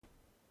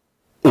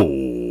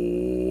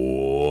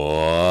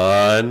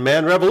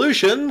Man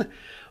Revolution,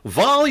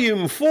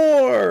 Volume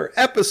 4,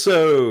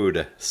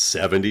 Episode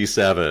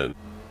 77.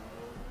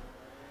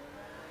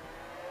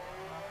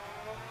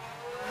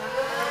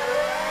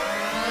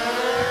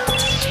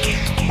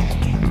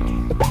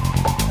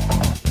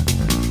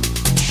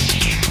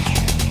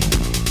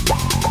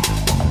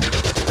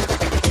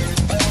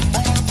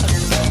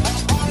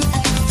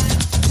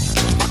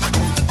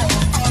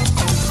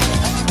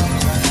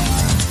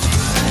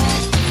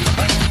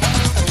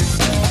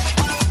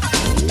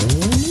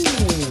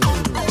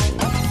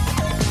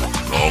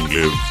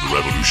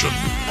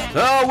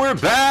 Oh, we're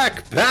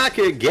back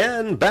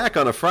again, back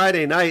on a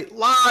Friday night,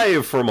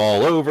 live from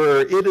all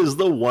over. It is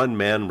the One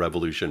Man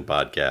Revolution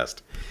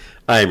podcast.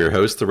 I am your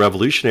host, the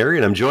Revolutionary,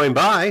 and I'm joined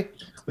by...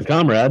 the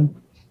Comrade.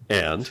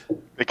 And...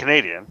 the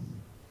Canadian.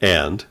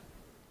 And...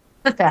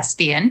 the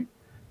Thespian.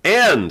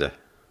 And...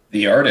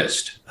 the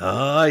Artist.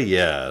 Ah,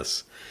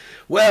 yes.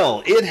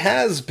 Well, it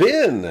has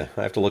been...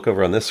 I have to look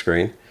over on this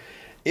screen.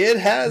 It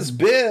has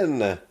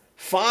been...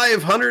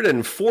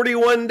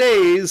 541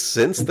 days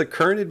since the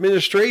current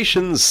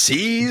administration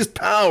seized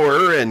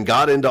power and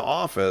got into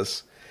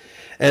office.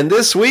 And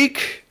this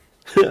week,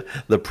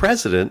 the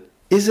president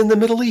is in the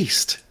Middle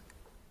East.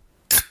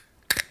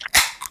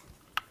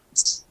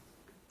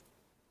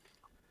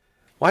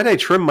 Why did I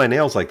trim my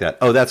nails like that?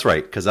 Oh, that's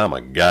right, because I'm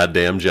a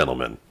goddamn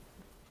gentleman.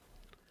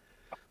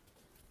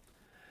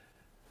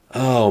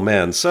 Oh,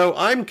 man. So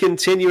I'm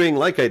continuing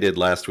like I did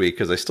last week,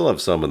 because I still have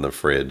some in the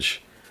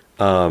fridge.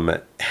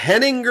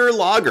 Henninger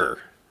Lager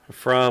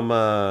from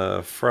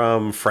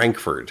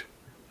Frankfurt,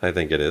 I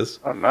think it is.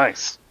 Oh,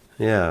 nice.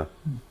 Yeah,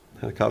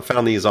 I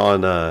found these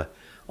on an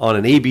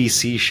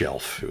ABC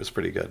shelf. It was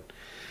pretty good.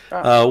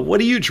 Oh. What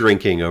are you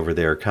drinking over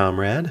there,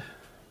 comrade?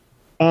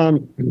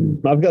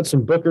 I've got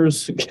some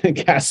Booker's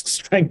cask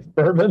strength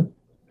bourbon.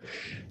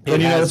 It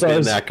has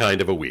been that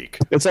kind of a week.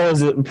 It's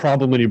always a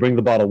problem when you bring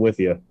the bottle with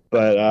you.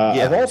 But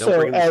yeah, I've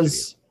also,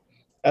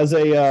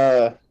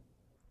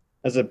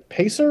 as a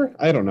pacer,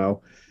 I don't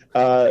know.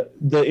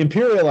 The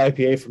Imperial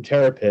IPA from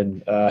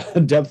Terrapin,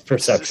 depth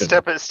perception.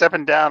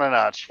 Stepping down a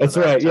notch. That's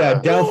right.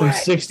 Yeah, down from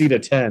 60 to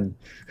 10.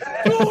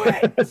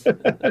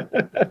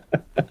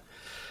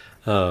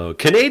 Oh,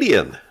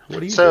 Canadian.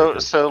 What are you so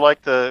doing? So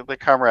like the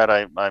comrade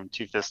I'm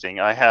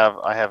two-fisting, I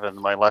have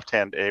in my left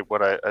hand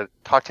a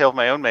cocktail of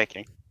my own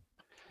making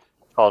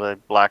called a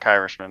Black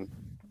Irishman.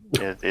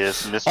 It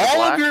is Mr.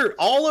 Black.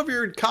 All of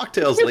your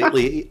cocktails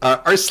lately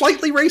are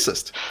slightly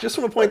racist. Just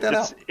want to point that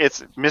out. It's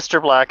Mr.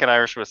 Black and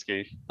Irish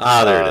whiskey.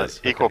 Ah, there it is.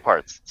 Equal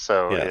parts,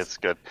 so yes. It's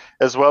good.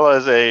 As well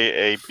as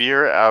a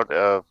beer out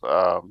of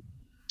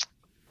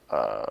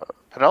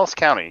Pinellas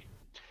County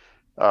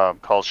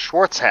called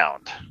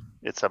Schwarzhound.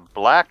 It's a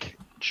black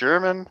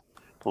German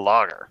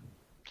lager.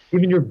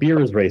 Even your beer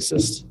is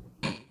racist.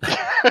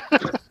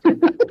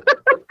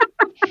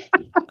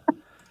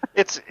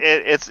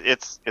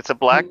 It's a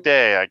black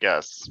day, I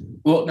guess.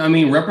 Well, I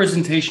mean,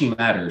 representation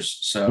matters.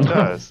 So it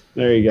does.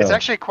 There you go. It's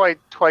actually quite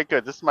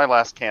good. This is my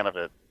last can of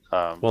it.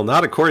 Well,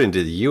 not according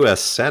to the U.S.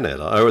 Senate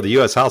or the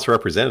U.S. House of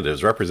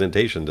Representatives.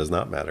 Representation does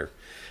not matter.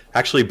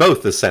 Actually,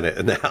 both the Senate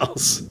and the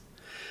House.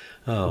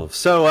 Oh,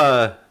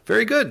 so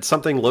very good.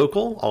 Something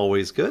local,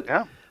 always good.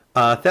 Yeah.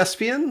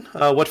 Thespian,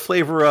 what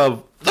flavor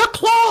of the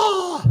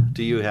Claw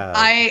do you have?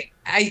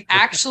 I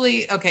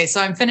actually, okay,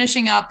 so I'm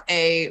finishing up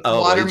a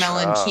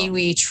watermelon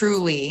kiwi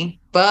truly,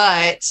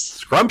 but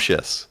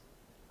scrumptious.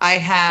 I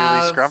have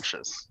Truly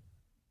scrumptious.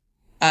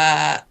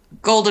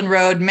 Golden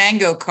Road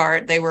mango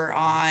cart. They were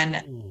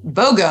on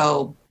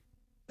BOGO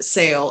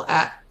sale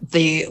at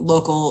the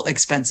local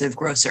expensive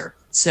grocer.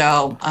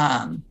 So,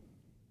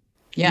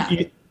 yeah.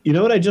 You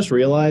know what I just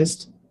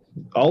realized?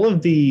 All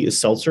of the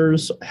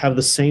seltzers have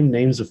the same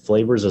names of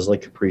flavors as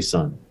like Capri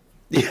Sun.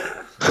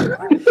 Yeah.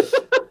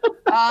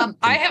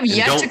 I have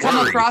yet to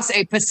come across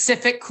a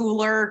Pacific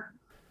Cooler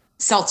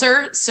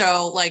seltzer,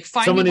 so like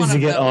someone needs to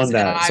get on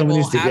that. Someone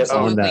needs to get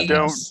on that.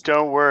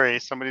 Don't worry.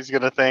 Somebody's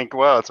gonna think,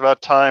 well, it's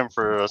about time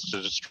for us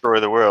to destroy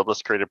the world.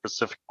 Let's create a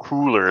Pacific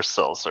Cooler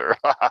seltzer.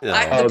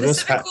 The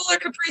Pacific Cooler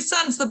Capri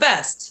Sun's the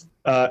best.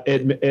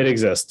 It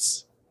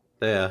exists.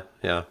 Yeah.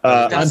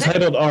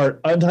 Untitled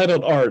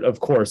Art, of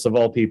course, of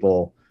all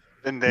people.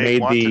 And they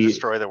want to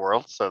destroy the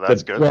world, so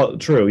that's good. Well,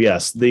 true,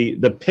 yes.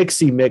 The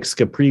Pixie Mix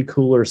Capri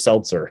Cooler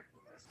Seltzer.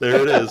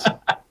 There it is.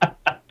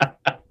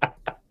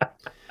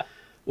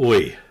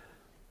 Oi.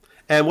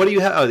 And what do you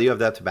have? Oh, you have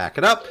that to back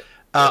it up.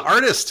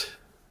 Artist.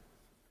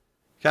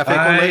 Cafe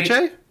con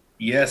leche?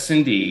 Yes,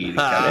 indeed.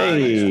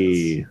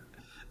 Hey.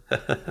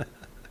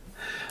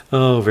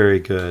 Oh, very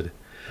good.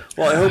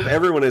 Well, I hope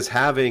everyone is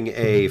having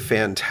a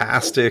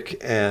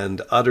fantastic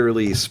and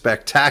utterly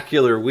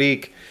spectacular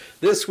week.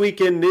 This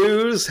week in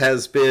news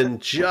has been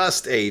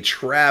just a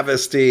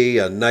travesty,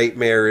 a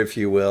nightmare, if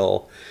you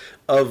will,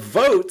 of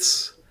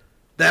votes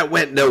that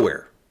went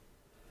nowhere.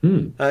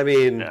 I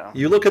mean,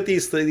 you look at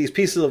these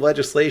pieces of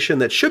legislation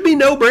that should be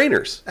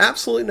no-brainers,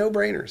 absolutely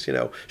no-brainers. You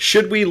know,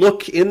 should we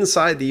look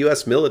inside the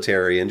U.S.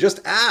 military and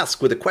just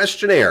ask with a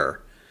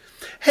questionnaire,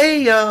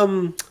 hey,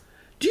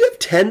 do you have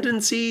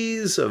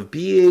tendencies of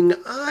being,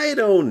 I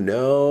don't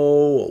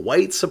know, a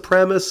white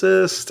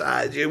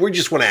supremacist? We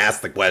just want to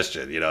ask the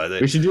question, you know.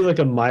 We should do like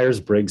a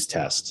Myers-Briggs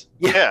test.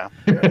 Yeah.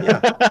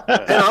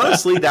 And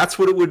honestly, that's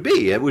what it would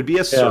be. It would be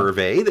a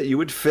survey that you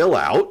would fill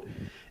out,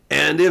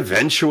 and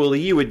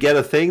eventually you would get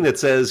a thing that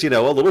says, you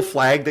know, a little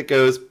flag that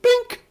goes,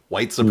 bink,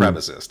 white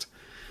supremacist.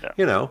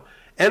 You know,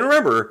 and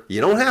remember, you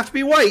don't have to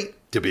be white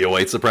to be a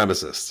white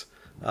supremacist.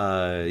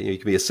 You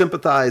can be a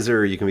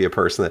sympathizer, you can be a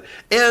person that,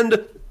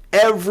 and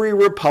every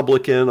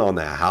Republican on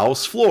the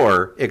House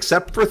floor,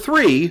 except for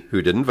 3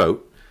 who didn't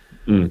vote,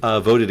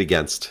 voted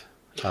against.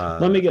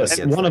 Let me guess,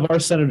 one of our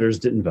senators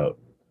didn't vote.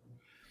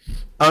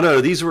 Oh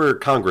no, these were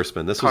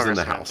congressmen. This was in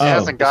the House. It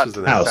hasn't gotten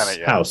to the House. Senate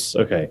yet. House.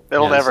 Okay.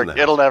 It'll never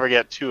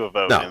get to a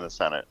vote in the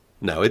Senate.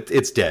 No,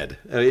 it's dead.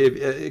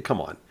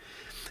 Come on.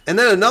 And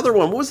then another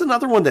one. What was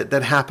another one that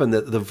happened?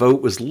 That the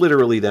vote was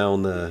literally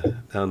down the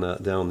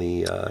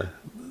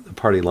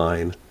party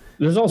line.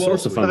 There's all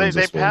sorts of fun.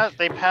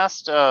 They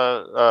passed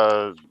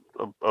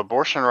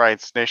abortion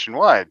rights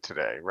nationwide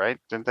today, right?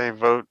 Didn't they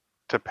vote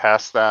to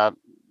pass that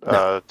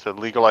to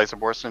legalize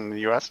abortion in the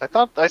U.S.? I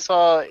thought I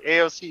saw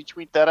AOC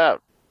tweet that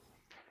out.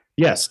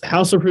 Yes,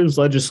 House approves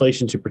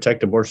legislation to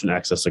protect abortion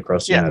access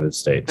across the United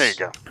States. There you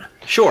go.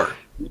 Sure.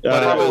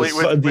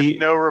 With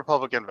no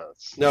Republican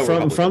votes.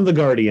 From The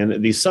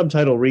Guardian, the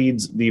subtitle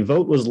reads, "The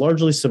vote was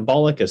largely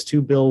symbolic as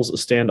 2 bills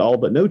stand all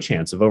but no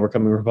chance of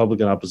overcoming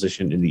Republican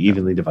opposition in the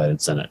evenly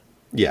divided Senate."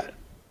 Yeah.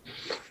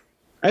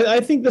 I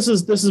think this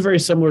is very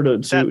similar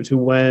to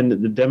when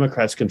the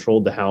Democrats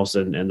controlled the House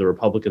and the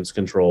Republicans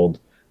controlled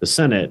the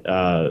Senate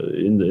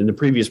in the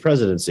previous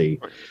presidency.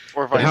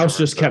 Or the House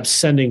just kept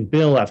sending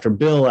bill after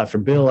bill after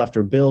bill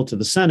after bill to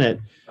the Senate,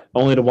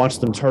 only to watch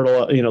them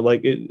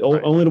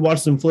only to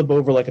watch them flip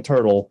over like a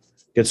turtle,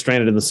 get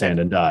stranded in the sand,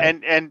 and die.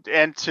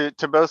 And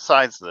to both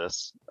sides of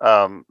this,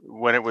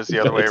 when it was the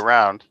other way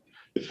around,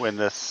 when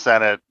the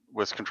Senate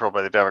was controlled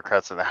by the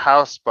Democrats and the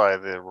House by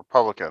the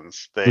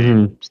Republicans,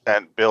 they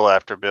sent bill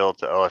after bill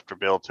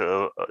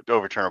to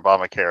overturn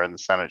Obamacare, and the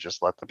Senate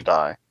just let them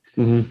die.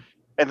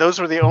 And those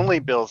were the only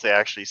bills they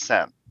actually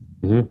sent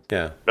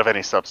of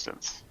any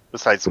substance,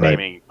 besides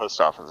naming post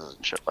offices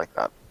and shit like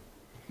that.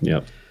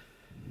 Yep.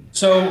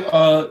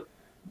 So,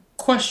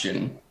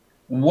 question: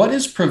 what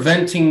is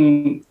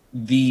preventing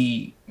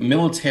the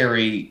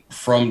military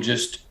from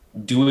just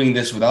doing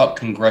this without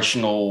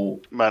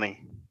congressional money?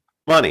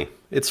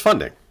 It's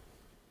funding.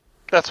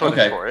 That's what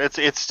it's for.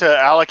 It's to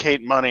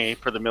allocate money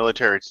for the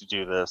military to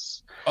do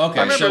this.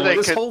 Okay.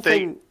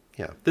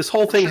 This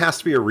whole thing has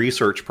to be a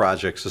research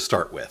project to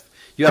start with.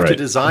 You have to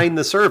design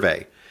the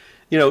survey.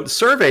 You know,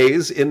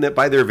 surveys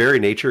by their very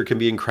nature can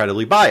be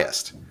incredibly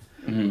biased.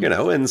 You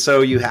know, and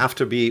so you have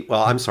to be,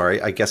 well, I'm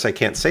sorry, I guess I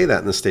can't say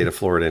that in the state of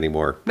Florida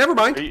anymore. Never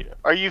mind.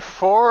 Are you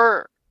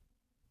for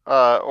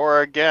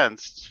or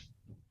against?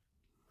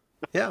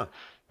 Yeah.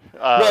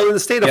 Well, in the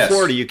state of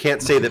Florida, you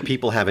can't say that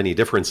people have any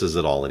differences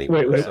at all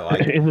anymore.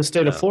 Wait. In the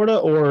state of Florida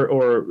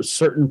or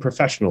certain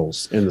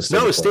professionals in the state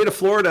of Florida? No, state of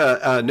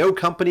Florida, no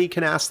company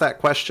can ask that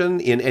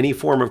question in any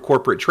form of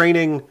corporate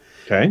training.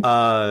 Okay.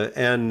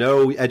 And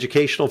no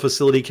educational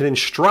facility can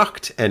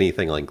instruct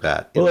anything like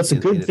that. Well, it's a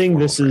good thing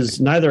this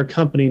is neither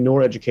company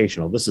nor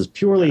educational. This is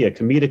purely a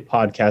comedic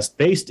podcast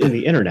based in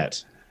the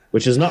internet,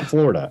 which is not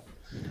Florida.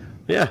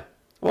 Yeah.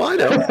 Well, I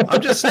know.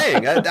 I'm just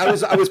saying.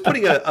 I was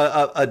putting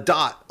a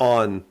dot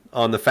on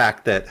the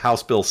fact that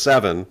House Bill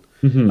 7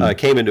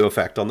 came into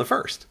effect on the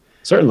 1st.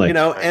 Certainly. You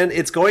know, and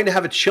it's going to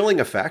have a chilling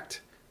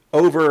effect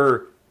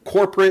over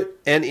corporate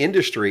and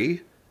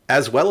industry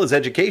as well as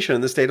education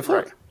in the state of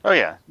Florida. Right. Oh,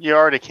 yeah. You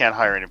already can't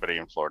hire anybody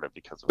in Florida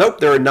because of Nope.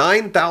 There are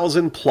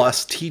 9,000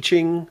 plus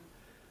teaching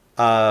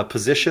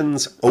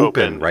positions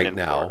open right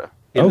now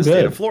in the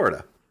state of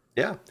Florida.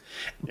 Yeah.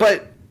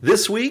 But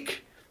this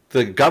week,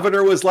 the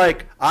governor was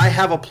like, I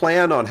have a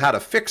plan on how to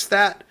fix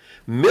that.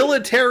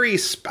 Military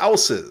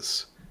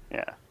spouses.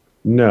 Yeah.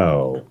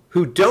 No.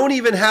 Who don't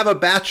even have a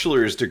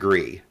bachelor's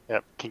degree.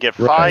 Yep. Can get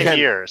 5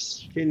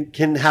 years.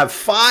 Can have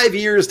 5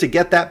 years to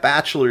get that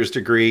bachelor's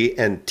degree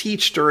and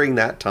teach during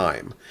that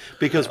time.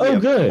 Because we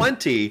have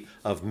plenty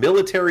of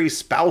military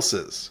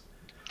spouses.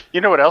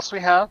 You know what else we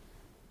have?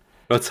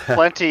 What's that?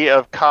 Plenty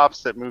of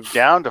cops that moved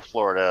down to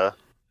Florida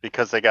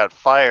because they got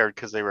fired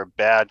because they were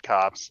bad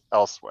cops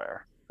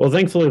elsewhere. Well,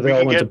 thankfully, they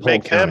all went to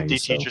Polk County.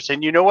 Teachers.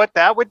 And you know what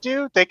that would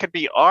do? They could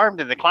be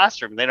armed in the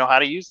classroom. They know how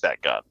to use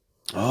that gun.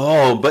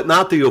 Oh, but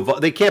not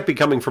they can't be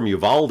coming from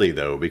Uvalde,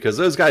 though, because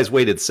those guys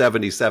waited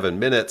 77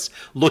 minutes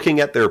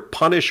looking at their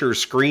Punisher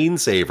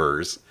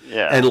screensavers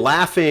and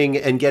laughing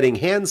and getting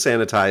hand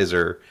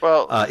sanitizer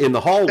in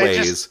the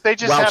hallways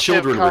while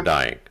children were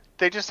dying.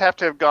 They just have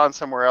to have gone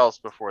somewhere else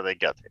before they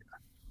get there.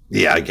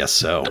 Yeah, I guess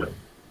so.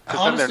 I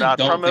honestly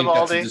don't think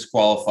that's a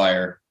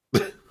disqualifier.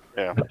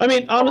 Yeah. I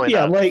mean,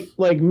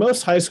 like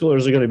most high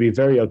schoolers are going to be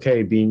very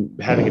okay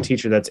having a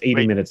teacher that's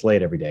 80 minutes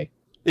late every day.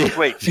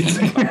 Wait,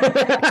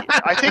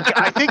 I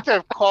think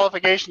the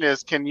qualification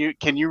is can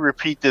you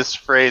repeat this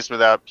phrase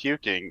without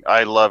puking?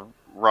 I love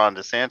Ron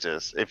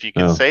DeSantis. If you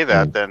can say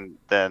that,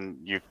 then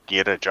you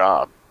get a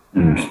job.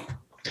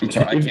 I'm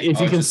sorry, if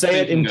you can say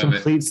it in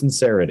complete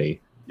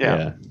sincerity.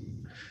 Yeah.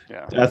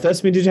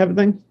 Thesme, did you have a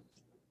thing?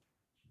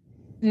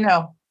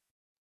 No.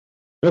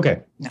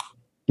 Okay. No.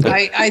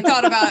 I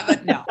thought about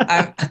it, but no.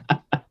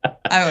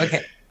 I'm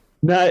okay.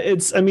 No,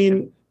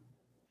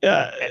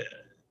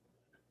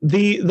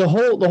 the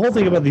whole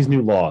thing about these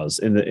new laws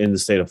in the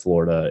state of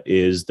Florida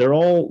is they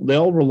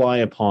all rely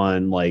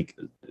upon like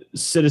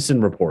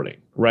citizen reporting,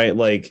 right?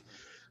 Like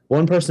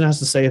one person has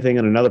to say a thing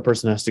and another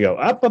person has to go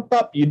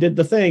up, you did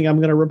the thing, I'm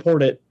going to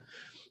report it.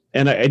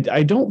 And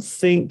I don't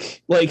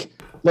think like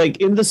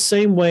in the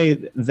same way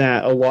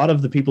that a lot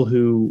of the people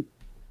who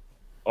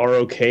are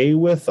okay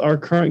with our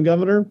current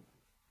governor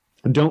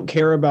don't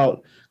care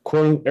about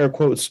quote air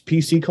quotes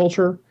PC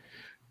culture.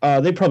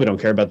 They probably don't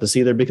care about this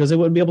either because they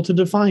wouldn't be able to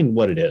define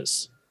what it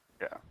is.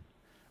 Yeah,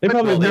 they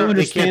probably have no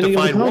understanding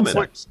of the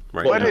concept.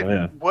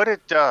 What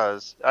it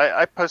does,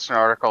 I posted an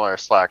article in our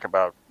Slack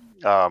about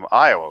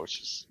Iowa,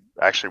 which is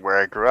actually where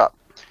I grew up,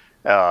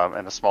 in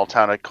a small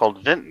town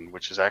called Vinton,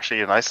 which is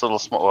actually a nice little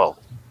small. Well,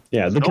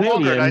 the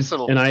Canadian and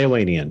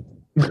Iowanian.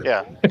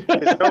 Yeah,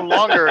 it's no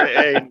longer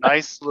a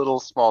nice little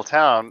small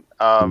town.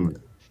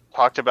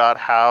 Talked about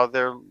how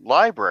their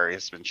library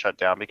has been shut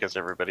down because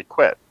everybody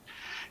quit.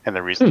 And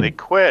the reason they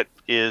quit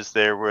is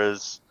there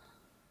was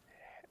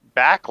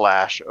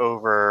backlash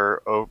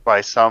over by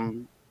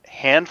some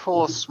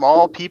handful of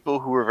small people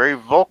who were very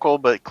vocal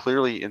but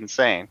clearly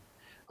insane,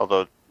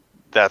 although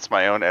that's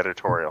my own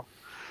editorial,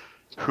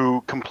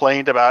 who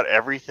complained about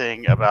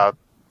everything about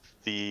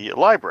the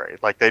library.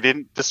 Like they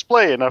didn't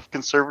display enough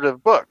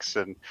conservative books,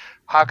 and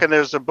how can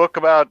there's a book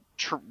about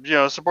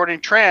supporting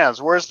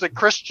trans? Where's the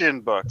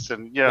Christian books?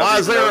 And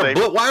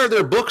why are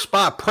there books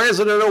by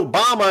President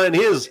Obama and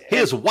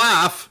his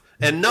wife,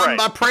 and none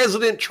by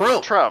President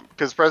Trump?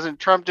 Because President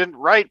Trump didn't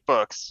write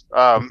books.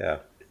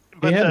 But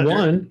he had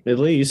one at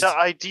least. The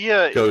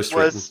idea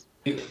was,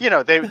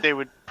 they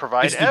would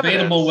provide. It's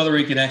debatable whether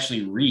he could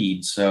actually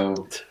read.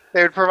 So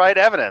they would provide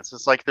evidence.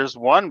 It's like there's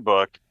one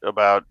book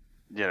about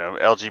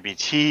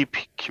LGBT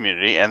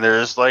community, and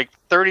there's like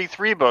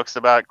 33 books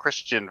about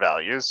Christian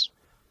values.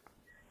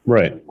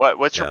 Right.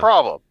 What's your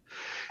problem?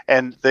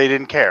 And they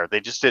didn't care.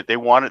 They just did. They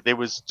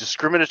was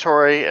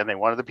discriminatory, and they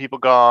wanted the people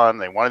gone.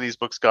 They wanted these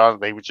books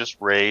gone. They would just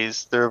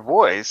raise their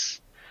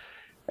voice,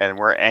 and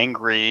we're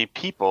angry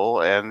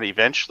people. And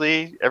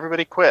eventually,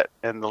 everybody quit,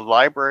 and the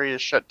library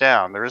is shut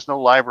down. There is no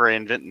library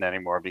in Vinton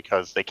anymore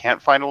because they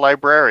can't find a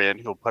librarian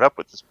who'll put up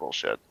with this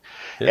bullshit.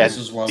 Yeah, I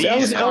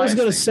was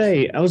going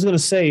to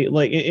say,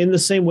 like in the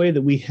same way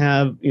that we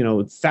have,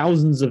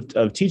 thousands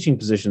of teaching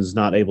positions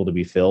not able to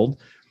be filled,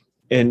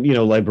 and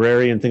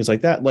librarian things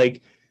like that,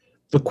 like.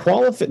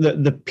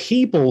 The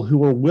people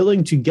who are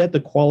willing to get the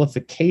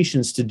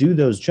qualifications to do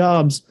those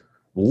jobs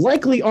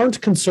likely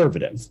aren't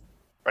conservative.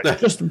 Right.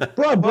 Just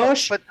broad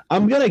brush.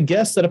 I'm going to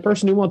guess that a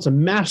person who wants a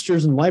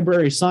master's in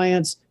library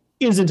science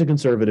isn't a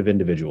conservative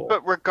individual.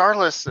 But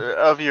regardless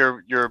of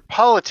your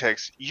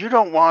politics, you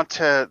don't want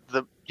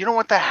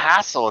the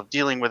hassle of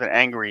dealing with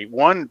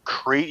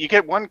you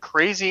get one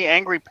crazy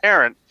angry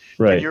parent,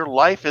 right? And your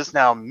life is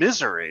now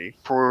misery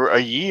for a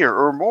year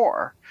or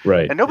more,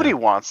 right? And nobody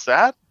wants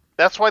that.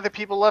 That's why the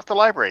people left the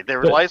library.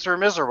 Their lives were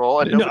miserable,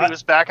 and nobody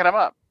was backing them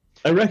up.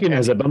 I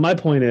recognize that, but my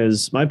point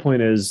is,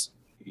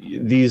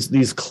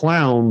 these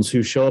clowns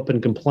who show up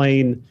and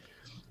complain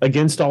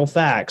against all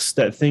facts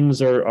that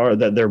things are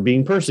that they're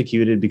being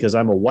persecuted because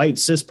I'm a white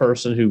cis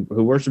person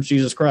who worships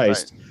Jesus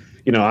Christ.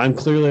 Right. I'm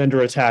clearly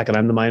under attack, and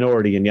I'm the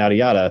minority, and yada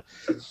yada.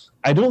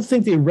 I don't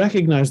think they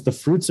recognize the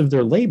fruits of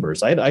their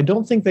labors. I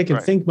don't think they can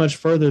think much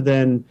further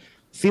than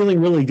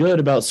feeling really good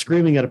about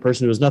screaming at a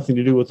person who has nothing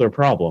to do with their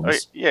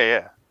problems.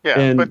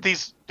 Yeah, but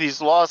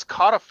these laws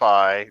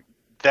codify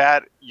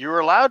that you're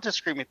allowed to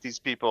scream at these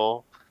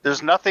people.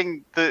 There's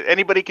nothing that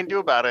anybody can do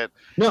about it.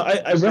 No,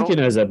 I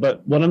recognize that,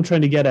 but what I'm trying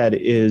to get at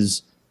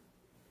is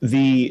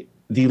the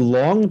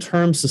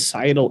long-term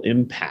societal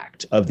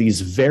impact of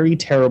these very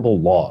terrible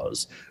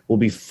laws will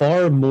be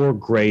far more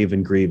grave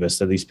and grievous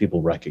than these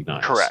people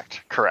recognize.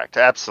 Correct.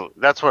 Absolutely.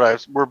 That's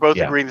what we're both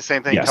agreeing the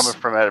same thing, coming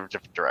from a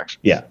different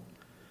direction. Yeah.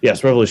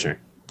 Yes, revolutionary.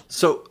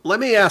 So let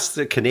me ask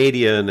the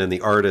Canadian and the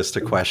artist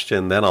a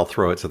question, then I'll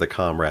throw it to the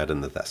comrade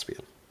and the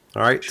thespian.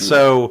 All right. Sure.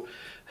 So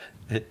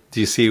do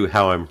you see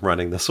how I'm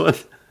running this one?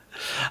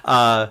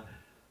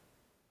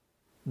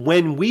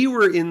 When we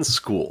were in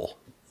school,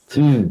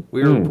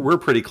 we're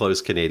pretty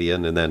close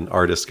Canadian, and then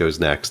artist goes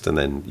next, and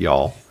then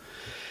y'all.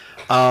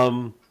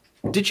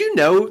 Did you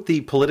know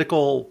the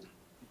political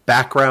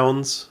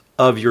backgrounds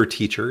of your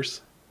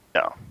teachers?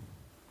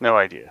 No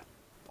idea.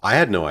 I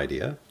had no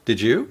idea. Did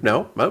you?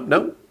 No,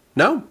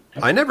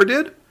 I never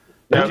did.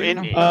 No,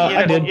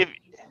 I did.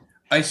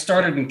 I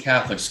started in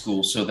Catholic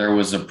school, so there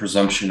was a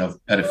presumption of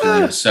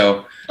pedophilia.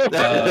 So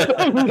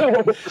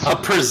a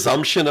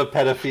presumption of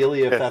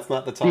pedophilia, if that's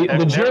not the title.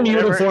 The gym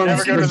uniforms.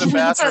 Never go to the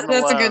bathroom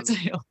That's alone. a good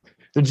title.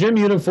 The gym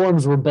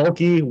uniforms were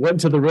bulky, went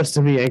to the wrist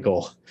of the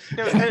ankle.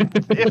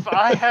 If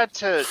I had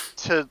to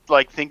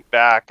think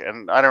back,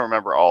 and I don't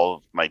remember all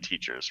of my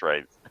teachers,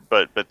 right?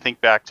 But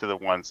think back to the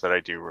ones that I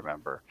do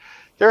remember.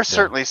 There are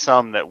certainly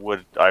some that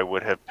I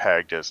would have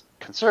pegged as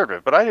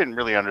conservative, but I didn't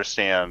really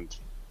understand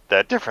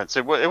that difference.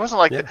 It wasn't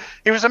like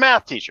he was a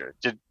math teacher.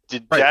 Did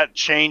that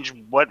change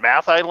what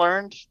math I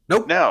learned?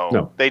 Nope.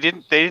 No. They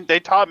didn't.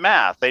 They taught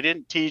math. They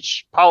didn't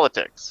teach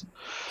politics.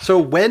 So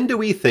when do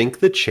we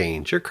think the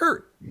change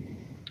occurred?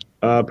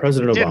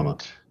 President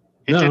Obama.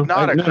 It did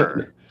not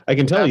occur. I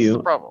can tell you.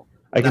 The problem.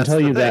 I can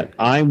tell you that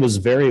I was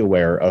very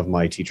aware of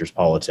my teacher's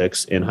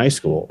politics in high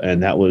school,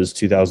 and that was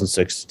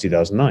 2006 to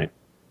 2009.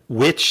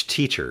 Which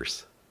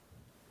teachers?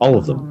 All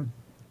of them.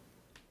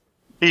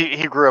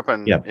 He grew up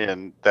in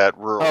that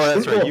rural. Oh,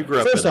 that's right. You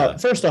grew up.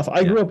 First off,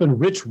 I grew up in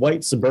rich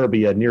white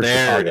suburbia near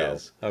Chicago. There it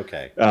is.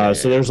 Okay.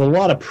 So there's a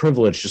lot of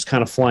privilege just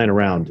kind of flying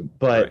around.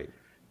 But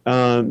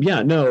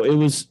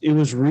it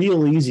was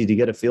real easy to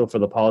get a feel for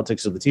the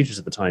politics of the teachers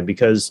at the time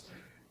because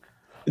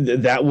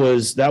that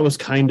was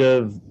kind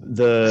of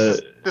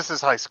the. This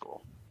is high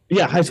school.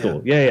 Yeah, high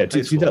school. Yeah.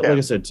 Like I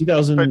said,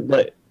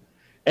 2000,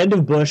 end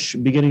of Bush,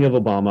 beginning of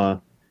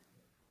Obama.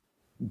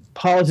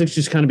 Politics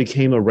just kind of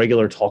became a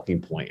regular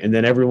talking point, and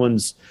then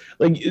everyone's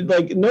like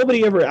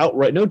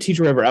no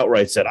teacher ever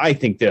outright said I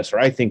think this or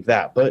I think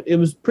that, but it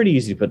was pretty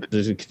easy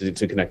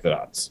to connect the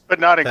dots. But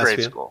not in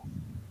grade school.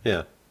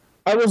 Yeah,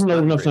 I wasn't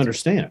old enough to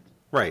understand.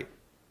 Right,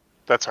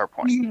 that's our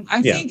point.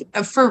 I think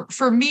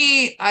for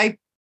me,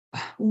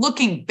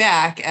 looking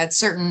back at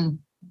certain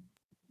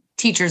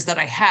teachers that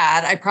I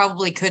had, I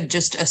probably could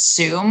just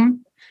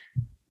assume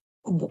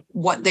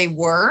what they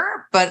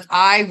were, but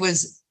I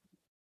was.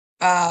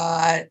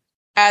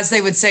 As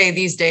they would say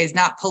these days,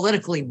 not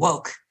politically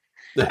woke.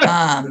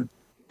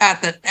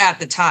 At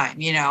the time,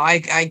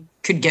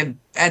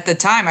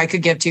 I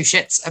could give two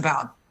shits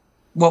about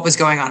what was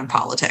going on in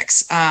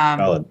politics.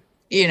 But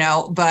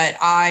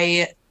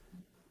I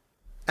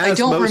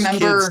don't remember.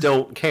 Kids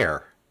don't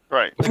care.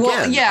 Right.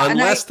 Again,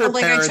 unless their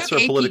parents are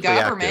politically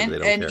active,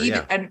 they don't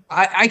care. And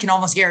I can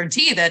almost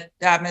guarantee that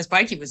Ms.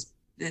 Pikey was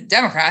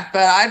Democrat,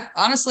 but I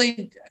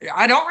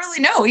don't really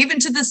know, even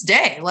to this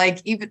day.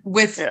 Like, even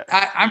with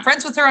I'm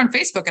friends with her on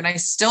Facebook, and I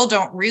still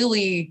don't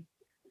really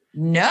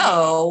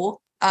know,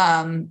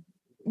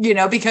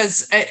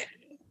 because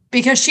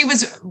she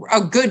was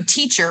a good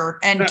teacher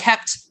and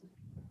kept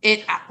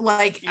it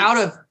out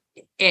of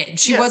it.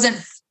 She was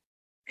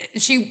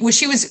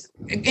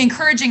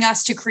encouraging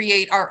us to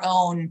create our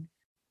own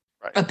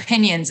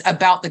opinions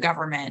about the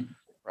government,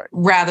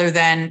 rather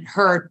than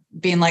her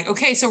being like,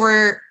 okay, so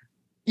we're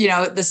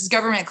this is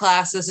government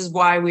class. This is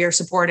why we are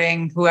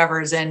supporting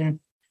whoever's in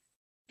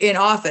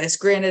office.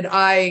 Granted,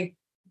 I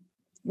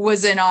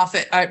was in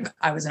office. I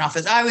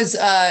was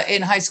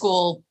in high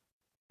school,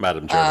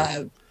 Madam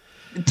Chairman,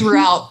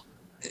 throughout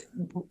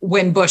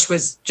when Bush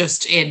was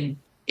just in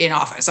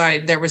office.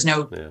 There was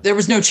no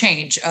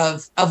change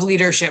of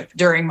leadership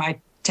during my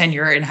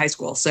tenure in high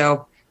school.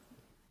 So,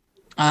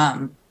 so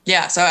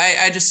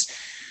I just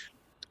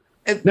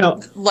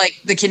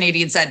like the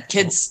Canadian said,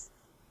 kids.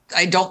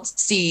 I don't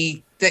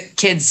see that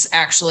kids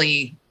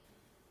actually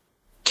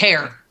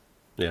care.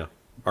 Yeah.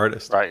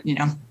 Artists. Right.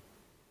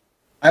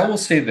 I will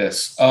say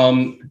this.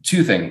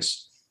 Two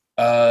things.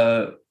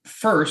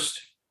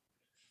 First,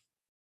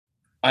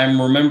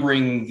 I'm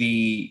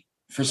remembering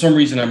for some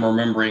reason I'm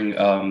remembering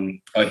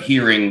a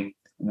hearing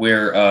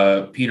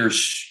where Peter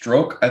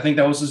Strzok, I think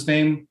that was his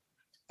name,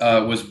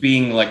 was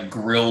being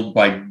grilled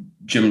by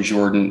Jim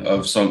Jordan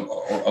of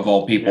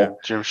all people. Yeah,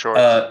 Jim Short.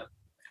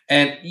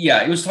 And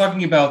it was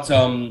talking about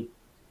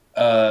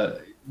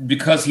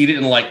because he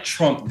didn't like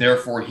Trump,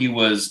 therefore he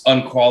was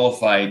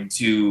unqualified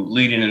to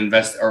lead an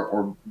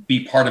or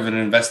be part of an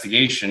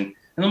investigation.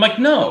 And I'm like,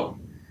 no,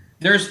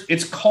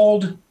 it's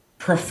called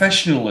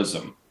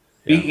professionalism.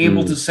 Being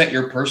able to set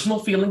your personal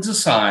feelings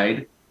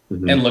aside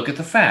and look at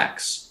the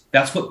facts.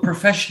 That's what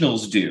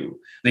professionals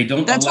do. They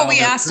don't. That's what we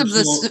asked of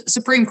the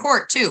Supreme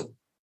Court too.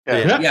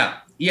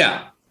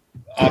 Yeah.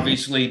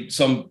 Obviously,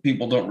 some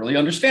people don't really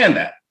understand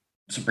that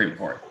Supreme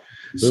Court.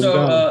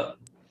 So,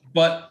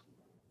 but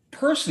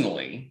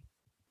personally,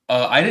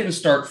 I didn't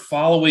start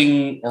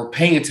following or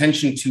paying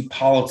attention to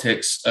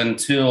politics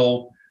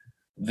until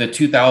the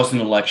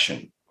 2000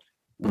 election,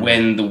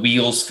 when the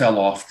wheels fell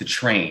off the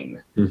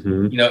train.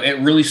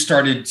 It really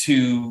started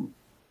to.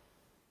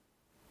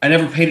 I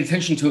never paid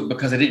attention to it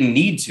because I didn't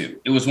need to.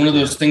 It was one of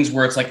those things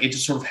where it's like it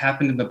just sort of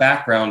happened in the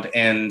background,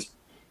 and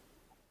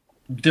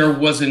there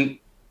wasn't,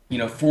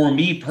 for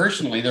me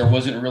personally, there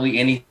wasn't really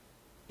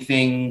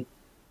anything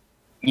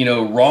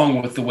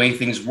wrong with the way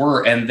things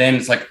were. And then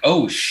it's like,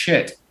 oh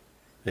shit.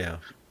 Yeah.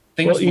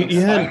 Things went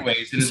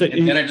sideways.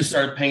 And then I just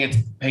started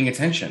paying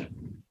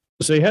attention.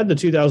 So you had the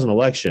 2000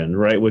 election,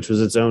 right? Which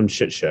was its own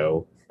shit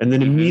show. And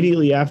then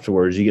immediately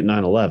afterwards you get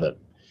 9/11.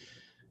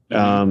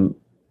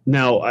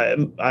 Now I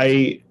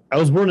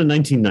was born in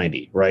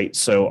 1990, right?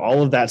 So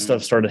all of that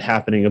stuff started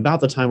happening about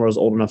the time where I was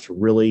old enough to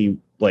really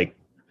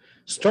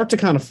start to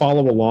kind of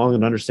follow along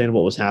and understand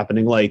what was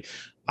happening.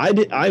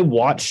 I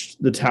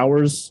watched the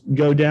towers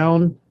go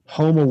down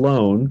home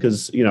alone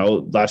because,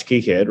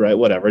 latchkey kid, right?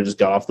 Whatever. Just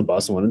got off the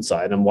bus and went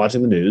inside. And I'm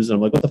watching the news and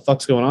I'm like, what the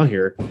fuck's going on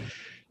here?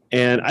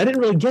 And I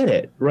didn't really get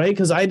it, right?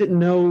 Because I didn't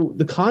know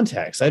the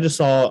context. I just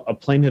saw a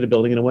plane hit a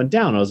building and it went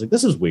down. I was like,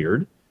 this is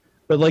weird.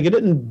 But like, it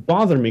didn't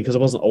bother me because I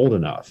wasn't old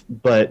enough.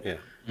 But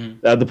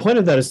the point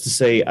of that is to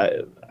say,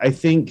 I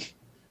think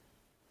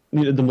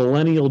the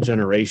millennial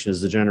generation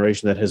is the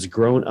generation that has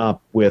grown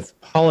up with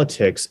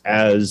politics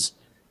as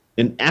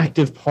an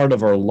active part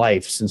of our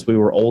life since we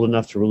were old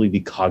enough to really be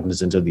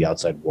cognizant of the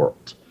outside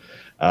world,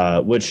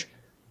 which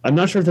I'm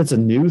not sure if that's a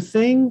new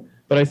thing,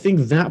 but I think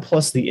that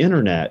plus the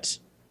internet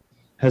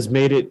has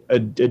made it a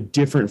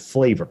different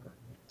flavor.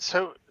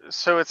 So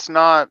it's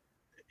not.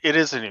 It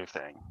is a new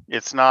thing.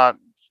 It's not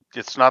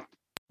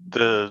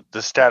the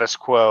status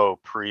quo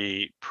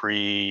pre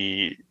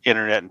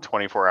internet and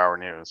 24-hour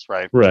news,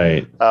 right?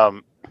 Right.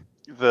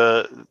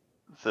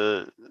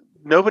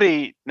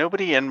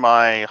 Nobody in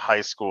my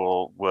high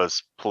school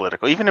was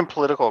political. Even in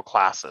political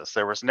classes,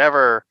 there was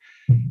never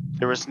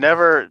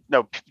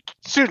no,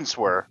 students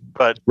were,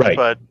 but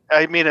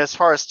I mean, as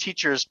far as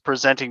teachers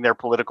presenting their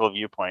political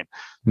viewpoint,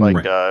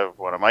 like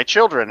one of my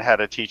children had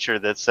a teacher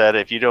that said,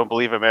 if you don't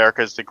believe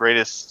America is the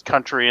greatest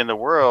country in the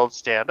world,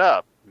 stand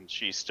up. And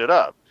she stood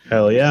up.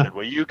 Hell yeah. Said,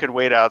 well, you can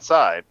wait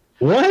outside.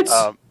 What?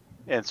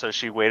 And so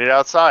she waited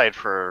outside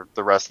for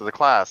the rest of the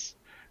class.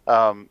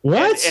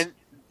 What? And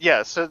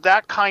yeah, so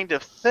that kind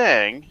of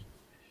thing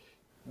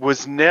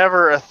was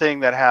never a thing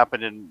that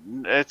happened.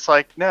 And it's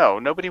like, no,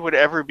 nobody would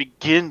ever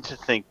begin to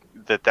think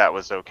that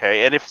was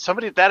okay. And if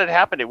that had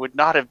happened, it would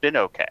not have been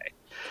okay.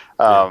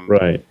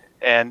 Right.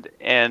 And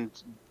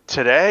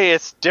today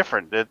it's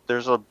different.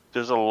 There's a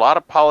lot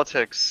of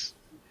politics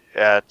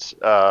at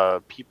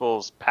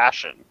people's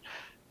passion,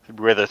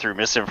 whether through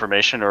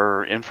misinformation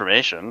or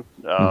information.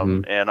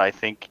 And I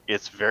think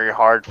it's very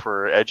hard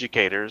for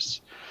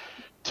educators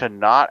to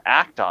not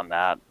act on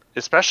that,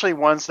 especially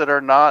ones that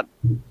are not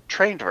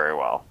trained very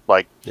well,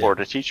 like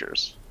Florida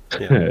teachers.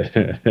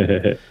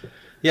 Primary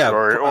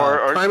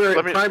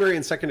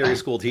and secondary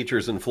school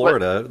teachers in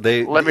Florida,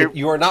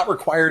 you are not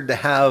required to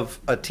have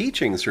a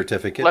teaching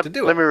certificate to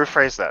do it. Let me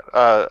rephrase that.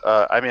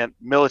 I meant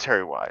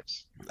military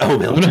wives. Oh,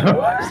 military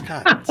wives.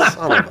 God,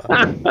 son of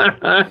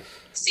a...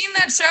 Seen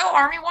that show,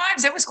 Army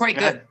Wives? It was quite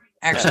good,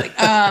 actually.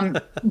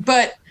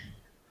 But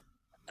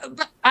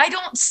I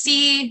don't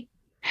see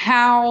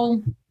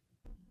how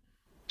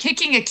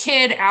kicking a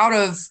kid out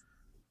of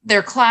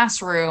their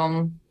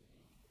classroom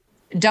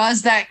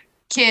does that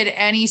kid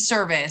any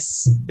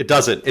service. It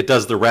doesn't. It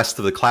does the rest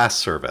of the class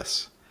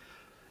service.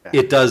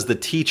 It does the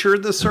teacher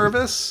the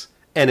service,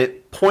 and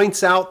it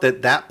points out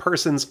that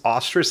person's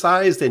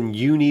ostracized and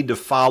you need to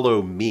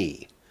follow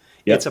me.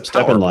 Yep, it's a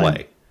power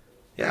play.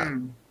 Yeah.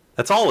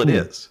 That's all it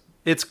is.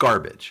 It's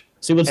garbage.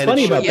 See, what's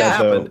funny about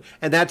that, though,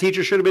 and that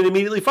teacher should have been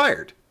immediately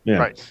fired. Yeah.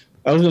 Right.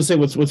 I was going to say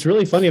what's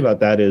really funny about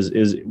that is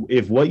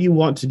if what you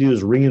want to do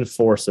is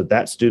reinforce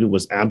that student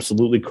was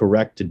absolutely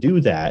correct to do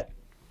that,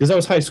 because that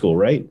was high school,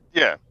 right?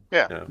 Yeah,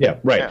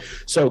 right. Yeah.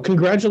 So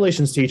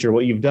congratulations, teacher.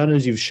 What you've done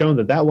is you've shown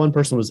that one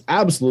person was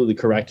absolutely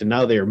correct, and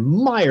now they are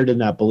mired in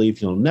that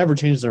belief. You'll never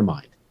change their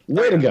mind.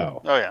 Way to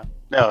go. Oh, yeah.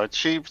 No,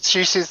 she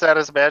sees that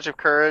as a badge of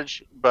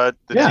courage, but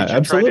the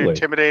teacher tried to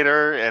intimidate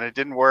her, and it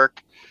didn't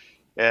work.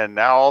 And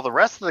now all the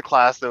rest of the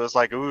class that was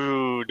like,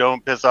 ooh,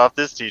 don't piss off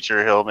this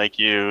teacher. He'll make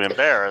you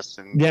embarrassed.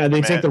 And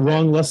they take the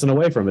wrong lesson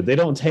away from it. They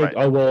don't take,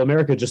 oh, well,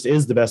 America just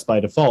is the best by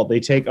default.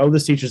 They take, oh,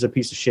 this teacher's a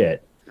piece of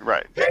shit.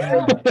 Right.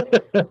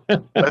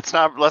 let's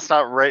not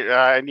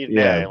I need an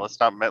A.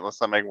 Let's not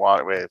make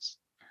waves.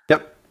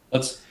 Yep.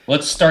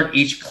 Let's start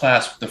each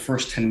class with the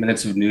first 10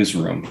 minutes of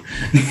newsroom.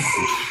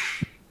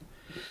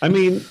 I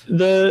mean,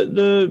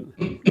 the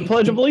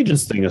Pledge of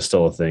Allegiance thing is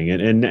still a thing,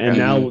 and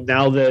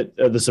now that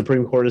the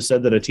Supreme Court has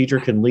said that a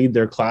teacher can lead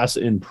their class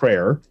in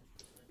prayer,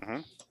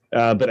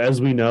 but as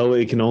we know,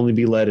 it can only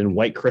be led in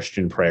white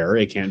Christian prayer.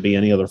 It can't be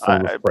any other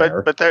form of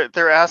prayer. But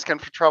they're asking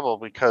for trouble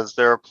because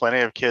there are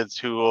plenty of kids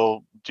who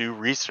will do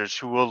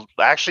research, who will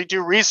actually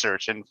do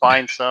research and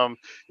find some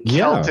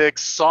Celtic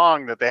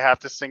song that they have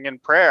to sing in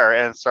prayer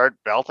and start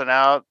belting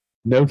out.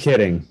 No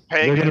kidding.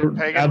 Pagan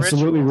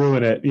absolutely rituals.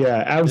 ruin it.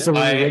 Yeah,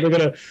 absolutely. They're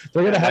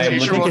gonna have the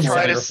teacher will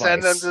try to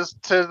send them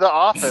to the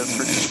office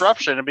for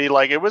disruption and be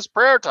like, "It was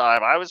prayer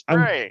time. I was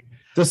praying."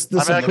 The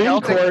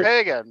Supreme Court.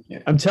 Pagan.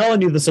 I'm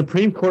telling you, the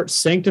Supreme Court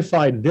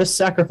sanctified this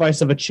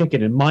sacrifice of a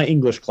chicken in my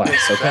English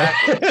class. Okay.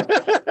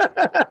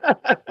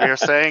 we're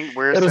saying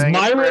it's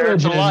my prayer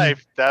to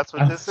life. That's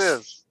what this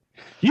is.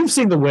 You've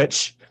seen The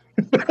Witch.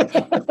 No.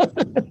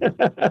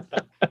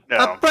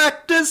 I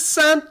practice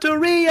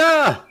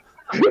Santeria.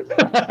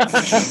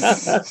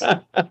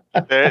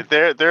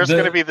 There's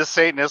going to be the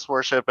Satanist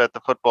worship at the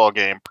football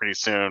game pretty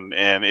soon,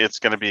 and it's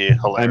going to be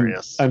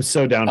hilarious. I'm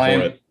so down for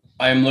it.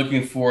 I'm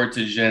looking forward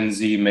to Gen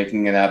Z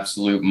making an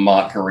absolute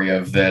mockery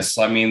of this.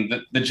 I mean,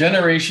 the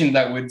generation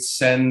that would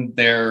send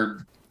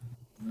their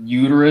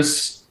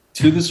uterus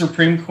to the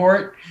Supreme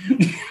Court.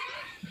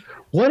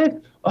 What if?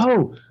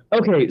 Oh,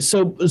 okay.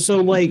 So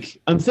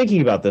like I'm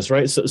thinking about this,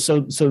 right? So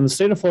in the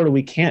state of Florida,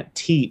 we can't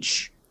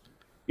teach.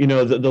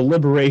 The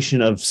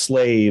liberation of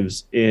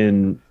slaves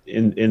from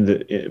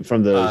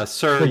the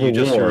sir, Civil you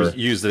just War.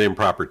 used an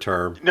improper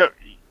term. No,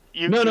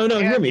 No.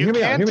 Hear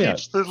me out. Hear me out.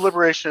 Teach the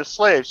liberation of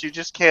slaves. You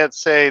just can't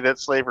say that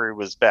slavery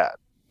was bad.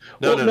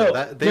 No.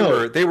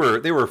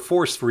 They were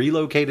forced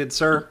relocated,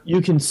 sir.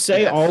 You can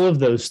say all of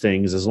those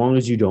things as long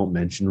as you don't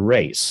mention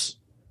race,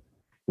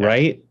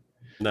 right?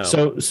 No.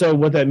 So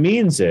what that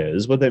means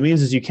is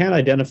you can't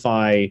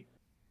identify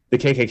the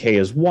KKK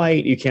as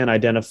white. You can't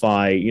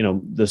identify,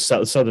 the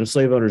Southern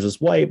slave owners as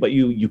white, but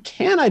you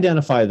can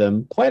identify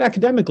them quite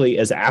academically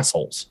as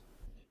assholes.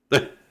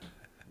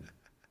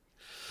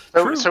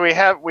 So we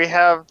have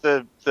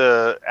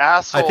the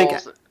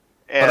assholes.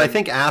 I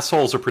think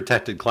assholes are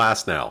protected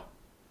class now.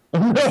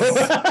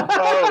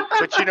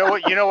 But you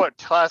know what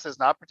class is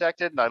not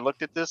protected? And I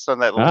looked at this on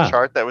that little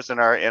chart that was in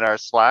our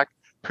Slack.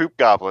 Poop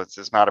goblins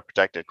is not a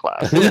protected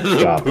class.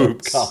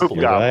 Poop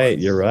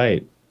goblins. You're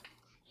right.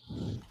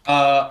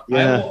 I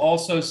will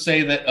also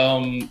say that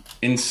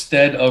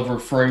instead of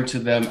referring to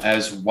them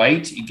as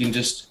white, you can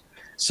just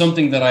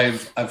something that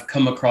I've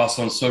come across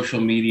on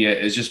social media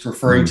is just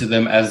referring to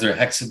them as their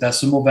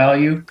hexadecimal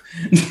value.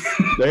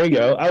 There you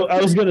go.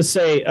 I was going to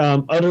say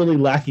utterly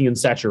lacking in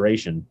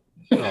saturation.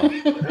 Oh.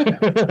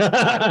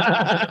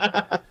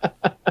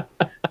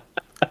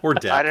 Or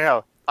death. I don't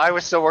know. I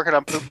was still working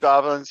on poop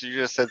goblins. You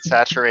just said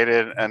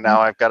saturated, and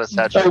now I've got a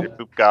saturated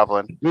poop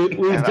goblin. We've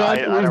gone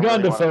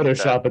to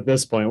Photoshop at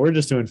this point. We're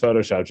just doing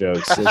Photoshop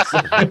jokes.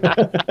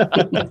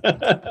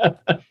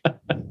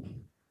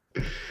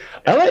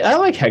 I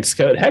like hex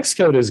code. Hex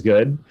code is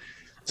good.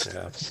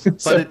 Yeah.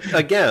 But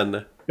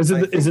again, is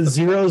it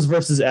zeros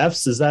versus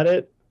Fs? Is that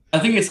it? I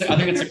think it's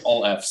like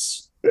all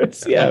Fs.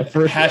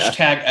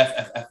 Hashtag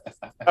FFFF.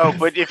 Oh,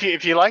 but if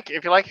you like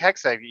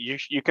hex,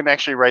 you can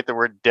actually write the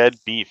word dead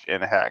beef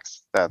in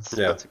hex. That's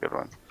a good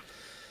one.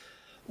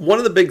 One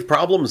of the big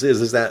problems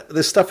is that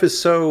this stuff is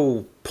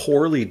so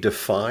poorly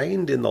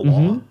defined in the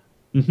law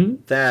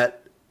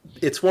that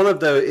it's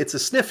a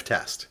sniff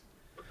test.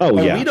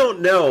 We don't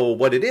know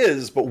what it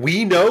is, but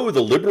we know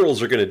the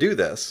liberals are going to do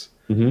this.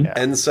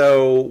 And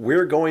so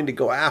we're going to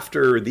go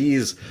after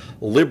these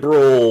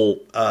liberal,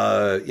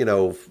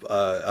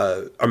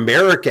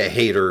 America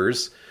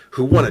haters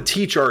who want to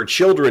teach our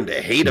children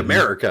to hate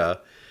America.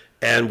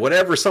 And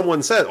whatever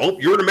someone said, oh,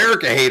 you're an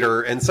America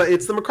hater. And so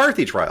it's the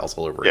McCarthy trials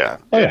all over again.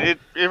 It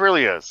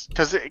really is.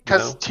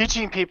 Because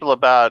teaching people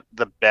about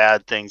the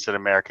bad things that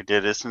America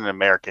did isn't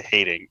America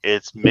hating.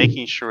 It's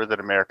making sure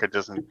that America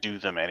doesn't do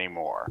them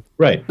anymore.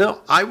 Right.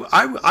 No,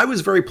 I was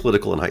very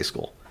political in high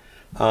school.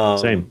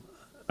 Same.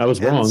 I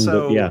was wrong,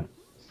 but yeah.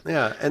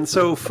 Yeah, and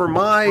so for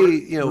my,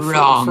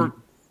 wrong.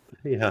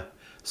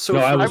 So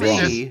I was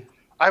me,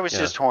 I was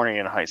just horny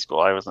in high school.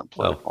 I wasn't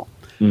political.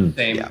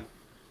 Same. Yeah.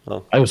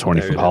 Well, I was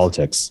horny for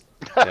politics.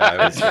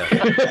 Yeah,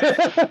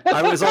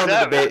 I was on the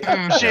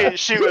debate.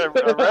 She was a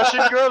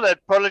Russian girl at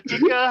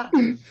Politica.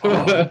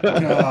 Oh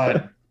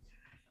God,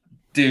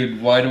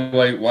 dude, why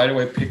do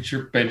I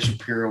picture Ben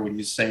Shapiro when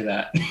you say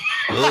that?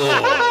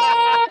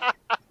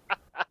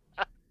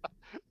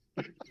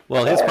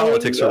 Well, his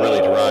politics are really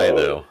dry,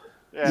 though.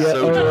 Yeah.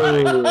 So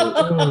dry.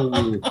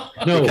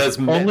 No,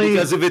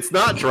 because if it's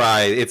not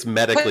dry, it's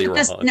medically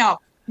wrong. No,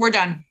 we're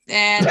done.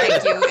 And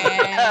thank you.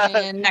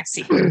 And next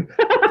scene.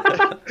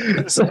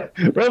 So,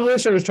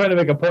 Revolution was trying to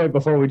make a point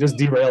before we just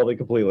derailed it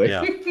completely.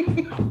 Yeah.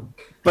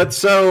 But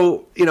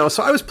so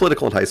I was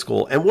political in high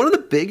school, and one of the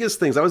biggest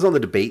things, I was on the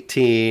debate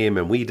team,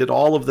 and we did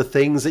all of the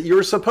things that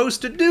you're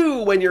supposed to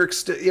do when you're,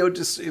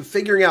 just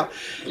figuring out,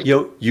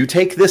 you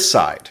take this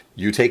side,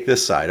 you take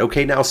this side.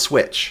 Okay, now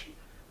switch.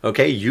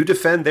 Okay, you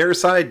defend their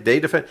side, they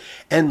defend,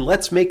 and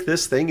let's make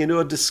this thing into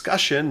a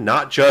discussion,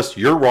 not just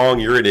you're wrong,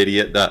 you're an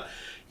idiot.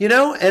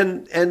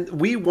 And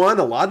we won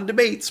a lot of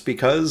debates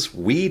because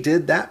we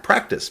did that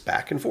practice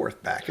back and forth.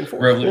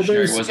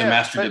 Revolutionary was a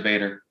master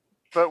debater.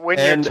 But when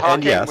you're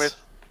talking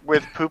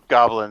with poop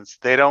goblins,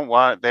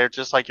 they're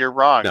just like, you're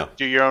wrong. No.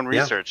 Do your own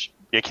research.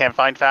 Yeah. You can't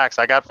find facts.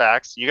 I got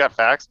facts. You got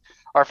facts.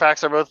 Our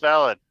facts are both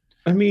valid.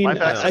 I mean, my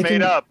facts are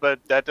made up, but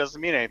that doesn't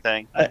mean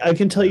anything. I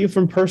can tell you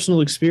from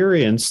personal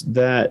experience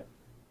that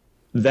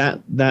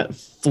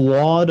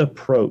flawed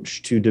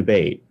approach to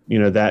debate,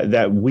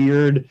 that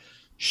weird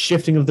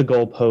shifting of the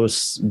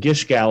goalposts,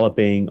 gish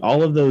galloping,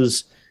 all of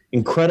those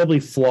incredibly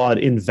flawed,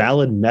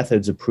 invalid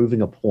methods of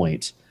proving a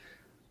point,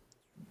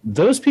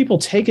 those people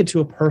take it to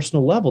a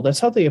personal level. That's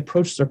how they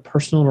approach their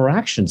personal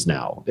interactions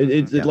now.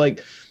 It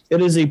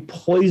is a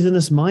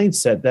poisonous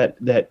mindset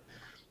that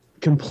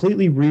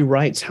completely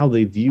rewrites how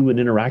they view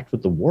and interact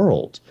with the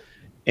world.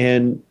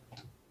 And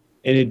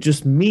it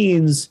just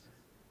means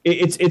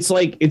it's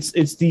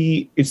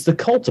the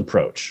cult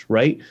approach,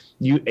 right?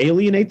 You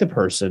alienate the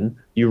person,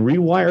 you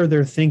rewire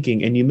their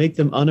thinking, and you make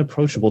them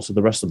unapproachable to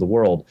the rest of the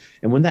world.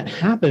 And when that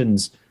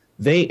happens,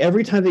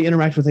 every time they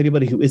interact with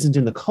anybody who isn't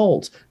in the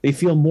cult, they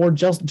feel more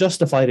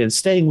justified in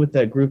staying with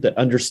that group that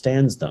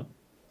understands them,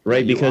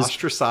 right? Because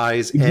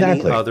ostracize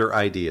any other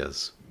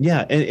ideas.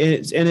 Yeah, and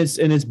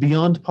it's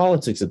beyond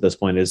politics at this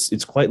point.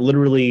 It's quite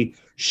literally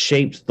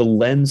shaped the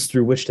lens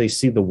through which they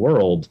see the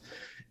world,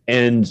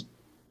 and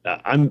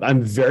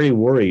I'm very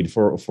worried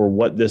for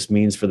what this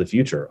means for the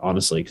future,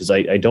 honestly, because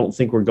I don't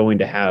think we're going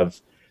to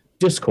have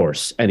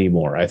discourse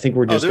anymore. I think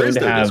we're just going to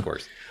have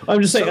discourse.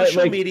 I'm just saying,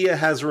 social media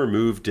has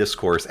removed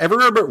discourse.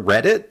 Everywhere but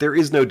Reddit, there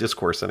is no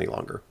discourse any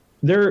longer.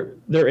 There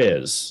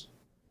is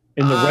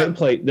in the right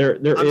place. There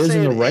is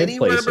in the right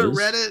places. But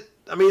Reddit.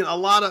 I mean, a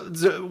lot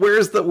of where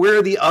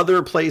are the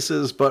other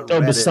places but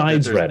Reddit?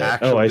 Besides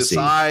Reddit. I see.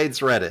 Besides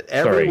Reddit,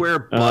 everywhere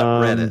but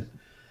Reddit.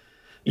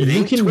 It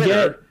ain't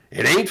Twitter.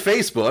 It ain't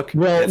Facebook.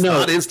 Well, it's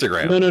not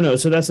Instagram. No.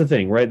 So that's the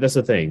thing, right? That's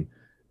the thing.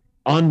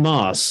 En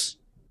masse,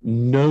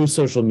 no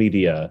social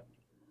media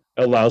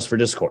allows for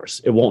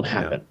discourse. It won't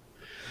happen.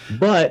 Yeah.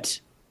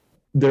 But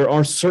there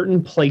are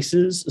certain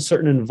places,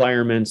 certain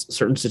environments,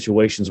 certain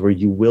situations where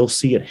you will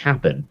see it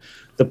happen.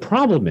 The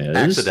problem is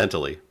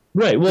accidentally.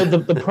 Right. Well,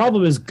 the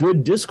problem is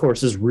good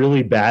discourse is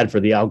really bad for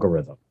the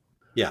algorithm.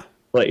 Yeah.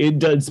 Like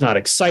it's not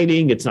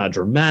exciting. It's not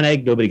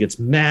dramatic. Nobody gets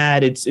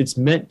mad. It's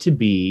meant to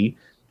be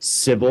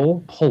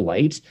civil,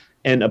 polite,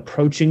 and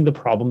approaching the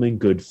problem in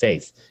good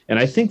faith. And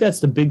I think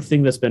that's the big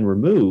thing that's been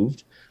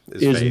removed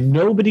is faith.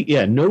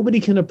 Nobody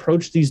can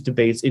approach these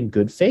debates in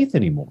good faith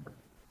anymore.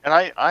 And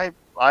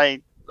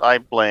I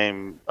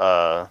blame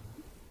the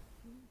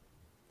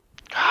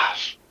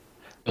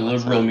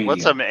liberal media.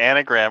 What's an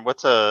anagram?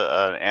 What's an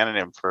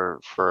anonym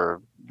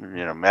for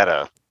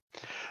Meta?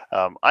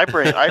 I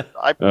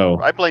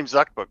blame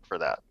Zuckbook for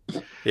that.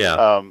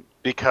 Yeah.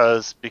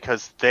 Because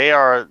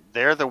they're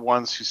the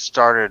ones who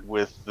started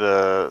with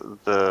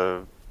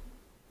the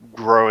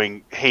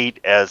growing hate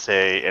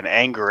and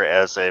anger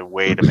as a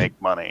way to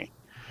make money,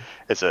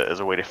 as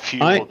a way to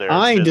fuel their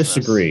I business.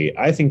 disagree.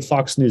 I think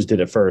Fox News did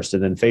it first,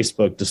 and then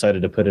Facebook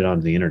decided to put it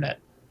onto the internet.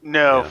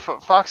 No, yeah.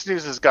 Fox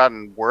News has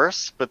gotten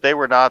worse, but they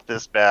were not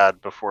this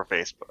bad before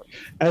Facebook.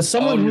 As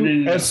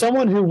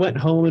someone who went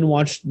home and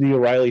watched the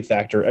O'Reilly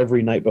Factor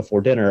every night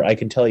before dinner, I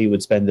can tell you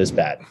it's been this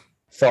bad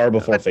far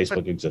before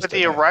Facebook existed. But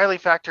the O'Reilly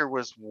Factor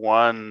was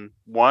one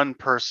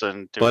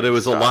person. But it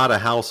was a lot of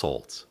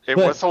households. It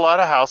was a lot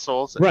of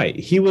households. Right.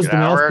 He was the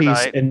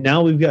mouthpiece, and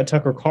now we've got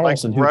Tucker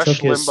Carlson, who Rush took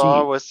his seat.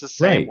 Limbaugh was the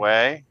same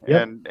way,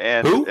 yep.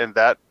 and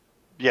that,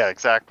 yeah,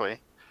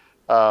 exactly.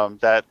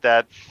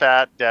 That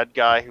fat dead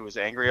guy who was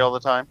angry all the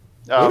time.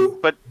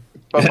 But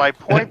my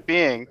point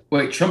being,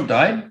 wait, Trump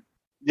died?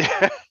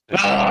 Yeah.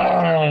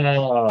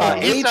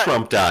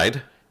 Trump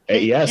died.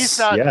 Yes,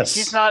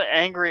 he's not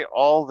angry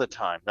all the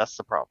time. That's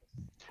the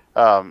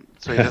problem.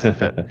 So he doesn't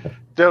fit.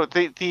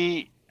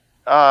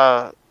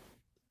 The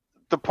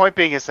point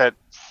being is that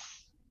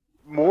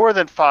more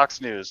than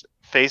Fox News,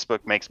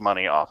 Facebook makes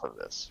money off of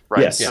this,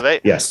 right?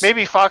 Yes. So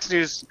maybe Fox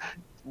News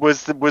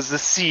was the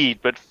seed,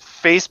 but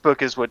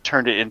Facebook is what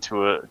turned it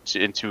into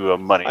a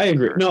money. I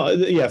agree. No,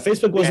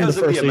 Facebook wasn't the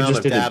first. The amount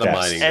of data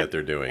mining that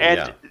they're doing,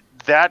 and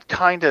that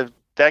kind of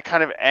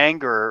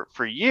anger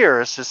for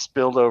years has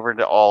spilled over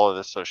into all of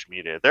the social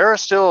media. There are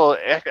still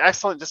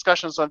excellent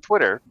discussions on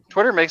Twitter.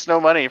 Twitter makes no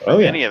money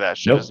from any of that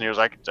shit, as near as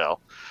I can tell.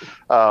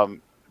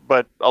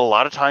 But a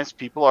lot of times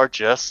people are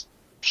just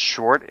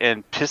short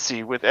and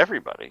pissy with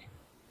everybody.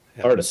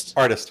 Yeah.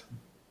 Artist.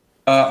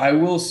 I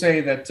will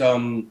say that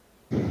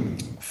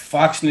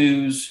Fox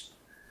News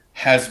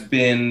has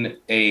been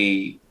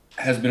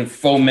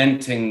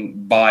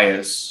fomenting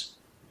bias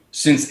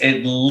since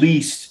at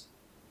least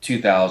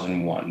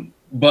 2001.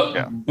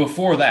 But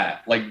before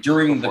that, like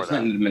during the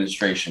Clinton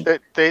administration,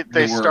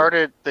 they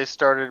started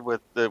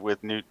with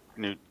Newt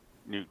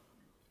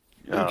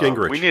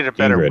Gingrich. We need a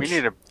better. Gingrich. We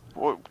need a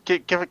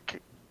give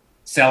it.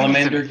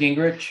 Salamander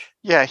Gingrich.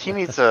 Yeah, he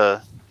needs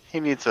a name.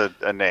 The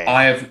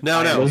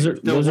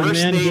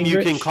worst name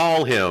you can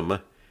call him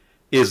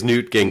is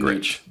Newt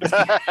Gingrich,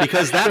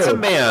 because that's a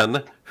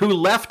man who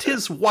left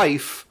his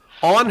wife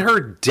on her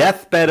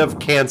deathbed of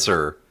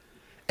cancer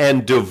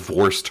and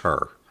divorced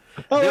her.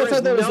 Oh, I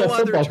thought that was a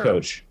football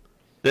coach.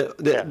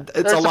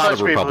 It's a lot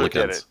of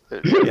Republicans.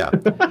 Yeah,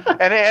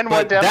 and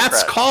one Democrat.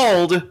 That's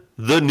called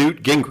the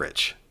Newt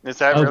Gingrich. Is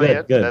that really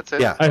it? Good. That's it.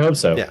 Yeah, I hope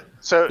so. Yeah.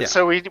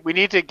 So we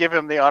need to give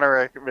him the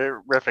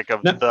honorific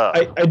of Newt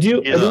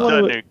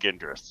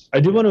Gingrich.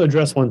 I do want to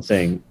address one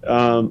thing.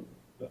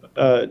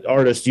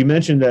 Artist, you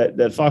mentioned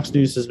that Fox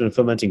News has been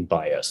fomenting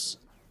bias.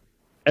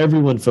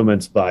 Everyone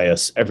foments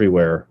bias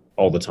everywhere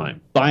all the time.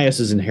 Bias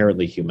is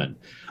inherently human.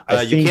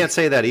 You can't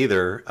say that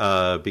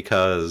either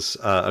because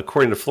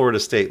according to Florida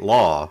state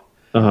law,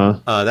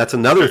 that's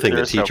another thing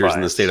that teachers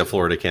in the state of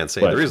Florida can't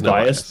say. There is no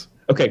bias.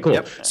 Okay, cool.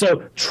 Yep. So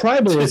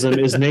tribalism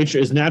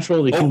is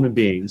natural to human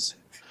beings.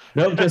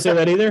 No, can't say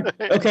that either.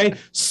 Okay,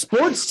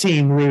 sports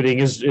team rooting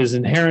is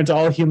inherent to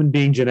all human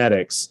being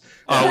genetics.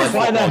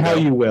 Apply that how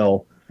you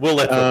will. We'll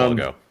let football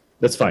go.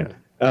 That's fine.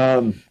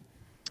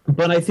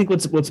 But I think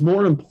what's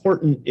more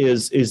important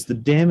is the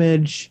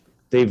damage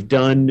they've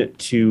done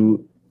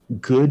to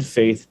good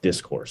faith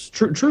discourse.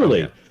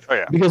 Truly. Oh,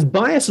 yeah. Because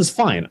bias is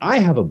fine. I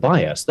have a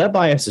bias. That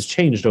bias has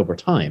changed over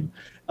time.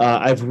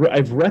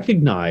 I've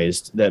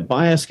recognized that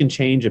bias can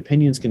change,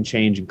 opinions can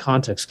change, and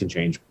context can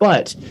change.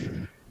 But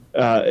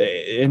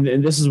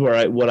and this is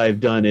where what I've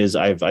done is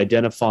I've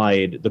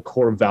identified the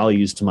core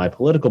values to my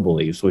political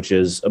beliefs, which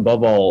is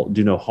above all,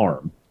 do no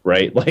harm.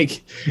 right?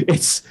 Like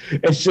it's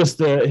just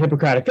the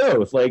Hippocratic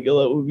Oath. Like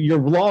your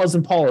laws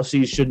and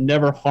policies should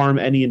never harm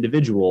any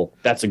individual.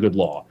 That's a good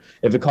law.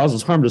 If it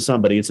causes harm to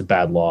somebody, it's a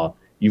bad law.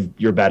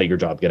 You're bad at your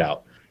job. Get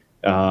out.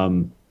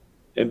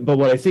 But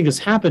what I think has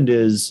happened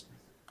is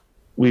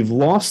we've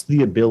lost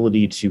the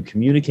ability to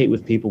communicate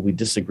with people we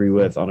disagree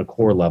with on a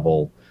core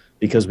level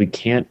because we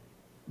can't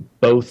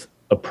both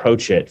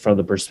approach it from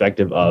the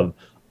perspective of,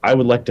 I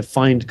would like to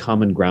find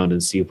common ground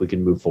and see if we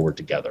can move forward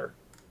together.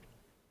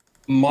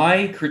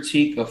 My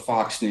critique of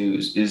Fox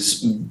News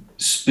is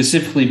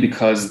specifically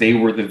because they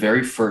were the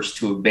very first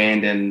to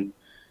abandon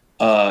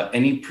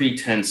any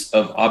pretense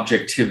of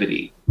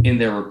objectivity in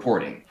their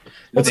reporting.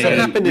 Well, that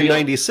happened in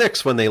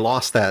 '96 when they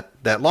lost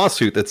that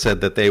lawsuit that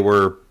said that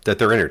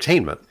they're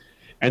entertainment.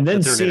 And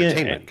then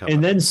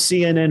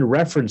CNN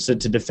referenced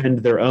it to defend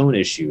their own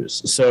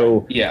issues.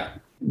 So yeah,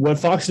 what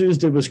Fox News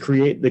did was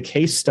create the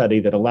case study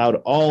that allowed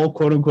all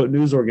quote unquote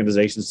news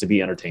organizations to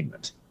be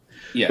entertainment.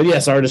 Yeah. But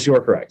yes, Artis, you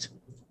are correct.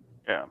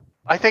 Yeah.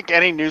 I think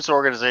any news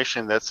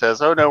organization that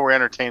says, "Oh no, we're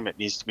entertainment,"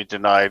 needs to be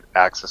denied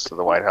access to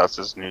the White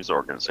House's news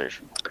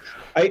organization.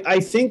 I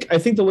think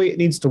the way it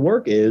needs to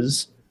work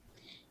is,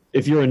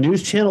 if you're a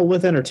news channel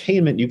with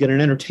entertainment, you get an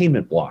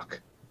entertainment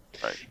block.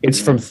 Right. It's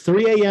from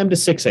 3 a.m. to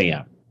 6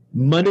 a.m.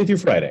 Monday through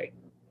Friday.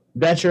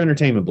 That's your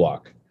entertainment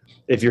block.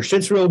 If your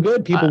shit's real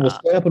good, people will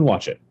stay up and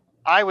watch it.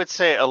 I would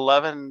say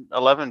 11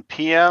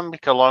 p.m.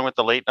 along with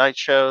the late night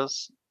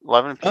shows.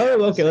 11 p.m.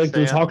 Oh, okay, like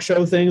the talk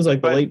show things,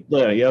 like the late.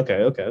 Yeah,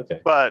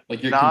 okay. But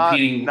like you're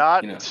competing,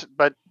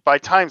 but by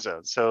time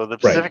zone. So the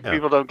Pacific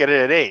people don't get it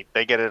at 8;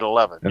 they get it at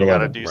 11. You got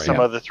to do some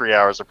other 3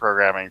 hours of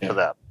programming for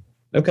them.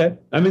 Okay,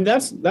 I mean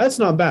that's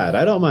not bad.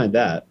 I don't mind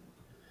that.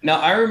 Now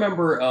I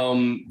remember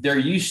there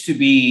used to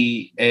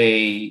be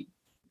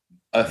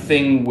a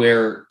thing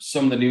where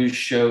some of the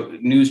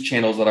news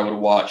channels that I would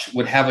watch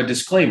would have a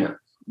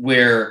disclaimer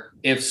where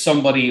if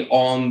somebody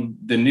on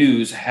the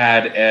news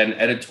had an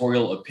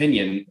editorial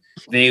opinion,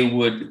 they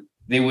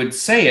would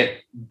say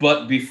it,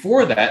 but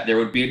before that there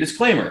would be a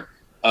disclaimer.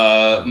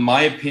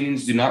 My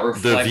opinions do not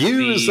reflect the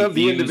views of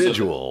the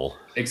individual.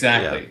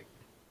 Exactly. Yeah.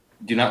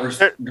 Do not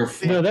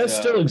No, that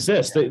still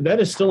exists. That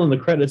is still in the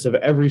credits of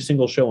every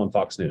single show on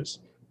Fox News.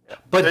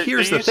 But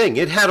here's the thing.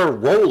 It had a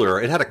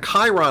roller. It had a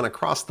chyron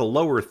across the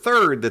lower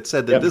third that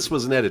said that this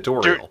was an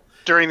editorial.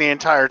 During the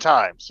entire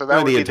time. So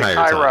that would be the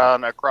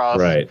chyron across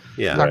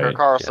Tucker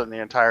Carlson the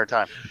entire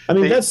time. I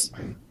mean, that's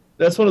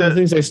one of the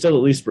things I still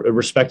at least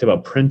respect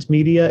about print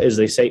media is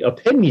they say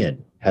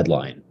opinion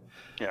headline.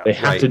 Yeah. They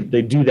have to.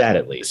 They do that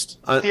at least.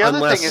 The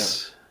other thing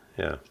is,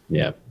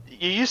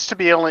 you used to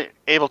be only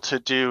able to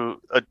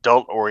do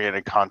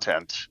adult-oriented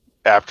content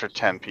after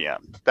 10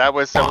 p.m. That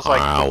was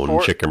like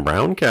before, chicken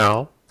brown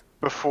cow.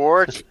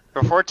 Before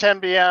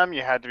 10 p.m.,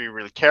 you had to be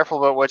really careful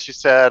about what you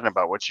said and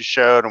about what you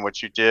showed and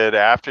what you did.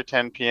 After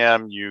 10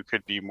 p.m., you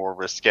could be more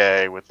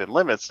risque within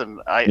limits. And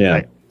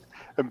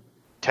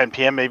 10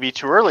 p.m. may be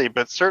too early,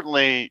 but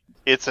certainly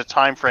it's a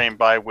time frame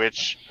by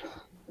which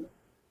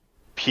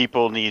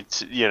people need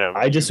to,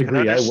 I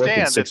disagree. I work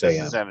at 6 a.m.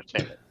 This is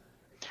entertainment.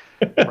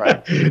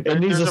 Right.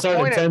 It needs to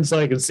start at 10 so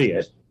I can see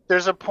it.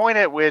 There's a point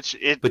at which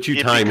But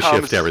you time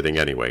shift everything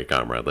anyway,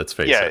 comrade. Let's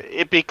face it. Yeah,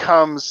 it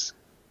becomes...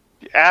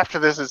 After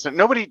this,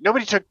 nobody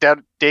took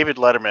David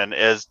Letterman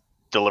as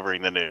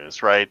delivering the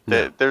news, right?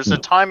 There's a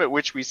time at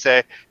which we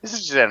say this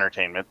is just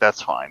entertainment.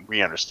 That's fine.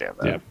 We understand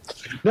that. Yeah.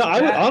 No,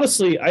 I would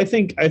honestly. I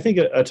think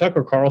a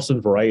Tucker Carlson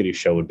variety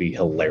show would be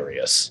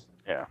hilarious.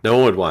 Yeah. No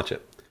one would watch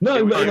it.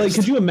 No, but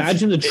could you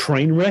imagine the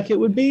train wreck it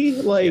would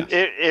be? Like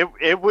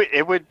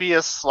it would be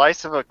a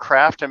slice of a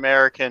Kraft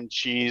American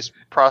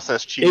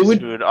processed cheese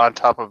food on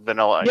top of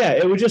vanilla ice. Yeah,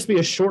 it would just be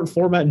a short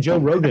format Joe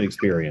Rogan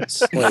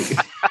experience. Like.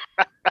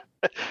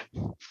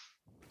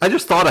 I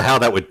just thought of how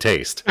that would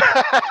taste.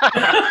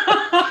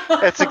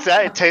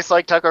 It tastes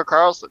like Tucker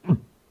Carlson.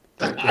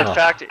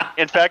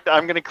 In fact,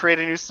 I'm going to create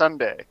a new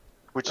sundae,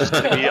 which is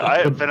going to be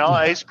vanilla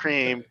ice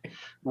cream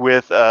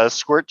with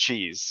squirt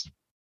cheese.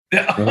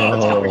 That's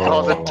what we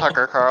call it,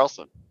 Tucker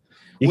Carlson.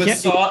 With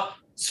sawdust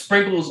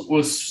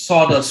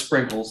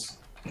sprinkles.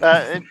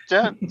 I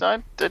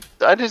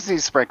just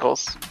need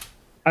sprinkles.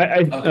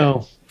 Hang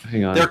on.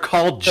 They're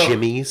called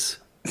Jimmy's.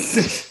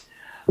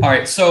 All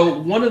right, so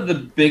one of the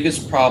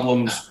biggest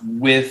problems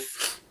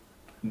with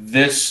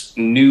this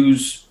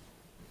news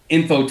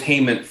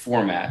infotainment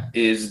format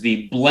is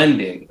the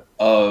blending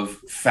of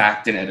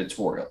fact and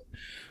editorial.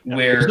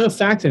 There's no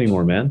fact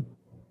anymore, man.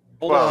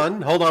 Hold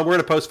on. We're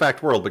in a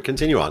post-fact world, but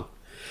continue on.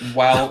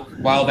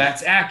 While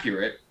that's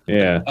accurate,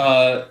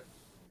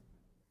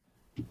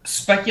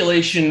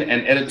 speculation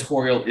and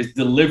editorial is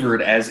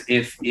delivered as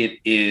if it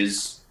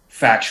is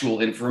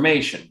factual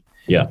information.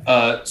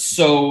 Yeah.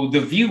 So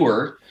the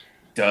viewer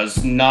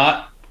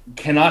cannot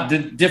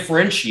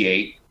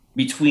differentiate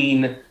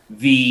between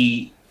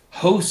the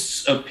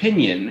host's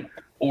opinion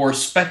or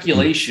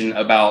speculation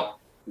about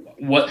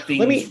what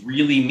things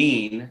really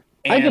mean.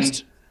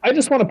 And I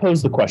just want to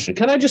pose the question.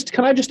 Can I just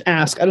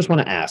ask? I just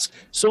want to ask.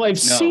 So I've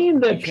seen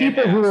that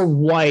people who are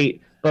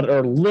white but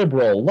are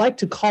liberal, like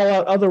to call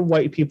out other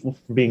white people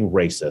for being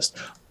racist.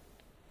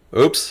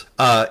 Oops.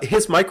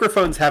 His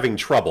microphone's having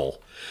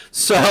trouble.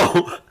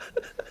 So...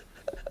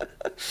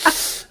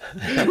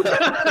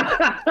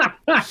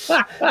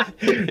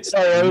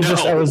 Sorry,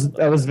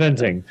 I was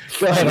venting.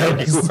 Go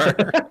ahead.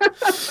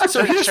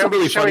 So here's the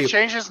really Shall funny... we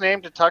change his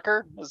name to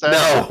Tucker?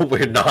 No,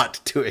 we're not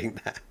doing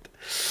that.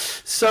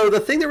 So the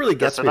thing that really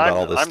gets me about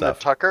all this stuff... I'm the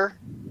Tucker?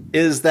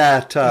 ...is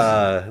that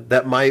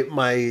that my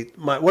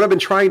what I've been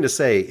trying to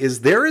say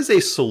is there is a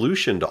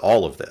solution to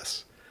all of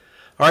this.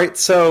 All right,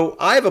 so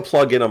I have a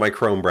plugin on my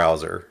Chrome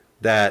browser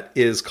that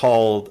is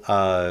called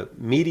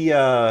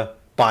Media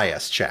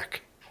Bias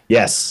Check.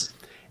 Yes.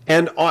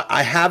 And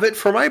I have it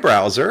for my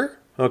browser,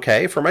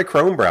 okay, for my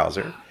Chrome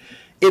browser.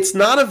 It's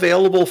not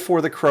available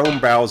for the Chrome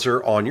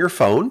browser on your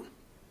phone.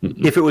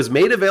 Mm-mm. If it was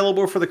made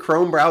available for the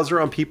Chrome browser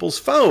on people's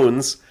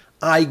phones,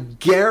 I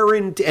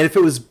guarantee, and if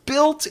it was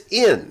built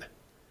in,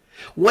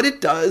 what it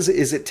does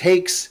is it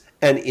takes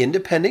an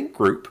independent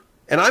group,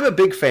 and I'm a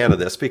big fan of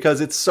this because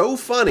it's so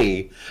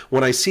funny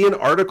when I see an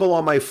article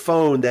on my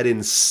phone that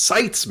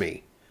incites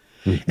me,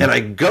 and I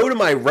go to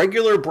my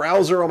regular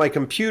browser on my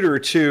computer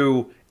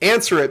to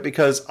answer it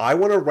because I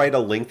want to write a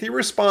lengthy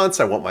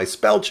response. I want my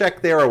spell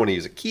check there. I want to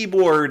use a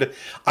keyboard.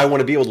 I want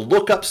to be able to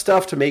look up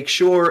stuff to make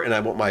sure, and I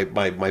want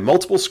my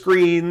multiple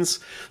screens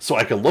so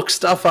I can look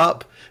stuff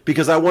up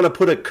because I want to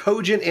put a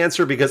cogent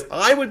answer because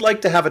I would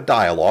like to have a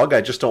dialogue.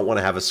 I just don't want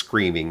to have a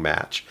screaming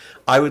match.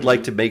 I would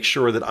like to make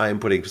sure that I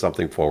am putting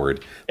something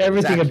forward.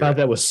 Everything about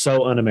that was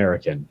so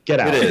un-American. Get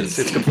out. It is.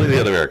 It's completely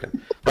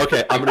un-American.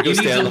 Okay, I'm going to go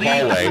stand in the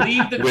hallway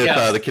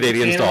with the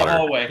Canadian's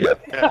daughter.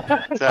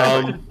 Yeah,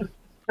 exactly.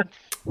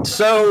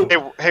 So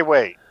hey,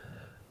 wait.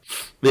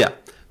 Yeah.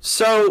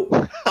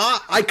 So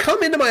I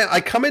come into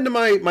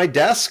my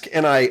desk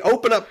and I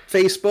open up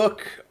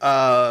Facebook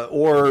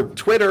or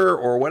Twitter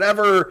or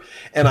whatever,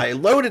 and I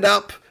load it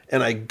up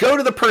and I go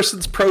to the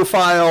person's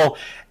profile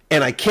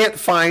and I can't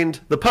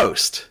find the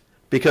post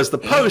because the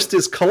post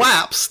is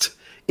collapsed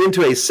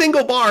into a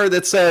single bar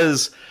that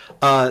says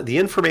the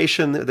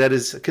information that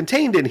is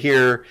contained in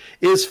here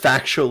is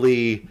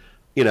factually,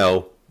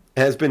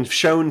 has been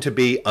shown to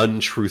be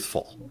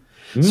untruthful.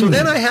 So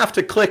then I have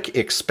to click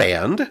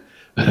expand,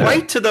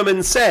 write to them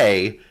and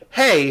say,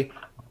 hey,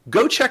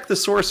 go check the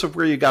source of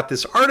where you got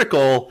this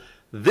article.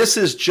 This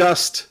is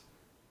just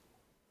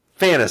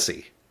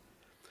fantasy.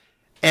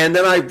 And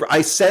then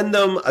I send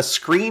them a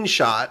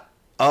screenshot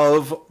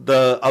of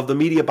the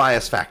media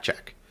bias fact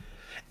check.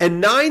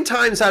 And 9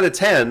 times out of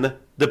 10,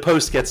 the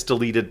post gets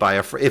deleted by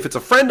if it's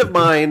a friend of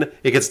mine,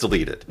 it gets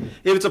deleted.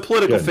 If it's a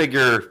political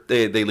figure,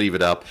 they leave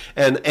it up.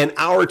 And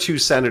our 2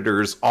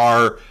 senators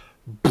are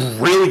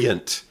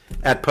brilliant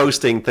at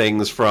posting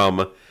things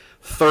from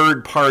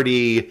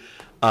third-party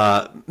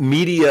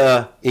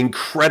media,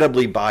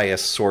 incredibly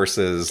biased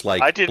sources.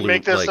 Like I didn't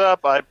make this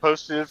up. I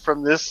posted it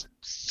from this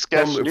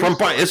sketch.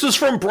 This is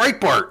from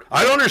Breitbart.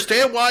 I don't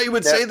understand why you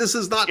would say this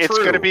is not true. It's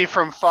going to be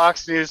from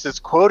Fox News that's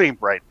quoting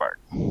Breitbart.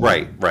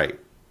 Right.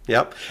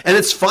 Yep. And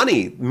it's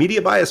funny.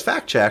 Media bias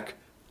fact check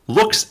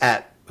looks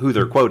at who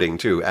they're quoting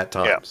too at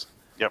times.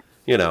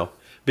 Yep.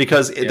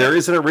 Because there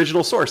is an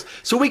original source.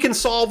 So we can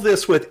solve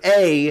this with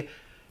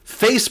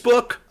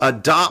Facebook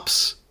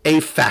adopts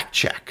a fact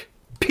check.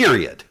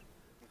 Period.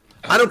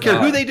 I don't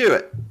care who they do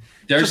it.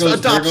 There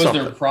goes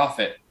their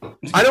profit.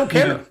 I don't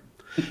care.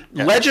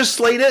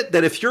 Legislate it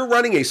that if you're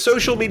running a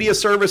social media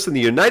service in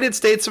the United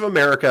States of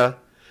America,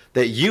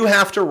 that you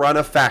have to run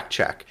a fact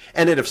check.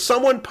 And that if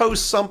someone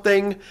posts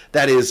something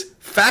that is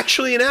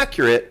factually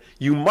inaccurate,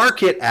 you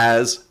mark it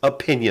as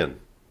opinion.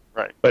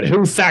 Right. But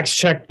who fact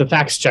checked the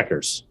fact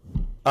checkers?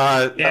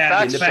 A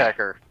fact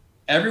checker.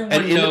 Everyone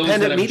knows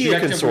that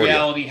objective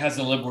reality has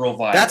a liberal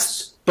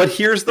bias. But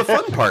here's the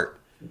fun part.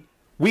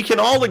 We can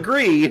all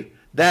agree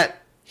that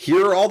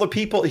here are all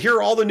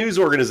the news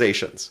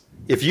organizations.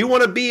 If you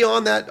want to be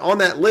on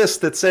that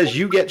list that says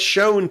you get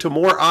shown to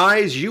more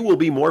eyes, you will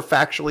be more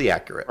factually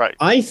accurate. Right.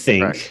 I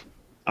think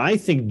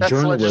that's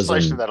journalism,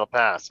 legislation that'll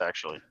pass,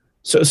 actually.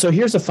 So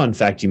here's a fun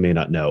fact you may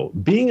not know.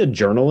 Being a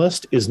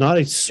journalist is not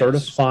a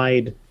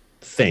certified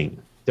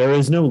thing. There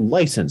is no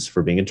license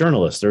for being a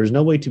journalist. There is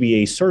no way to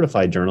be a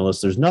certified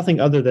journalist. There's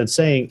nothing other than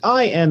saying,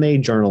 I am a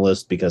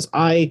journalist because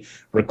I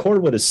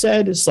record what is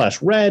said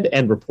 / read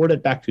and report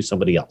it back to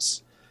somebody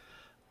else.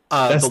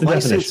 The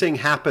licensing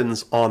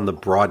happens on the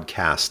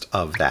broadcast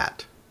of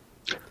that.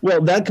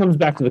 Well, that comes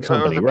back to the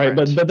company, right?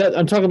 But that,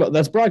 I'm talking about,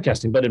 that's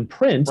broadcasting. But in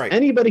print,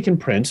 anybody can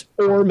print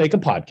or make a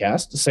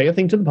podcast, say a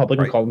thing to the public,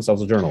 and call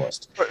themselves a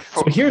journalist.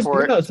 So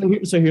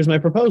here's my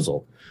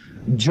proposal.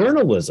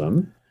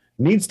 Journalism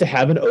needs to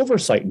have an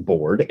oversight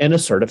board and a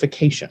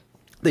certification.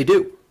 They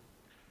do.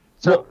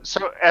 So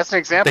as an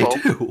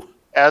example,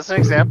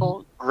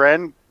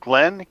 Glenn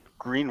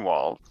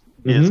Greenwald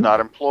is not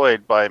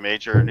employed by a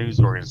major news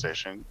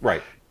organization.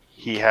 Right.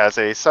 He has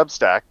a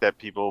Substack that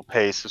people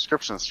pay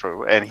subscriptions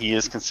to, and he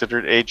is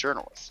considered a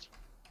journalist.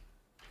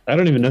 I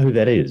don't even know who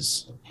that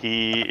is.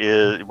 He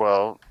is,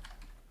 well,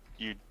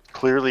 you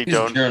clearly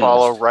don't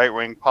follow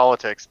right-wing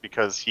politics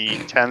because he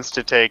tends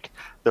to take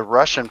the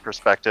Russian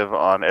perspective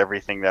on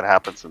everything that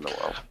happens in the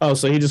world. Oh,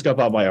 so he just got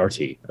bought by RT.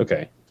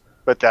 Okay.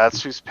 But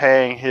that's who's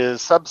paying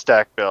his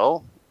Substack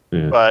bill.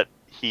 Yeah. But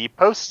he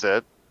posts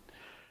it.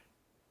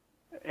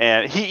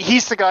 And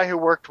he's the guy who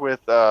worked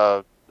with,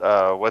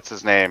 what's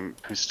his name,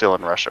 who's still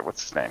in Russia.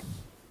 What's his name?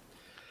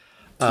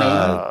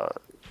 No.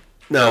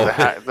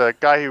 The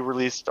guy who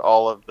released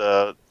all of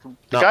the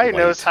guy who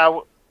knows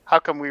how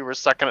come we were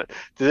sucking it,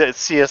 the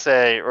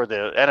CSA or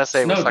the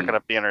NSA was sucking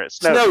up the internet.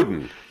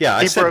 Snowden. Yeah,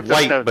 I said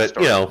white, but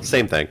story.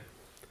 Same thing.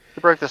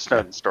 He broke the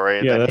Snowden story.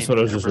 And yeah, that's what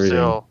I was just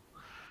reading.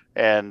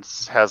 And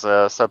has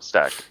a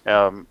Substack.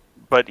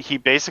 But he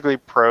basically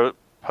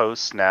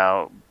posts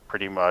now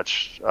pretty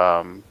much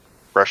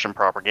Russian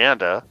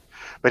propaganda,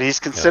 but he's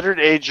considered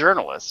a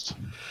journalist.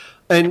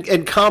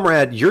 And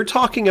comrade, you're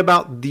talking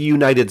about the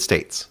United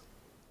States.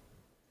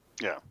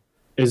 Yeah.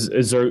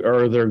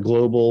 Are there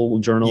global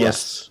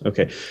journalists? Yes.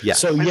 Okay. Yes.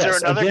 So is there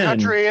another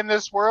country in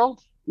this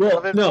world?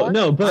 Well,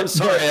 no, but I'm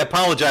sorry. I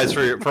apologize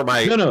for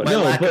my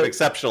lack of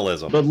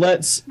exceptionalism.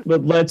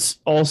 But let's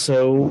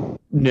also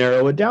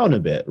narrow it down a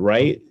bit,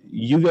 right?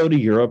 You go to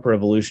Europe,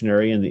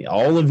 revolutionary, and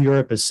all of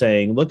Europe is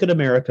saying, "Look at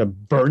America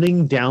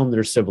burning down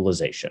their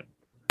civilization."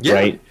 Yeah.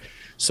 Right.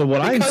 So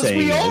what I'm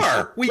saying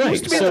we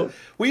used to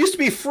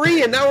be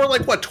free, and now we're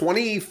like what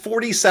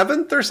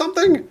 47th or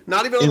something?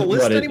 Not even on the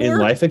list anymore. In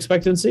life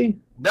expectancy?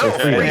 No,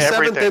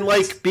 47th in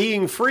like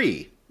being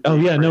free. Oh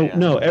yeah,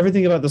 no.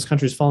 Everything about this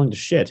country is falling to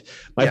shit.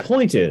 My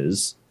point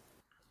is,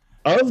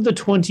 of the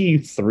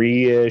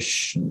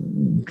 23-ish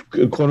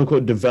quote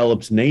unquote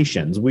developed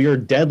nations, we are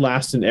dead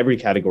last in every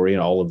category in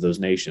all of those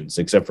nations,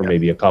 except for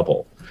maybe a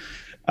couple.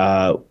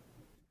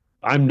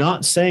 I'm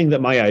not saying that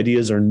my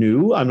ideas are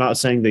new. I'm not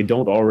saying they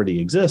don't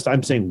already exist.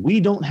 I'm saying we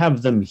don't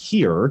have them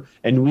here,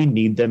 and we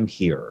need them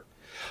here.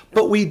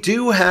 But we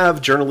do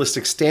have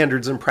journalistic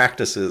standards and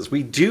practices.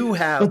 We do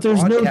have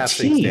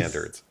broadcasting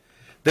standards.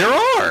 There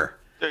are.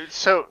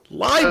 So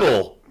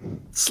libel,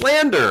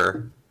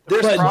 slander.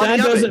 But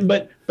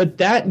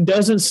that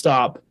doesn't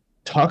stop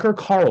Tucker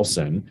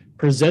Carlson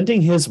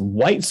presenting his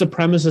white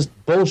supremacist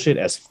bullshit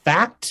as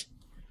fact.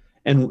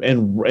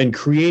 And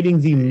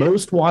creating the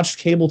most watched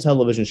cable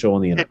television show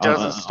on the internet. It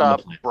doesn't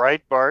stop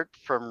Breitbart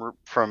from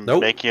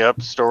making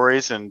up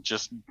stories and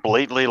just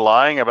blatantly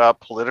lying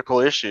about political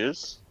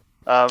issues.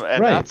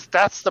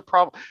 That's the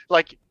problem.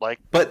 But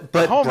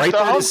the home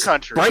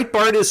country.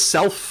 Breitbart is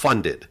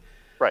self-funded.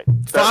 Right.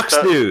 Fox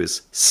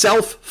News,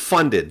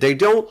 self-funded. They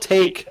don't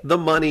take the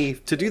money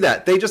to do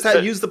that. They just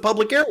use the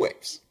public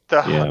airwaves.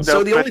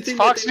 So the only thing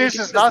Fox News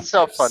is not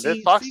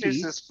self-funded. Fox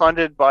News is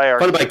funded by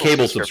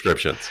cable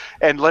subscriptions.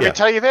 And let me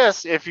tell you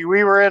this: if we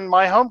were in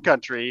my home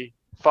country,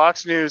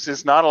 Fox News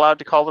is not allowed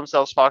to call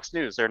themselves Fox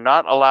News. They're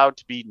not allowed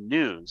to be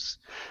news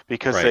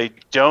because they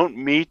don't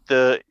meet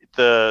the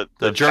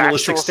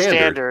journalistic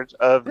standard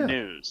of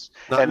news.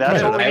 And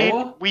that's what we need.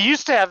 We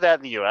used to have that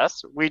in the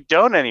U.S. We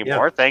don't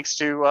anymore, thanks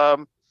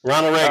to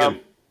Ronald Reagan.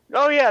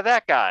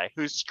 That guy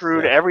who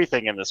screwed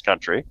everything in this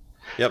country.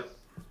 Yep.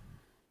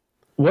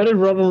 What did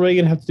Ronald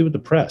Reagan have to do with the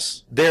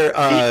press? There's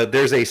a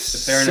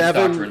fairness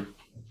doctrine.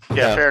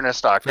 Fairness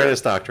doctrine.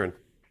 Fairness doctrine.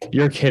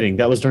 You're kidding.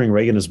 That was during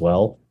Reagan as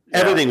well.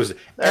 Everything that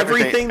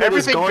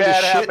has gone to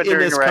shit in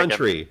this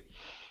country,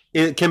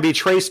 it can be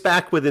traced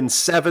back within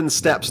 7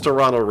 steps to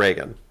Ronald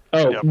Reagan.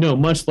 Oh no,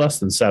 much less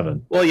than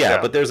 7.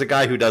 Well, but there's a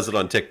guy who does it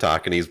on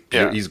TikTok, and he's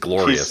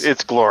glorious.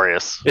 It's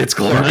glorious. It's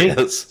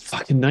glorious.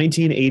 Fucking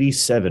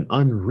 1987,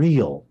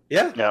 unreal.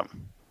 Yeah.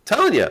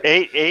 Telling you,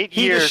 8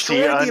 years he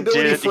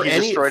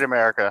destroyed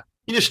America.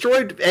 He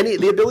destroyed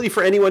the ability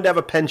for anyone to have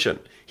a pension.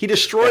 He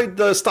destroyed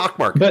the stock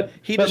market.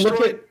 Look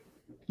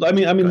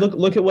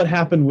at what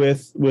happened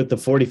with the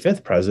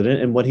 45th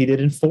president and what he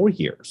did in 4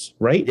 years,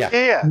 right?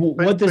 Yeah.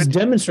 What this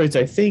demonstrates,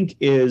 I think,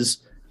 is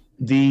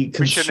the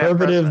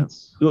conservative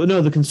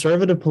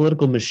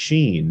political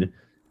machine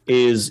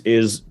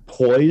is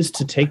poised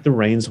to take the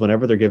reins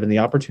whenever they're given the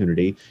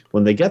opportunity.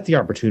 When they get the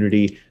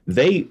opportunity,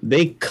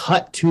 they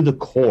cut to the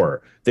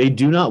core. They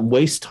do not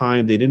waste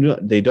time.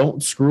 They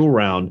don't screw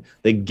around.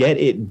 They get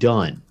it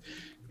done.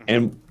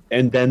 And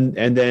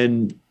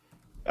then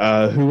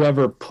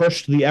whoever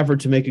pushed the effort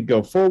to make it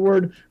go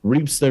forward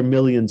reaps their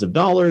millions of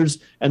dollars,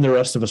 and the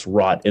rest of us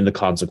rot in the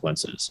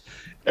consequences.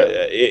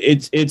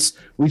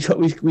 We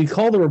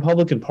call the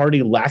Republican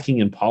Party lacking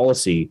in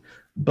policy,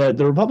 but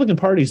the Republican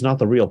Party is not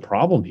the real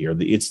problem here.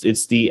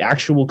 It's the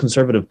actual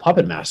conservative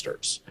puppet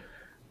masters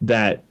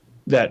that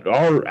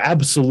are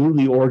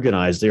absolutely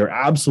organized. They are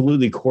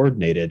absolutely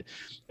coordinated,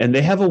 and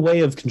they have a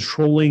way of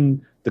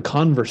controlling the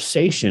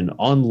conversation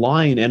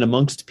online and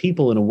amongst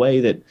people in a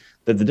way that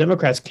the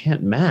Democrats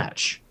can't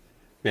match.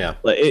 Yeah,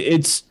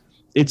 it's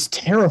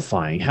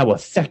terrifying how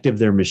effective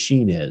their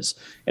machine is,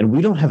 and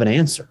we don't have an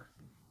answer.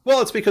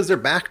 Well, it's because they're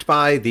backed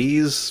by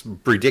these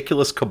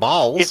ridiculous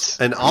cabals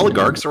and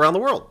oligarchs around the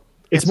world.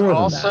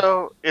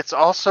 It's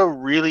also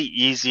really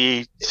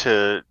easy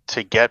to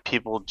get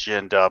people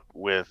ginned up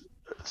with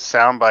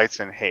sound bites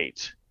and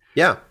hate.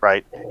 Yeah.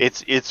 Right.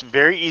 It's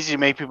very easy to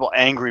make people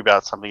angry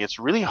about something. It's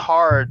really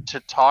hard to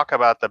talk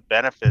about the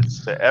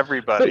benefits to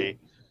everybody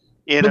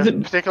in a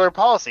particular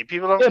policy.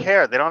 People don't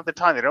care. They don't have the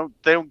time.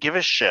 They don't give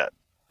a shit.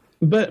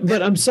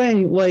 But I'm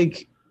saying,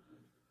 like,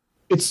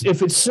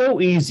 if it's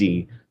so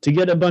easy to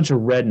get a bunch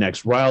of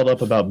rednecks riled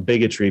up about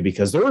bigotry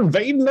because they're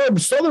invading the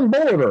southern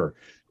border,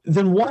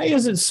 then why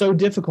is it so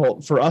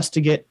difficult for us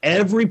to get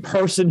every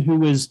person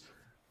who is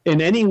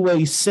in any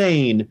way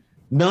sane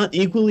not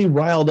equally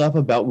riled up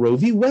about Roe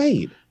v.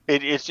 Wade?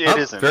 It isn't.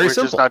 Very We're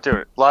simple. just not doing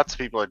it. Lots of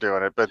people are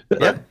doing it, but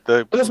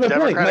the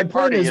Democratic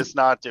Party is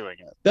not doing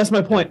it. That's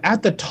my point.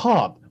 At the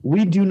top,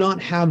 we do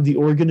not have the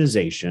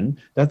organization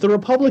that the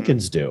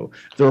Republicans do.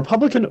 The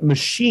Republican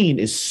machine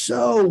is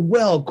so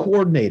well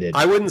coordinated.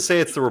 I wouldn't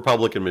say it's the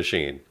Republican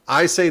machine.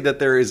 I say that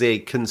there is a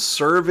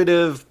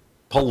conservative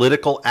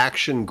political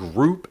action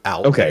group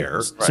out there,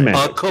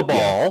 a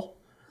cabal.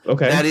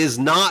 Okay. That is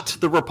not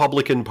the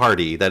Republican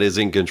Party that is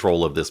in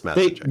control of this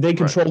messaging. They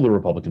control the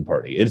Republican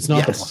Party. It's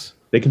not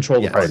they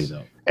control the party,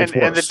 though. And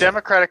the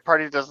Democratic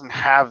Party doesn't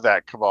have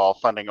that cabal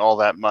funding all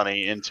that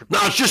money into. No,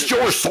 it's just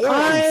your sword.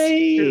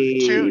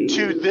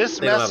 To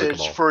this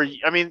message for.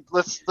 I mean,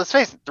 let's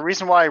face it. The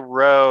reason why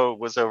Roe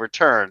was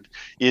overturned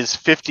is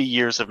 50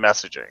 years of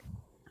messaging.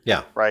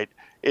 Yeah. Right.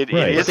 It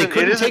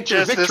isn't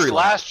just this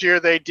last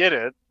year they did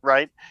it,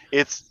 right?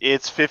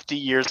 It's 50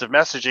 years of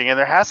messaging, and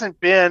there hasn't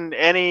been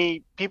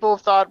any. People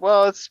have thought,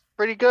 well, it's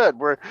pretty good.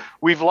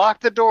 We've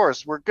locked the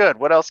doors. We're good.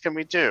 What else can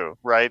we do,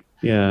 right?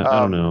 Yeah, I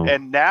don't know.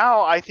 And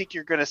now I think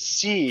you're going to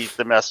see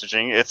the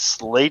messaging.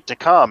 It's late to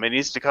come. It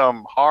needs to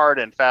come hard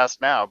and fast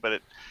now.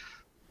 But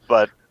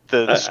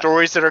the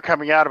stories that are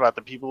coming out about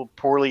the people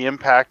poorly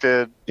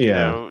impacted,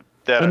 it's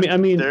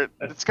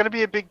going to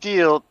be a big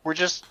deal. We're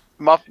just.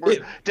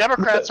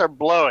 Democrats are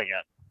blowing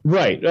it.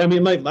 Right. I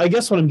mean, I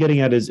guess what I'm getting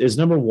at is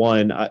number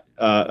one,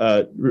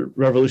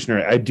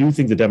 revolutionary. I do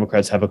think the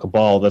Democrats have a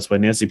cabal. That's why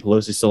Nancy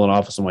Pelosi's still in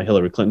office and why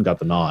Hillary Clinton got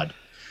the nod.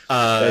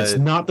 It's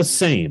not the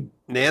same.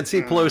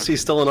 Nancy Pelosi's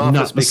still in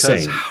office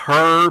because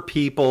her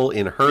people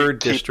in her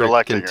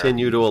district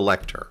continue to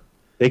elect her.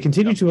 They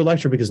continue to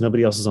elect her because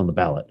nobody else is on the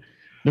ballot.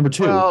 Number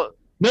two,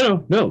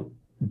 no.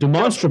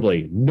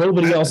 Demonstrably,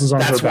 nobody else is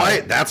on her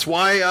ballot. That's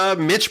why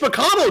Mitch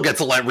McConnell gets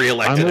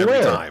reelected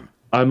every time.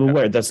 I'm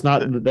aware. That's not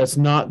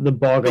the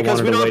bog I wanted to wade into.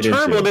 Because we don't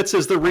have term limits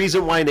is the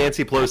reason why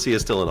Nancy Pelosi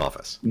is still in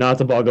office. Not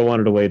the bog I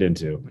wanted to wade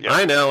into. Yeah.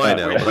 I know. I'm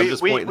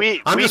just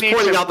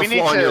pointing out the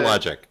flaw in your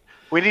logic.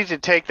 We need to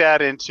take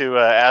that into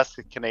Ask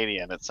the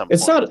Canadian at some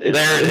point. There it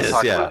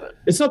is. Yeah.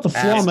 It's not the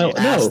flaw in my logic.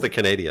 Ask the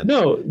Canadian.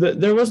 No,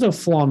 there was no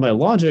flaw in my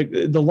logic.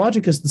 The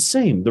logic is the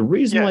same. The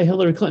reason why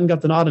Hillary Clinton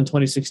got the nod in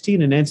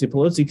 2016 and Nancy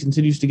Pelosi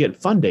continues to get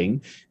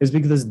funding is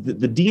because the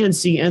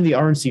DNC and the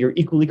RNC are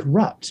equally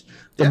corrupt.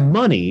 The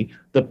money,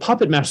 the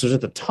puppet masters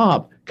at the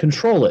top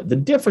control it. The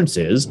difference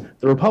is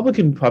the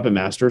Republican puppet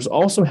masters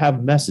also have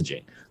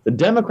messaging. The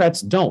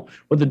Democrats don't.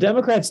 What the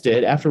Democrats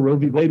did after Roe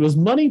v. Wade was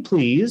money,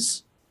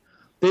 please.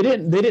 They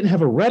didn't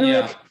have a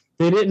rhetoric. Yeah.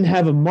 They didn't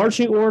have a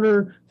marching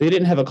order. They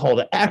didn't have a call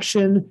to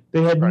action.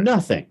 They had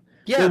nothing.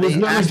 Yeah,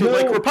 they acted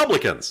like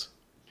Republicans.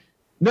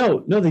 No,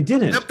 they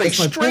didn't. Nope, they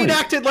straight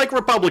acted like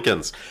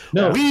Republicans.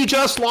 No. We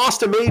just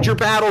lost a major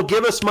battle.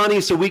 Give us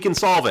money so we can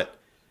solve it.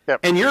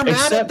 Yep. And you're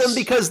mad at them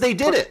because they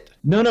did it.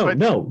 No.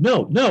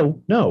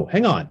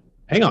 Hang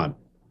on.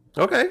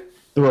 Okay.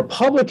 The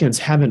Republicans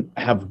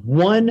have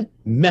one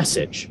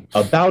message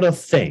about a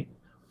thing.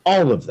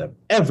 All of them,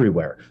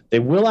 everywhere. They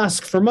will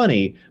ask for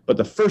money, but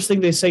the first thing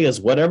they say is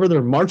whatever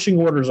their marching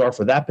orders are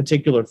for that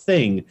particular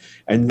thing.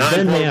 And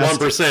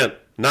 9.1%.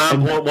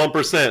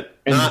 9.1%.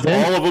 Not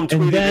all of them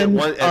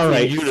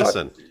tweeted in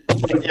unison.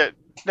 Yeah,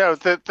 no,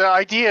 the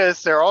idea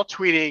is they're all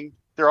tweeting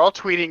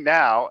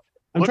now.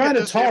 I'm trying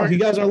to talk. You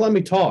guys aren't letting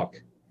me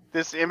talk.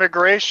 This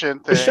immigration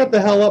thing. Just shut the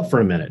hell up for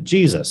a minute.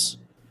 Jesus.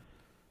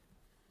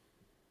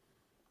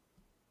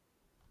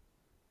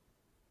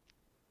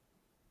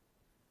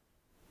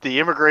 The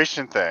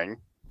immigration thing,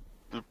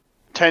 the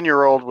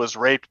 10-year-old was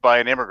raped by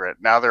an immigrant.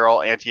 Now they're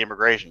all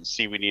anti-immigration.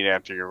 See, we need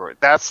anti-immigration.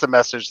 That's the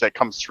message that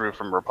comes through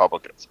from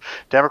Republicans.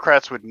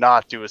 Democrats would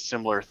not do a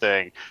similar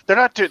thing.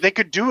 They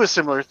could do a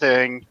similar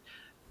thing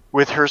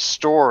with her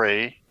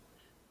story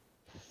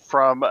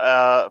from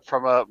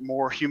a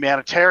more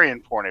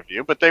humanitarian point of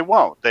view, but they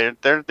won't.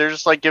 They're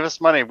just like, give us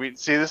money. We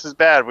see this is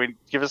bad. We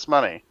give us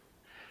money,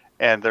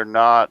 and they're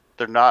not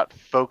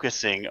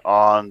focusing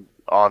on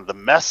the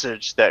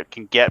message that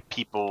can get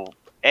people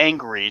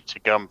angry to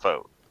come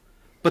vote.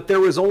 But there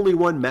was only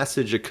one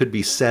message that could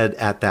be said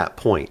at that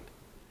point.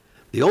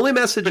 The only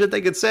message that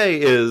they could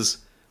say is,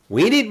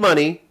 we need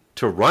money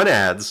to run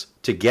ads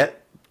to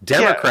get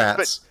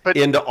Democrats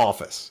into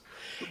office.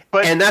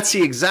 And that's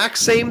the exact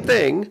same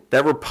thing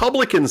that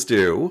Republicans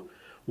do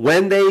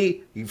when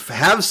they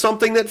have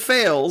something that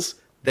fails.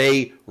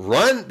 They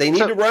need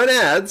to run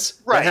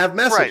ads that have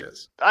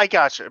messages. Right. I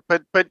gotcha.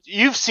 But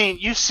you've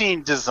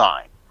seen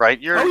design. Right?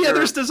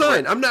 There's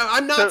design. I'm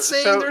not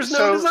saying there's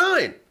no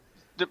design.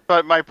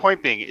 But my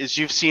point being is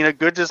you've seen a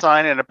good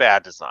design and a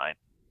bad design,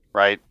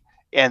 right?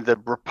 And the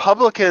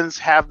Republicans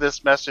have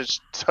this message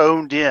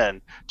toned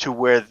in to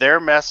where their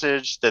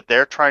message that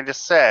they're trying to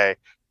say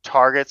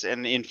targets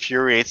and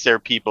infuriates their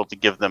people to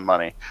give them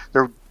money.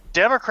 The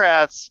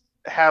Democrats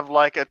have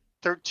like a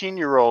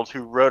 13-year-old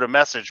who wrote a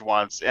message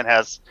once and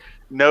has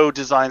no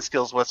design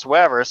skills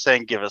whatsoever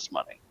saying, give us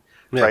money.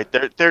 Yeah.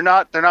 Right? They're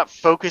not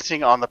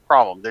focusing on the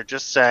problem. They're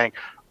just saying,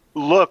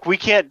 look, we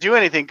can't do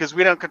anything because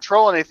we don't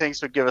control anything,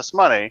 so give us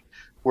money.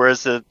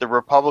 Whereas the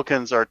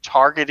Republicans are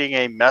targeting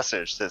a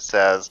message that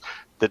says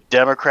the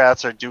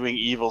Democrats are doing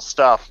evil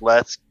stuff.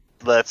 Let's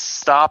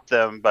stop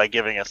them by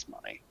giving us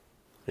money.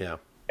 Yeah.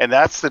 And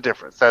that's the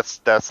difference. That's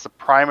the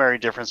primary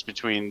difference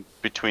between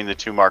the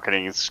two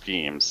marketing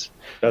schemes.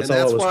 That's all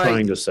I was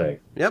trying to say.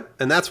 Yep.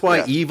 And that's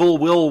why evil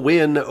will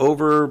win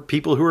over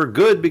people who are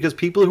good, because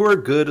people who are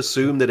good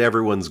assume that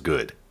everyone's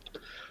good.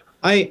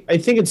 I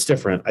think it's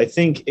different. I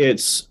think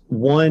it's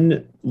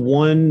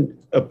one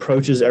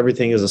approaches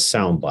everything as a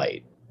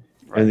soundbite.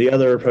 Right. And the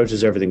other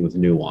approaches everything with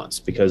nuance,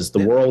 because the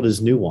world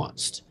is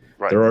nuanced.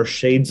 Right. There are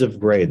shades of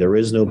gray. There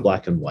is no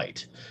black and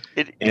white.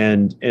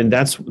 And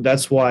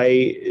that's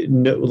why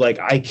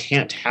I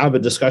can't have a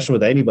discussion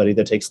with anybody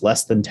that takes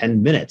less than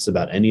 10 minutes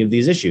about any of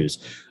these issues.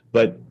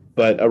 But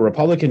a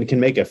Republican can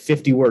make a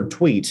 50-word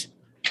tweet.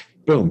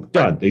 Boom,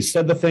 done. They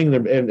said the thing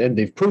and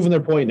they've proven their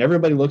point, and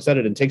everybody looks at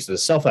it and takes it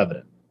as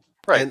self-evident.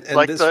 Right. And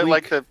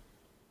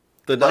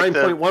the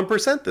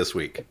 9.1% this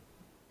week.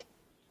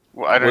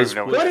 Well, I don't even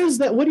know what is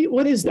that.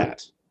 What is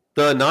that?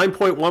 The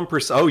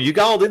 9.1%. Oh, you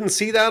all didn't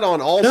see that on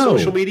all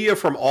social media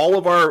from all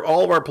of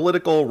our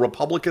political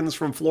Republicans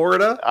from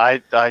Florida?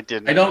 I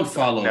didn't. I don't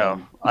follow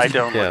them. I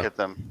don't look at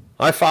them.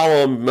 I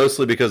follow them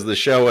mostly because of the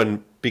show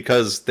and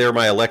because they're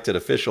my elected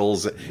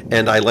officials,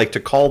 and I like to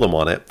call them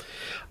on it.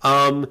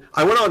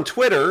 I went on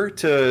Twitter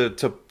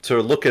to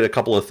look at a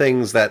couple of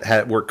things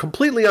that were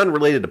completely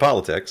unrelated to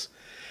politics,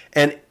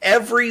 and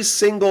every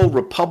single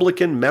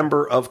Republican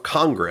member of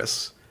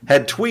Congress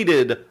had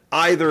tweeted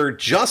either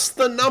just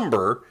the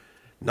number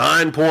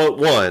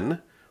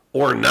 9.1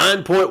 or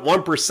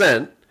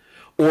 9.1%,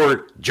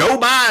 or Joe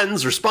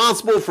Biden's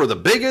responsible for the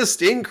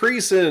biggest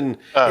increase in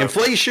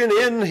inflation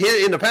in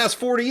the past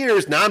 40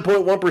 years,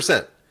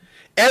 9.1%.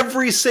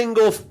 Every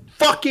single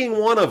fucking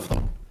one of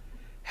them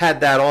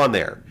had that on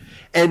there.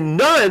 And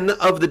none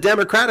of the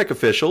Democratic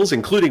officials,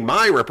 including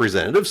my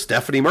representative,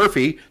 Stephanie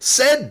Murphy,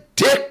 said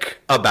dick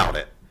about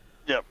it.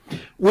 Yep.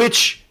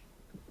 Which,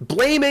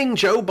 blaming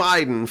Joe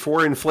Biden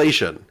for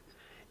inflation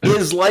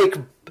is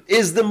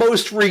the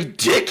most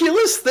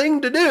ridiculous thing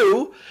to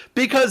do,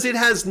 because it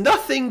has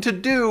nothing to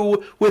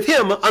do with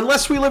him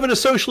unless we live in a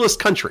socialist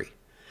country.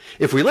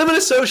 If we live in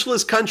a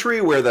socialist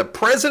country where the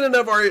president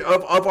of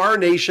our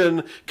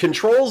nation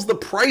controls the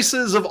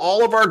prices of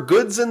all of our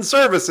goods and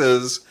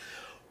services,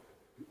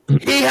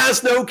 he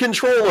has no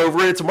control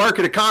over its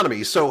market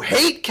economy. So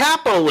hate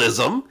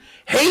capitalism,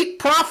 hate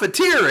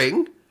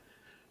profiteering,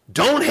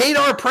 don't hate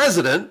our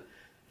president,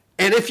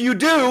 and if you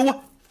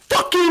do,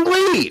 fucking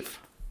leave.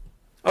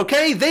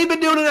 Okay? They've been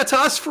doing it to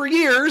us for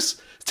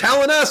years,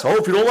 telling us,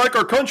 if you don't like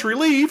our country,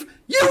 leave.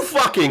 You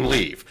fucking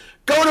leave.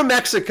 Go to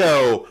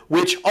Mexico,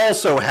 which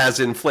also has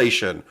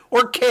inflation,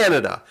 or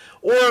Canada,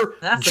 or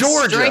That's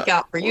Georgia. That's a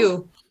strikeout for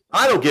you.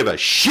 I don't give a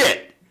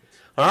shit.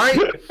 All right?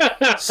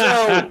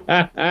 So,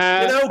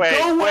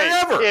 go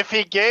wherever. If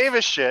he gave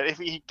a shit, if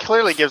he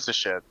clearly gives a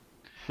shit.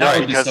 That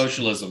would be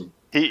socialism.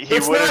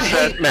 It's not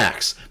hate,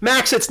 Max.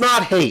 Max, it's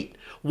not hate.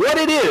 What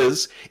it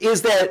is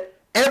that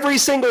every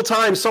single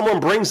time someone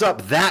brings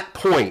up that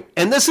point,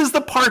 and this is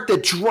the part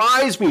that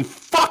drives me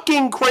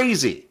fucking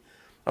crazy,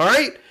 all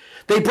right?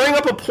 They bring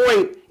up a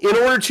point in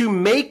order to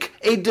make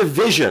a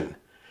division,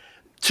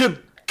 to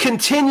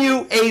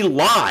continue a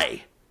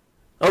lie,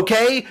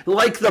 okay?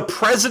 Like the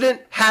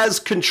president has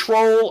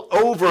control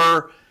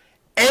over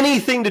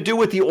anything to do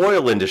with the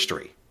oil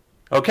industry,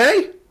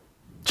 okay?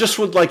 Just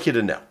would like you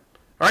to know.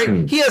 All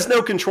right, He has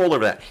no control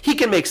over that. He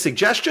can make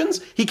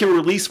suggestions. He can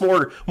release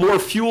more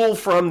fuel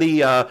from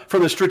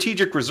the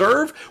strategic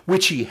reserve,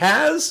 which he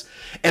has.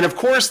 And of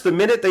course, the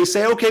minute they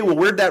say, okay, well,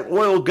 where'd that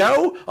oil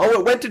go? Oh,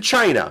 it went to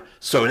China.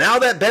 So now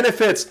that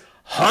benefits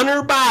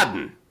Hunter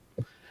Biden.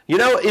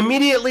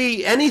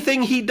 Immediately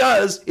anything he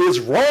does is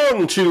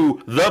wrong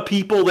to the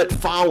people that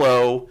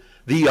follow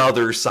the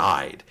other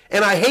side.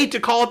 And I hate to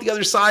call it the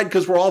other side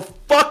because we're all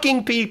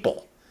fucking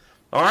people.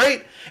 All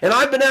right? And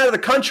I've been out of the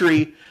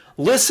country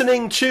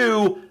listening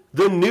to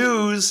the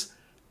news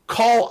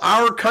call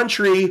our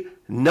country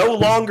no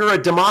longer a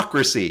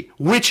democracy,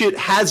 which it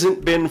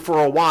hasn't been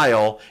for a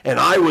while, and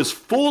I was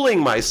fooling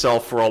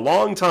myself for a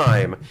long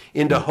time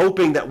into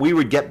hoping that we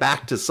would get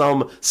back to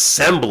some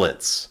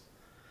semblance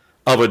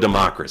of a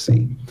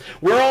democracy.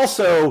 We're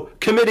also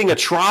committing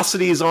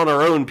atrocities on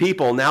our own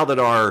people now that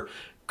our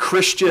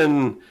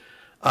Christian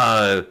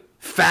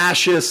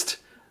fascist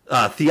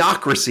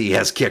theocracy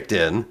has kicked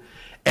in.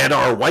 And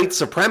our white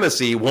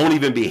supremacy won't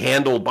even be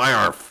handled by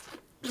our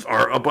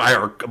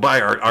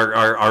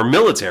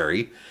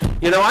military.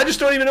 I just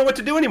don't even know what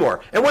to do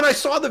anymore. And when I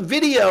saw the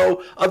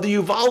video of the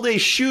Uvalde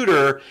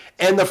shooter,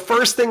 and the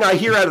first thing I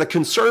hear out of the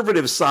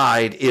conservative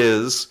side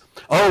is,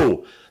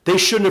 oh, they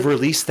shouldn't have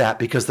released that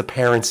because the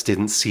parents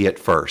didn't see it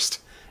first.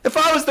 If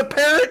I was the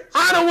parent,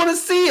 I don't want to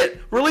see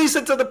it. Release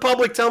it to the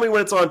public. Tell me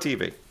when it's on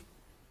TV,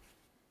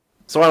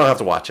 so I don't have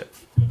to watch it.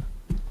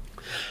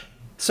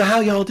 So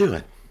how y'all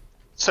doing?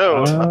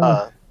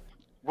 So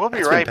we'll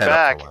be right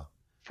back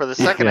for the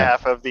second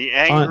half of the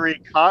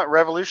Angry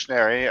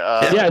Revolutionary.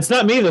 Yeah, it's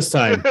not me this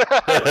time.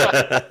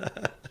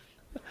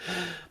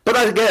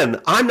 But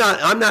again, I'm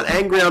not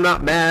angry. I'm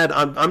not mad.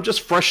 I'm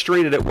just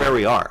frustrated at where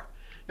we are.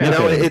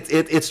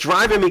 It's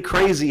driving me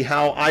crazy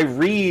how I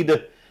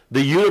read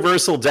the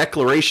Universal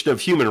Declaration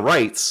of Human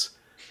Rights,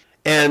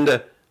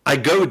 and I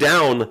go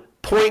down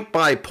point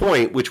by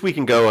point, which we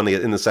can go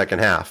in the second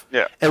half.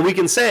 Yeah. And we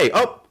can say,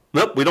 oh,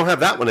 nope, we don't have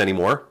that one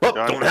anymore. Oh,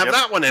 don't have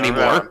that one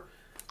anymore.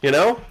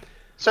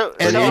 So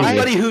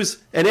anybody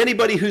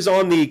who's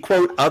on the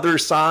quote other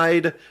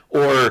side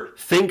or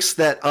thinks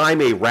that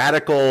I'm a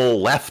radical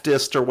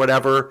leftist or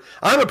whatever,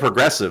 I'm a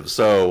progressive.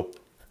 So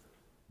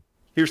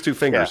here's two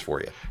fingers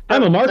for you.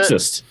 I'm a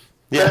Marxist.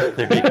 There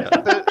you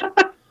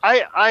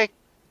go.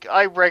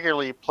 I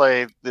regularly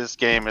play this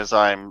game as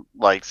I'm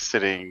like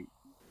sitting,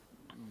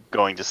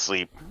 going to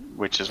sleep,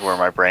 which is where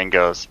my brain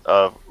goes.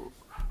 Of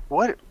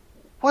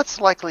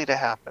what's likely to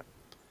happen?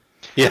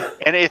 Yeah,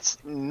 and it's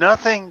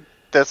nothing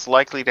that's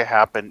likely to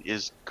happen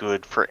is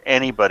good for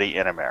anybody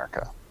in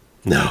America.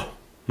 No.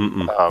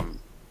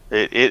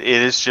 It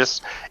is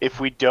just, if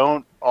we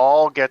don't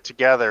all get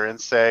together and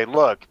say,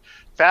 look,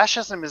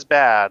 fascism is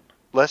bad.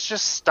 Let's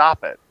just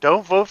stop it.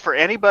 Don't vote for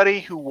anybody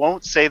who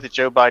won't say that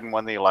Joe Biden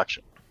won the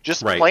election.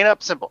 Just plain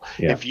up simple.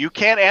 Yeah. If you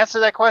can't answer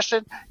that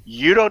question,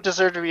 you don't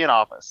deserve to be in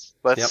office.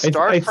 Let's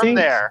start from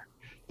there.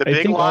 The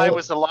big lie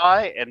was a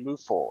lie and move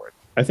forward.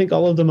 I think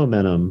all of the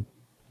momentum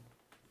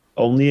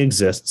only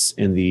exists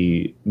in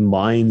the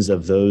minds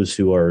of those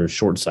who are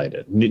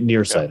short-sighted,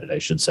 nearsighted, I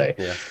should say.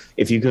 Yeah.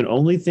 If you can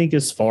only think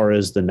as far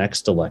as the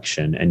next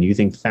election and you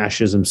think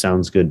fascism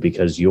sounds good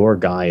because your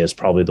guy is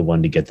probably the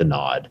one to get the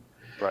nod,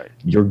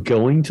 you're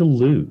going to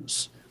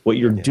lose. What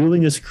you're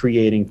doing is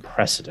creating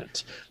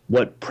precedent.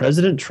 What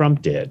President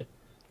Trump did,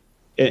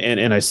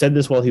 and I said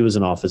this while he was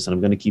in office, and I'm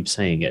going to keep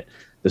saying it,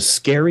 the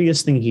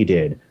scariest thing he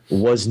did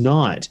was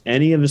not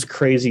any of his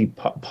crazy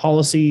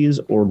policies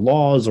or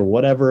laws or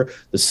whatever.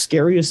 The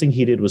scariest thing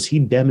he did was he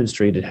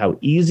demonstrated how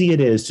easy it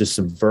is to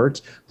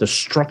subvert the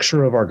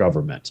structure of our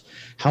government,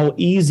 how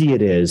easy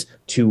it is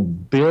to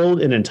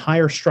build an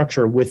entire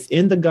structure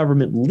within the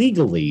government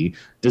legally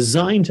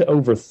designed to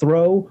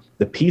overthrow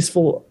the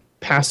peaceful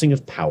passing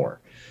of power.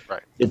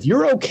 Right. If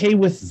you're okay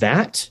with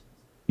that,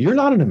 you're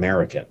not an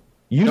American.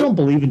 You don't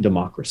believe in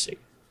democracy.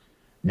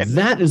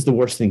 That is the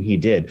worst thing he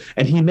did.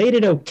 And he made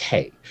it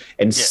okay.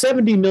 And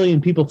 70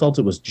 million people felt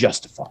it was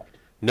justified.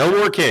 No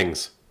more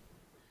kings.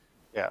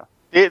 Yeah.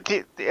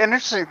 The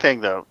interesting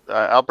thing, though,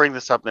 I'll bring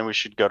this up, and then we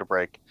should go to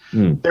break.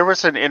 There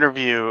was an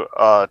interview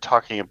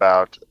talking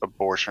about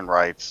abortion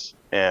rights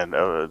and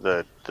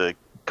the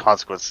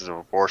consequences of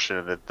abortion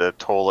and the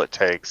toll it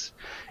takes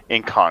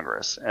in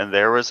Congress. And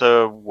there was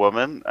a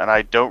woman, and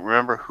I don't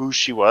remember who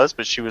she was,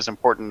 but she was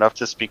important enough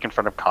to speak in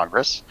front of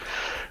Congress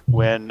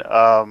when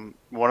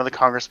one of the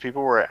Congress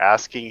people were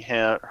asking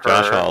her.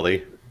 Josh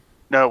Hawley.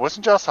 No, it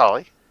wasn't Josh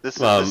Hawley. This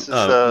is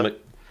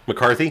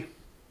McCarthy.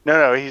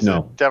 No, he's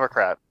a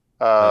Democrat.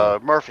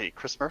 Chris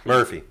Murphy.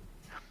 Murphy.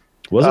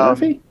 Was it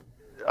Murphy?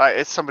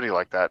 It's somebody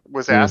like that.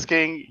 Was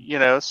asking,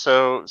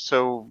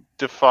 so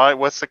define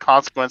what's the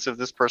consequence of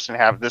this person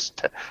have this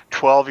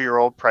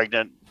 12-year-old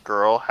pregnant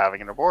girl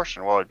having an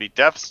abortion. Well, it'd be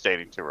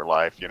devastating to her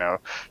life.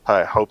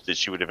 I hope that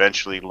she would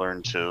eventually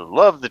learn to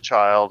love the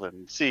child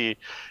and see.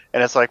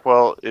 And it's like,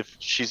 well, if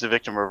she's a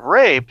victim of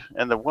rape,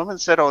 and the woman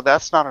said, oh,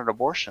 that's not an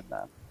abortion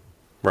then.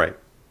 Right.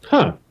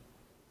 Huh.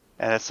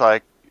 And it's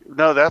like,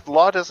 no, that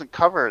law doesn't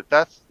cover it.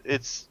 That's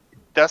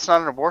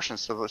not an abortion,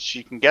 so that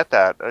she can get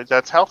that.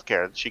 That's health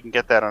care. She can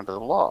get that under the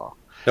law.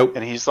 Nope.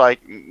 And he's like,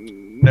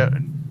 no.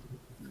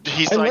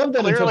 He's like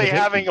clearly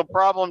having a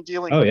problem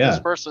dealing with this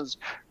person's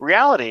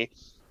reality.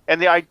 And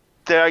the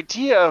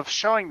idea of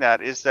showing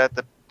that is that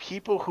the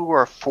people who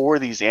are for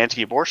these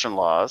anti-abortion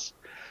laws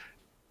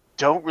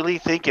don't really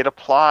think it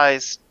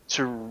applies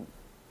to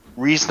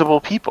reasonable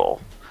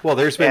people. Well,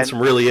 there's been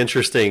some really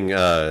interesting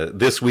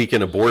This Week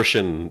in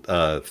Abortion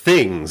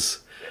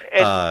things,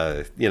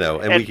 and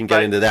we can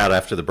get into that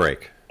after the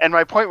break. And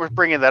my point with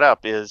bringing that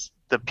up is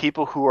the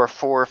people who are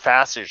for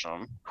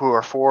fascism, who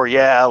are for,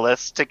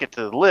 let's stick it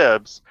to the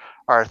libs,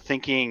 are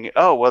thinking,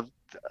 oh, well,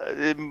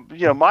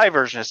 my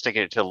version is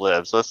sticking it to the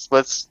libs.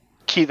 Let's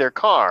key their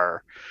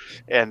car.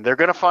 And they're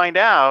going to find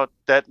out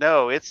that,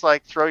 no, it's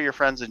like throw your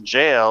friends in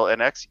jail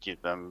and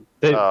execute them.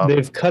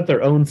 They've cut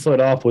their own foot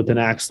off with an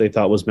axe they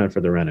thought was meant for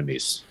their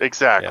enemies.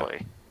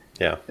 Exactly.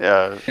 Yeah.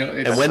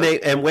 And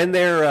when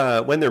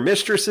their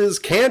mistresses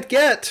can't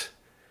get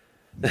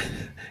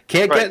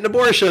an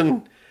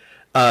abortion,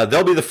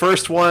 They'll be the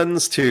first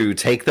ones to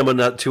take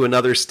them to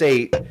another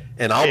state,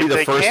 and I'll be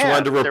the first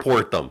one to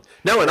report them.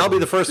 No, and I'll be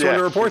the first one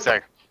to report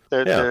them.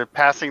 They're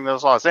passing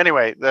those laws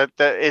anyway.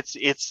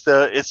 It's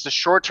the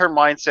short-term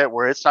mindset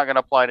where it's not going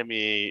to apply to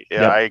me.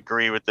 Yeah, I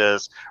agree with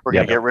this. We're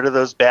going to get rid of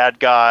those bad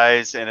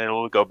guys, and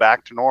it'll go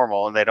back to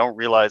normal. And they don't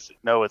realize that,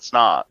 no, it's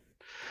not.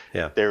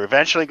 Yeah, they're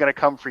eventually going to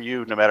come for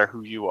you, no matter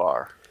who you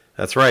are.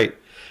 That's right.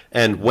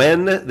 And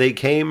when they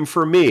came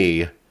for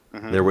me,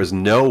 there was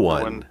no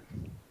one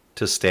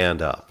to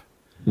stand up.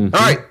 All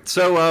right,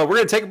 so we're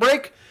going to take a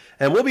break,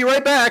 and we'll be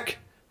right back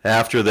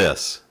after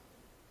this.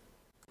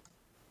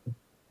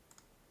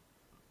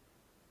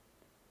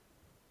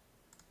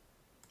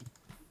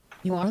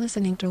 You are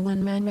listening to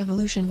One Man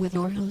Revolution with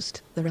your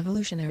host, the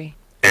Revolutionary.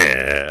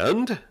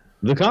 And...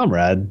 the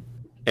Comrade.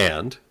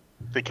 And...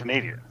 the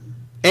Canadian.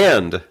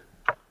 And...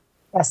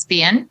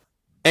 Thespian.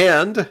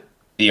 And...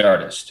 the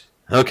Artist.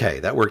 Okay,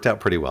 that worked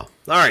out pretty well.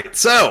 All right,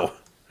 so...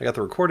 I got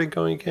the recording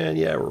going again.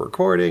 Yeah, we're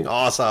recording.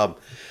 Awesome.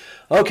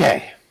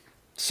 Okay.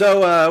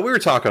 So, we were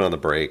talking on the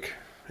break,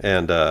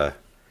 and I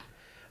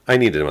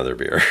needed another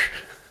beer.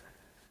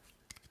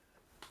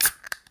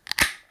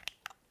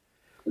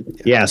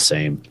 Yeah,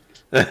 same.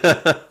 It's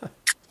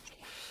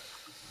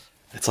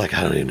like,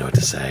 I don't even know what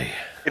to say.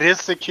 It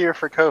is the cure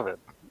for COVID.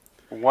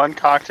 1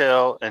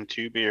 cocktail and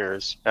 2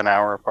 beers an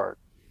hour apart.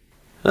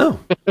 Oh.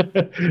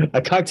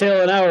 A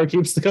cocktail an hour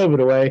keeps the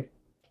COVID away.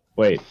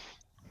 Wait.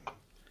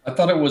 I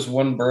thought it was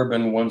 1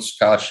 bourbon, 1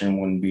 scotch, and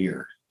 1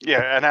 beer.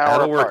 Yeah, an hour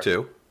That'll apart. work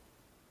too.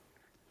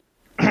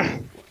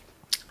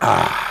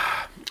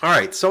 All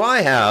right, so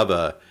I have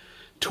a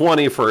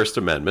 21st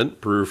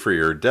Amendment Brew Free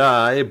or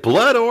Die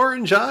Blood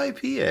Orange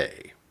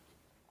IPA,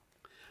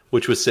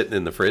 which was sitting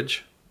in the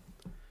fridge.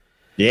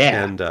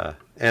 Yeah.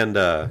 And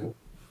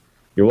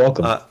you're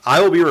welcome.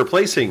 I will be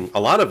replacing a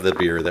lot of the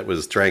beer that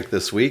was drank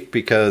this week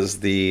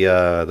because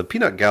the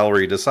Peanut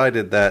Gallery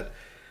decided that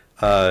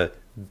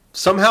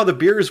somehow the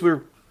beers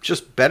were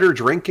just better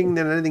drinking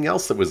than anything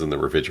else that was in the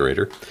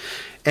refrigerator.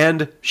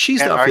 And she's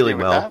not feeling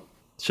well,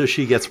 so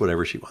she gets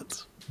whatever she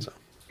wants. So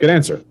good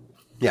answer.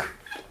 Yeah.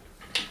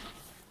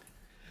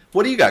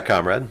 What do you got,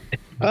 comrade?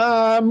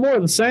 More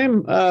of the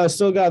same.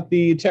 Still got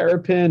the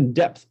Terrapin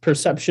Depth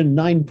Perception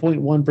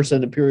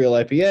 9.1% Imperial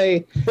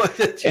IPA,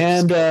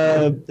 and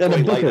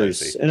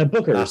a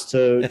Booker's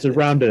to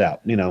round it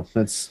out. You know,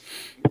 that's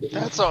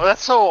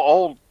so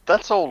old.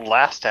 That's old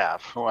last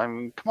half. I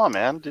mean, come on,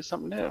 man, do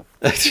something new.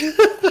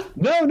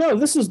 No,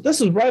 this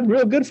is riding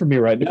real good for me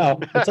right now.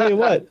 I'll tell you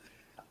what.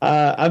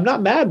 I'm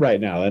not mad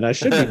right now, and I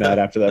should be mad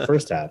after that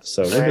first half.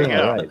 So we're doing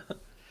all right.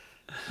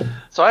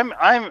 So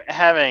I'm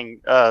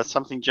having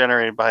something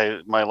generated by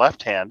my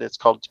left hand. It's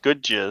called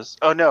Good Jizz.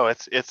 Oh no,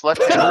 it's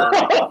left hand.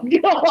 Oh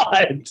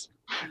God!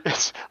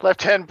 It's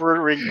left hand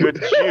brewing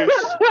Good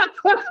Juice.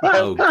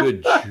 Oh,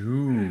 Good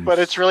Juice. But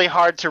it's really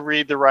hard to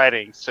read the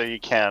writing, so you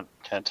can't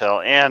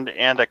tell. And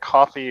a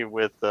coffee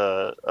with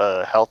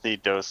a healthy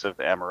dose of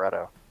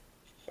amaretto.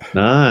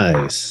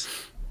 Nice.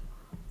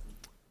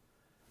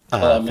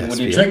 When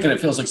you drink it, it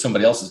feels like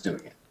somebody else is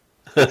doing it.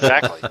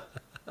 Exactly.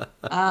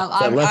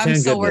 I'm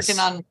still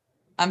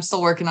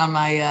working on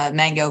my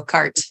mango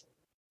cart.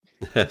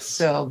 Yes.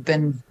 So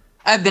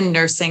I've been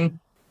nursing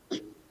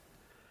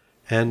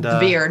and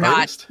beer,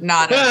 not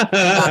the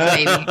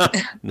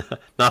baby.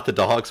 Not the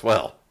dogs.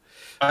 Well,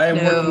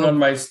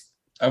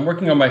 I'm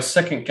working on my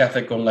second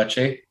cafe con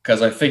leche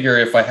because I figure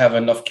if I have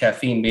enough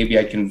caffeine, maybe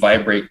I can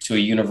vibrate to a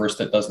universe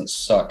that doesn't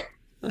suck.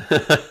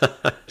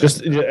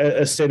 Just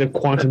a state of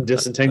quantum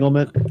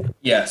disentanglement.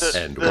 Yes,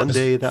 and one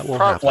day that will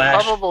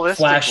happen.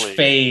 Flash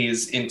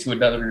phase into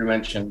another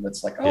dimension.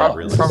 That's like,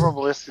 really?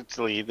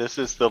 Probabilistically, this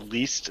is the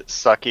least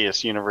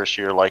suckiest universe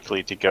you're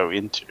likely to go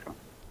into.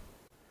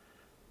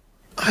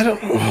 I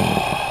don't.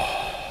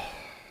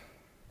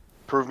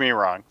 Prove me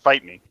wrong.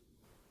 Fight me.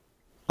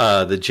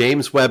 The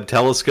James Webb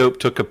Telescope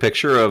took a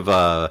picture of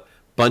a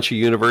bunch of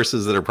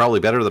universes that are probably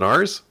better than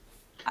ours.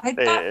 I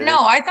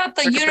thought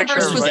the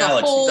universe was the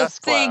whole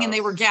thing and they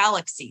were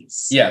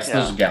galaxies. Yes,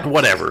 those are galaxies.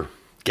 Whatever.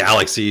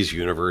 Galaxies,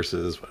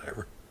 universes,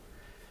 whatever.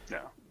 No.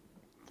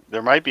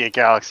 There might be a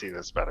galaxy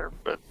that's better,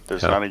 but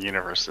there's not a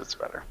universe that's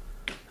better.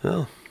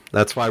 Well,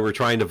 that's why we're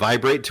trying to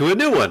vibrate to a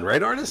new one,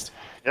 right, Artist?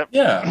 Yep.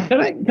 Yeah.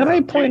 Can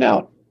I point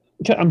out?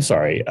 I'm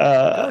sorry.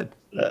 I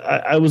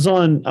was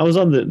on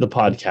the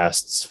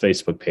podcast's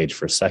Facebook page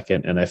for a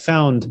second, and I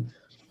found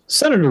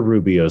Senator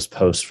Rubio's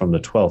post from the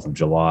 12th of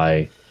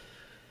July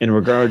in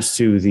regards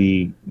to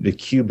the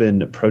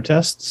Cuban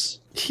protests.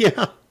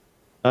 Yeah.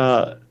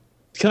 I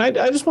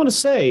just want to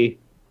say,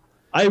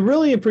 I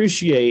really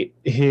appreciate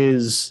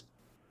his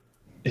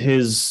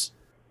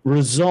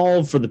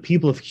resolve for the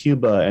people of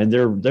Cuba and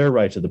their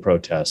right to the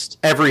protest.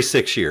 Every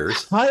 6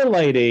 years.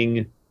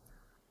 Highlighting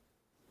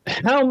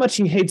how much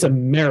he hates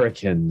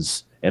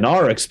Americans and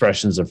our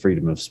expressions of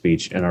freedom of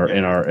speech and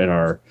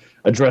our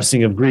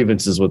addressing of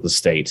grievances with the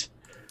state.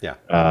 Yeah.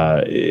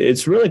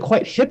 It's really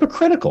quite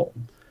hypocritical.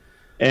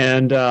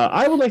 And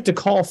I would like to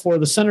call for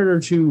the senator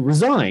to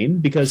resign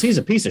because he's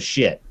a piece of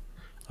shit.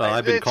 Well,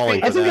 I've been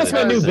calling. I think that's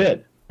my new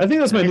bit. I think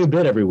that's my new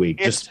bit every week.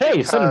 Just,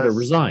 hey, Senator,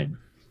 resign.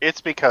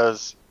 It's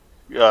because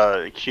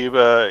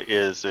Cuba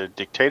is a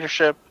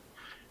dictatorship,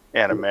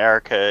 and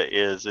America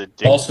is a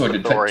dictatorian. Also a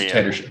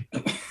dictatorship.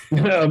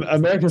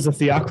 America's a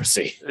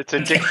theocracy. It's a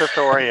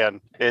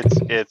dictatorian. It's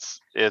a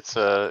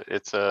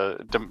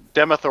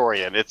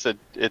demothorian.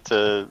 It's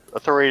a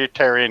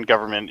authoritarian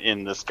government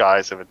in the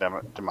guise of a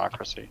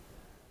democracy.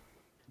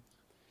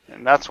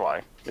 And that's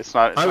why it's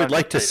not. I would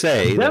like to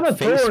say that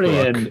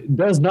Demothorian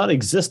does not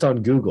exist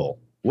on Google.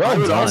 Well, I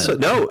would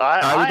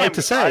like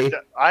to say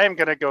I am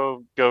going to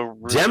go.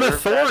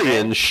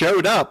 Demothorian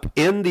showed up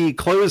in the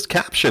closed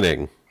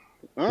captioning.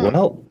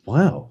 Well,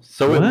 wow.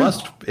 So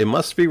it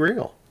must be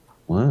real.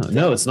 Wow.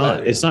 No, it's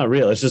not. It's not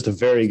real. It's just a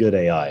very good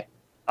AI.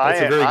 It's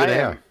a very good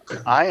AI.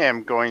 I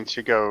am going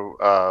to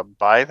go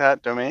buy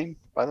that domain.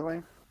 By the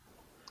way,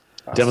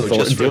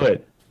 Demothorian, do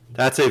it.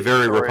 That's a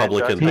very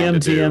Republican thing to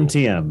do.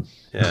 TM.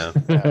 Yeah.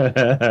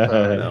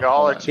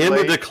 In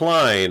the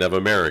decline of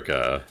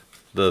America,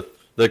 the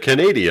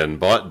Canadian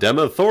bought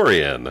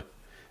Demothorian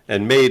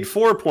and made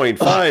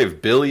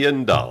 $4.5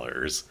 billion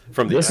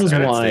from the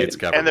United States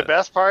government. And the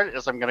best part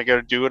is I'm going to go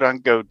do it on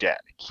GoDaddy.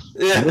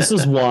 This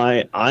is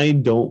why I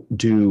don't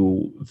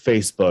do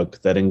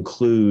Facebook that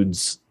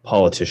includes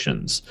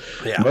politicians.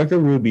 Yeah. Marco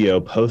Rubio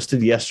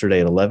posted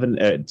yesterday at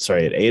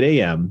 8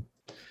 a.m.,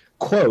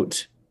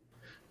 quote,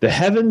 "The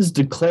heavens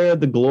declare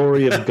the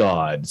glory of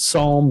God,"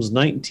 Psalms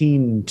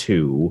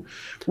 19:2,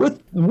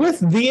 with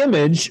the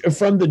image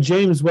from the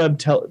James Webb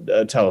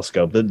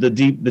telescope,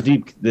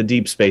 the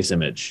deep space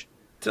image.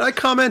 Did I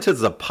comment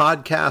as a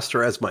podcast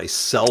or as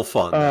myself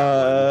on that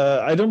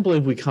one? I don't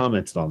believe we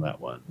commented on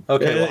that one.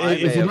 Okay, well,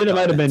 if you did, it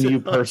might have been you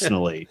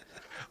personally.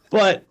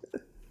 But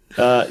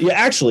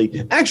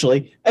actually,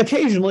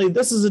 occasionally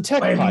this is a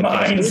tech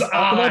podcast. Can we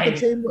talk about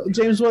the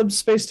James Webb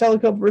Space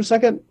Telescope for a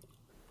second?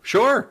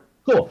 Sure.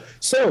 Cool.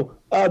 So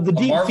the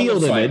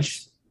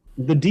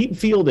deep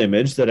field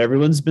image that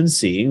everyone's been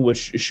seeing,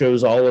 which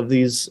shows all of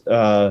these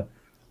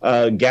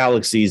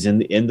galaxies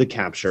in the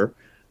capture.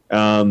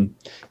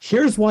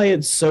 Here's why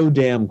it's so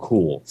damn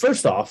cool.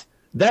 First off,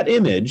 that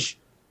image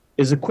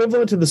is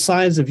equivalent to the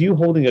size of you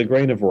holding a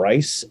grain of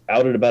rice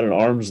out at about an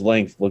arm's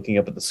length, looking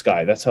up at the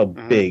sky. That's how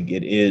big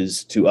it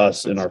is to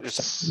us in our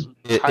perception.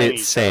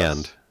 It's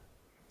sand.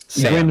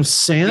 A grain of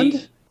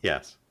sand?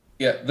 Yes.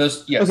 Yeah.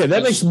 Okay,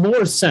 that makes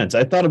more sense.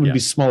 I thought it would be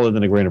smaller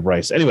than a grain of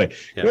rice. Anyway,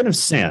 grain of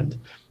sand.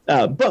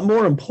 But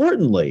more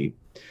importantly,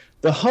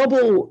 the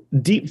Hubble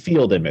Deep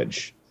Field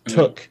image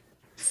took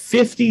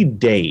 50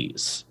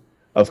 days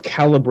of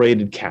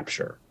calibrated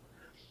capture.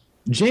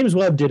 James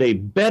Webb did a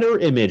better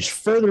image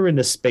further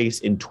into space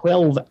in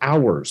 12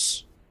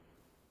 hours.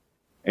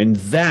 And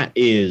that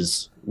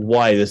is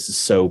why this is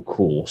so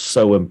cool,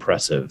 so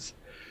impressive.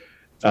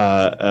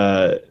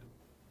 The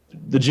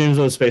James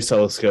Webb Space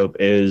Telescope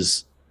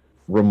is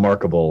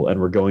remarkable, and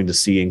we're going to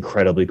see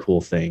incredibly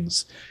cool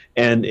things.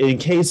 And in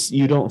case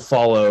you don't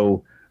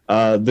follow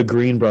the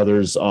Green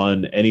Brothers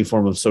on any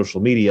form of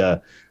social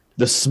media,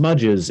 the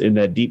smudges in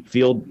that deep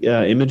field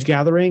image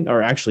gathering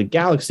are actually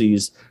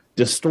galaxies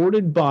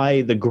distorted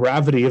by the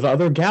gravity of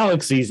other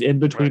galaxies in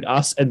between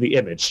us and the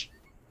image.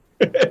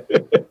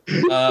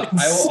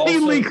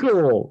 Insanely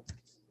cool.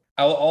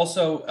 I will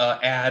also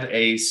add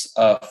a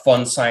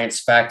fun science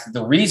fact.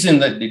 The reason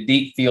that the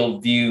deep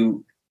field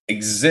view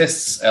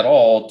exists at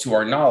all, to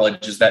our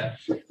knowledge, is that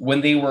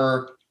when they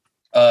were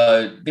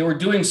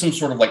doing some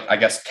sort of, like, I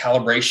guess,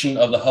 calibration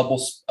of the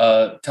Hubble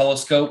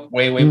telescope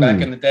way back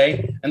in the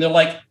day, and they're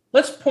like,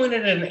 let's point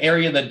it at an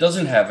area that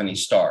doesn't have any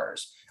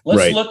stars.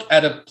 Let's look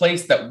at a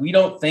place that we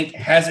don't think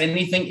has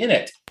anything in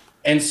it.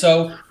 And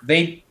so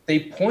they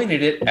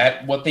pointed it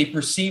at what they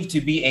perceived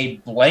to be a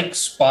blank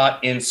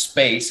spot in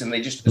space, and they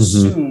just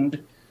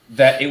assumed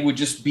that it would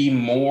just be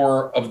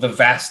more of the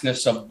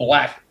vastness of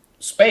black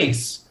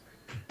space.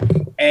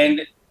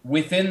 And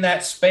within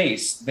that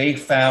space, they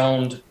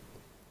found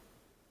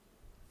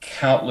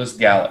countless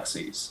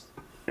galaxies.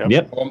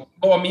 Yep. Well,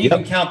 I mean, you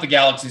can count the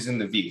galaxies in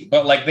the view,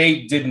 but like,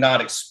 they did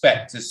not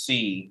expect to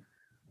see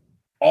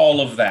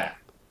all of that.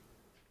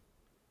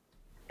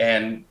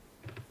 And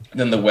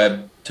then the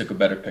Webb took a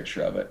better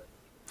picture of it.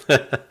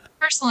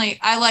 Personally,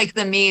 I like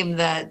the meme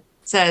that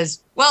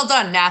says, "Well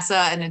done,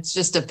 NASA," and it's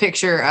just a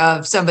picture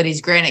of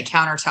somebody's granite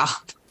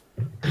countertop.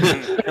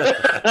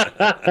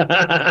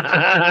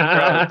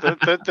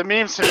 The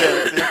memes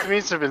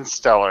have been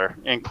stellar,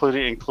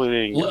 including.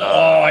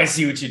 I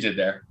see what you did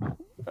there.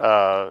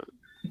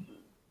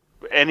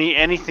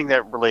 Anything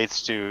that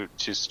relates to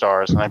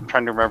stars, and I'm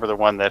trying to remember the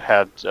one that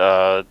had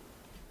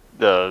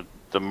the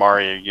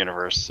Mario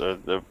universe,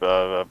 the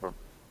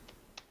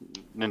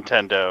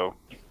Nintendo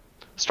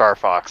Star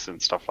Fox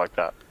and stuff like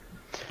that.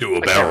 Do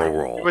a barrel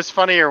roll. It was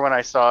funnier when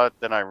I saw it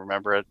than I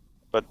remember it,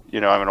 but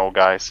I'm an old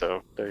guy,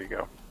 so there you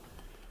go.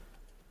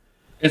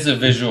 It's a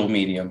visual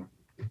medium.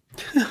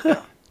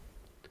 Yeah.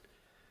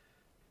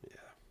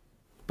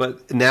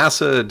 But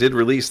NASA did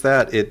release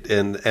that.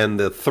 And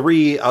the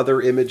three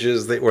other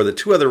images the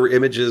two other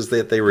images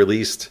that they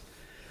released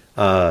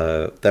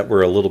that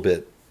were a little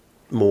bit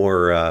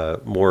more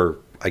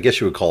I guess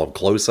you would call them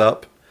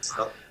close-up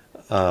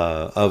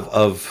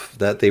of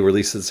that they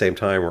released at the same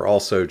time were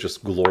also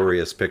just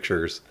glorious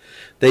pictures.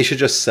 They should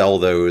just sell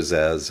those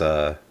as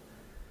as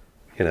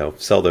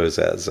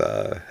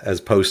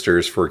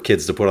posters for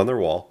kids to put on their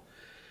wall.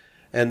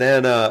 And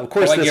then, of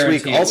course, this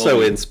week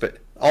also in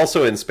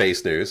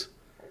space news.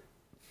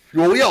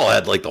 Well, we all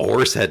had like the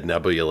Horsehead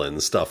Nebula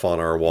and stuff on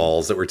our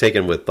walls that were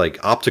taken with like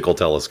optical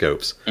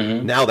telescopes.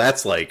 Mm-hmm. Now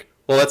that's like,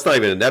 well, that's not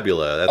even a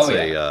nebula. That's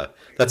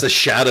that's a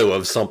shadow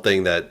of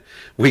something that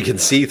we can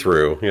see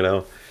through. You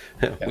know,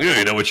 we don't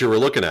even know what you were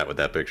looking at with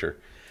that picture.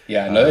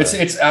 Yeah, no,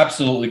 it's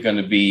absolutely going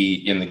to be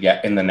in the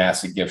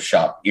NASA gift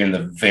shop in the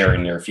very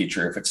near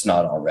future if it's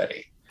not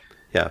already.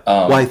 Yeah.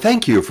 Why,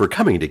 thank you for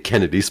coming to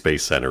Kennedy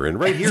Space Center. And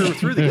right here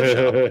through the gift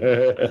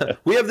shop,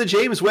 we have the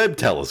James Webb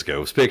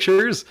Telescope's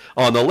pictures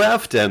on the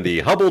left, and the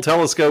Hubble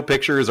Telescope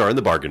pictures are in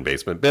the bargain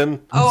basement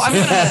bin. Oh,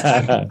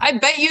 I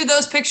bet you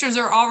those pictures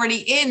are already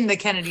in the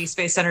Kennedy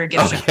Space Center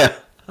gift shop. Yeah,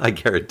 I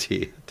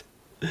guarantee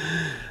it.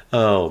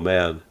 Oh,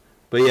 man.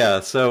 But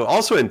yeah, so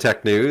also in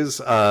tech news,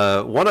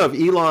 one of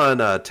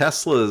Elon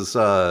Tesla's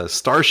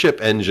Starship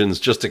engines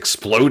just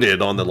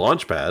exploded on the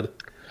launch pad.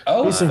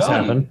 Oh, these things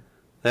happen.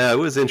 Yeah, it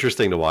was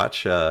interesting to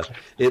watch. It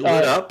lit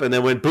up and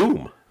then went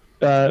boom.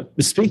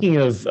 Speaking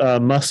of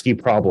musky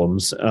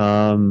problems,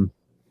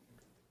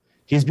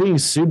 he's being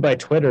sued by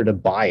Twitter to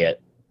buy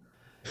it.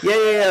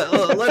 Yeah.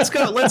 Let's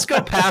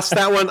go past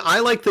that one. I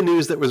like the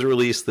news that was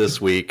released this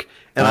week,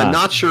 and I'm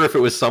not sure if it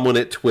was someone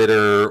at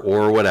Twitter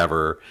or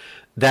whatever,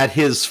 that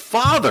his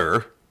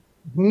father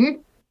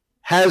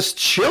has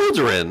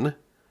children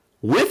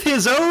with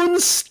his own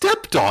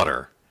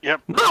stepdaughter.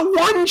 Yep. Not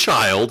one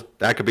child,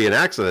 that could be an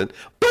accident,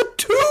 but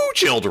 2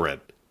 children.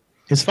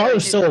 His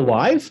father's still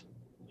alive?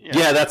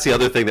 Yeah, that's the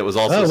other thing that was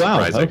also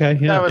surprising. Wow. Okay,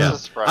 yeah. That was a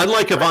surprise.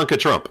 Unlike Ivanka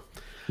Trump.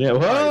 Yeah,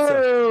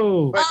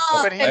 whoa!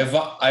 But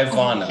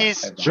Ivana.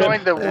 He's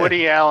joined the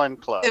Woody Allen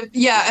Club.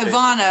 Yeah,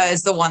 Ivana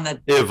is the one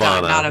that died,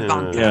 not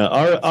Ivanka. Yeah,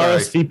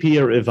 RSVP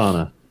or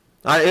Ivana.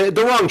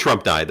 The wrong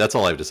Trump died, that's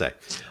all I have to say.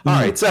 All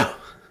right, so...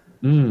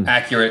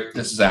 Accurate.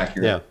 This is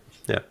accurate.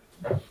 Yeah.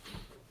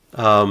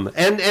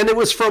 And it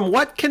was from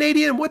what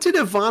Canadian? What did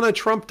Ivana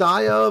Trump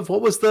die of?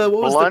 What was the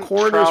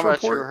coroner's trauma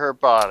report? to her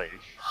body.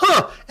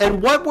 Huh?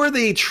 And what were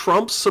the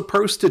Trumps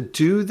supposed to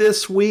do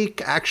this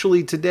week?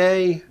 Actually,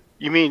 today?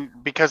 You mean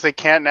because they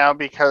can't now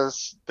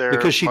because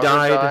she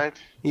died?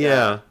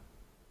 Yeah.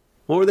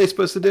 What were they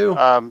supposed to do?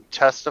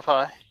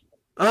 Testify.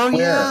 Oh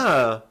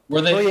yeah.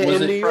 Were they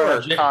in New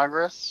York?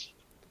 Congress?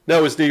 No,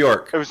 it was New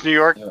York. It was New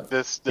York. Yeah.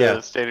 The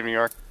state of New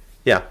York.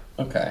 Yeah.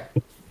 Okay.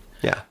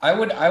 Yeah.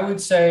 I would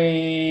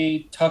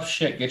say tough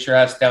shit. Get your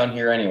ass down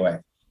here anyway.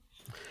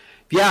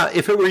 Yeah,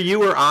 if it were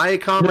you or I,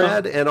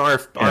 comrade, and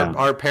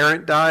our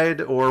parent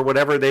died or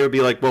whatever, they would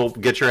be like, "Well,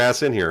 get your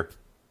ass in here."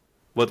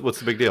 What's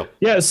the big deal?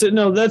 Yeah, so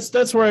no,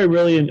 that's where I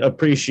really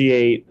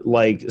appreciate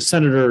like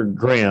Senator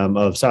Graham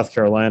of South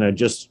Carolina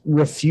just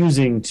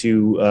refusing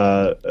to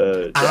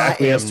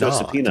acquiesce to a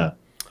subpoena.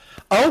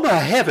 Oh my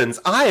heavens,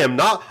 I am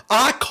not.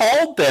 I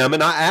called them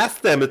and I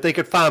asked them if they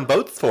could find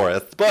votes for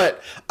us,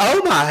 but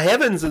oh my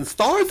heavens and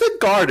stars and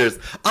garters,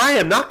 I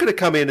am not going to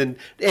come in and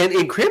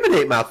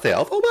incriminate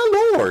myself. Oh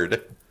my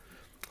lord!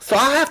 So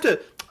I have to.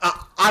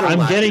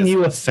 I'm getting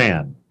you a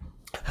fan.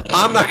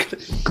 I'm not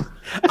going to.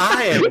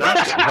 I am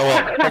not.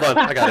 Hold on.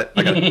 I got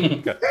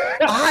it.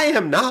 I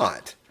am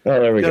not. Oh,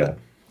 there we go.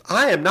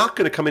 I am not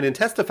going to come in and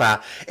testify,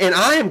 and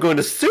I am going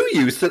to sue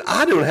you so that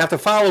I don't have to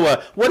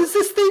follow what is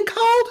this thing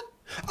called?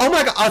 Oh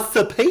my God, a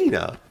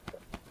subpoena.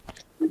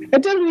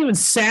 It doesn't even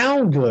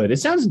sound good. It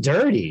sounds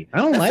dirty. I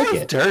don't like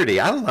it. Dirty.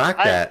 I don't like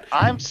that.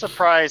 I'm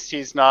surprised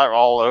he's not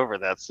all over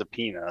that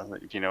subpoena,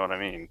 if you know what I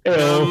mean.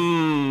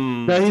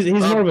 No, he's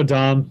more of a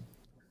dom.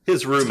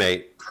 His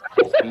roommate.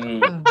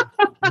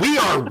 We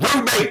are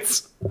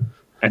roommates.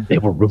 And they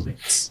were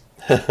roommates.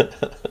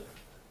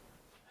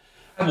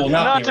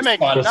 Not to make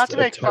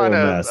fun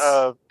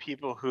of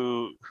people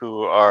who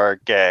are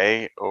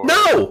gay or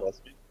lesbian.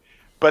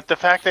 But the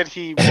fact that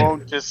he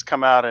won't just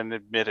come out and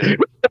admit it.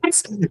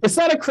 It's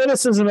not a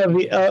criticism of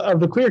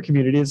the queer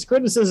community. It's a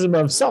criticism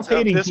of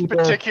self-hating people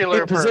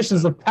in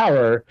positions of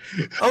power.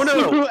 Oh,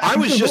 no. I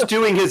was just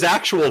doing his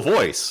actual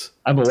voice.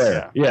 I'm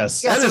aware. Yeah.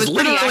 Yes. That is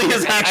literally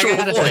his actual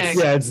voice.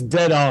 Yeah, it's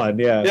dead on.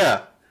 Yeah.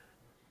 Yeah.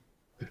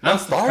 I'm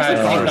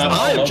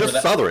I am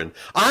just Southern.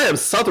 I am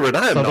Southern.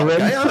 I am not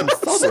gay. I am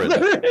Southern.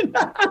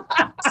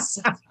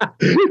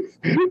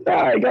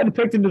 I got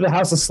picked into the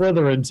House of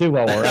Slytherin too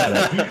while we're at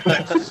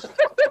it.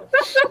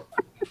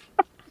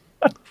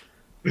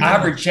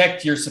 I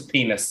reject your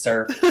subpoena,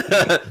 sir.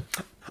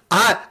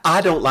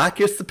 I don't like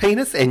your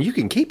subpoenas, and you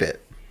can keep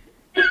it.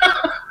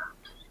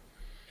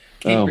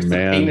 Keep your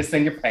subpoenas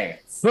in your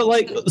pants. But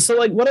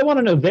what I want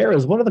to know there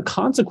is what are the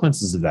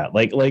consequences of that?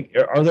 Like,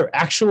 are there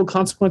actual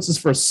consequences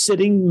for a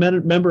sitting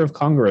member of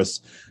Congress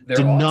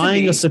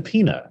denying a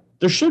subpoena?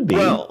 There should be.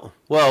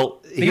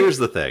 Well, here's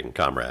the thing,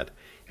 comrade.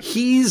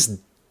 He's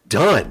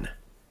done.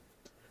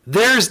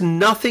 There's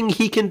nothing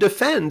he can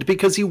defend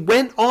because he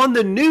went on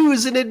the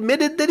news and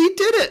admitted that he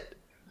did it.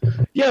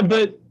 Yeah,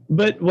 but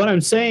But what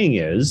I'm saying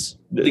is,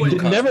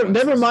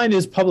 never mind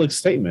his public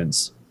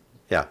statements.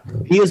 Yeah,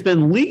 he has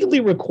been legally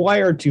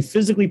required to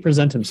physically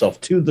present himself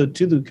to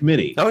the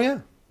committee. Oh yeah,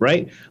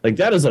 right. Like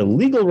that is a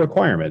legal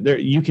requirement. There,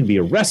 you can be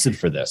arrested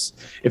for this.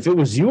 If it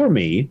was you or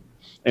me,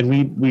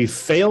 and we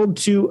failed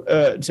to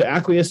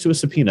acquiesce to a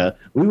subpoena,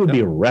 we would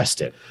be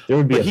arrested. There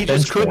would be. But he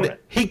just couldn't.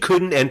 He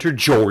couldn't enter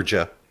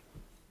Georgia.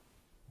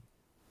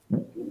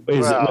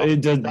 Have they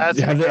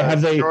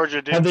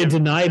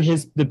denied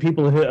the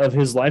people of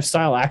his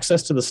lifestyle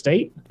access to the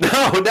state?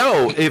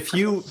 No.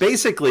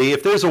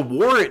 If there's a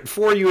warrant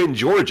for you in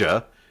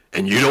Georgia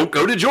and you don't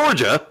go to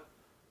Georgia,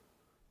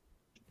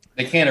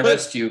 they can't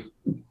arrest you.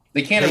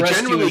 They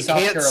generally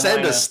can't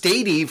send a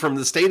statey from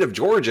the state of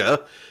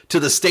Georgia to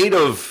the state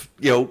of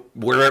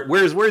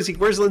where's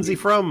Lindsay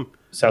from?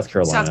 South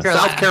Carolina.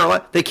 South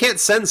Carolina. They can't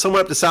send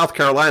someone up to South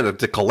Carolina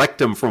to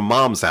collect him from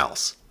mom's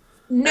house.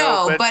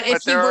 No, but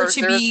if you were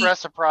to there's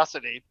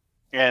reciprocity,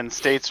 and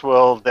states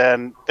will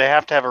then they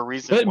have to have a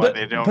reason why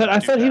they don't. But I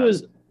thought he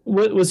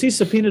was he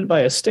subpoenaed by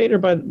a state or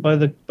by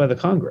the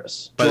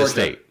Congress? By the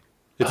state.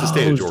 It's the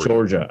state of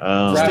Georgia.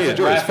 State of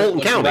Georgia. It's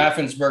Fulton County.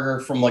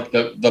 Raffensperger from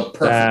the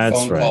perfect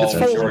phone call. It's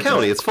Fulton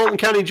County. It's Fulton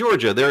County,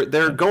 Georgia.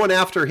 They're going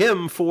after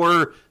him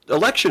for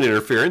election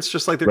interference,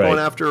 just like they're going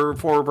after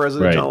former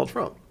President Donald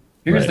Trump.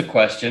 Here's the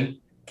question: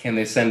 can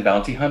they send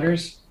bounty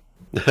hunters?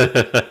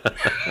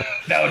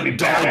 That would be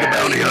Dog the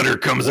Bounty Hunter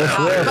comes out.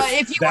 But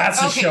if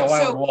That's a show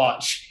I would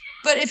watch.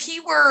 But if he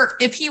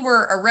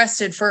were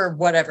arrested for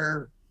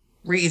whatever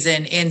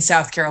reason in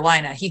South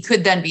Carolina, he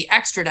could then be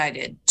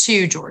extradited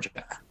to Georgia.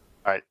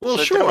 All right. Well,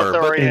 so sure.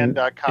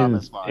 Authorian.com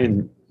is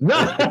mine. No.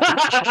 You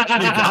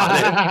got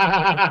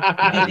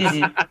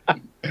it.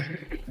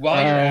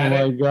 While you're at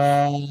it,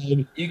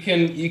 God.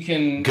 You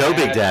can go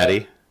Big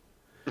Daddy.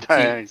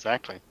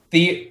 Exactly.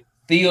 The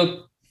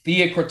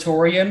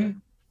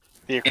Equatorian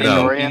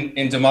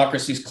in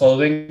democracy's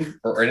clothing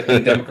or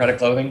in democratic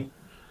clothing.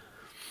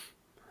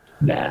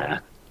 Nah.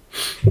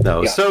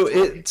 No. Yeah. So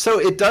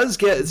it does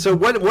get. So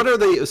what are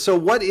they? So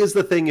what is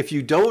the thing if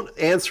you don't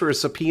answer a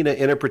subpoena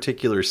in a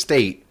particular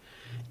state?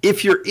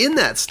 If you're in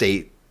that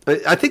state,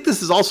 I think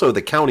this is also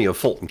the county of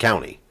Fulton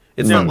County.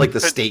 It's not like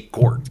the state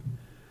court.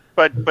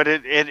 But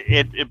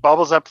it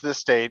bubbles up to the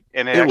state,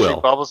 and it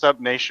actually bubbles up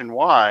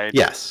nationwide.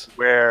 Yes,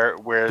 where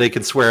they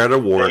can swear out a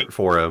warrant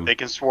for him. They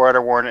can swear out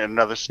a warrant in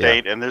another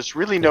state, and there's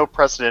really no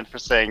precedent for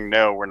saying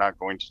no, we're not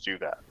going to do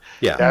that.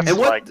 Yeah,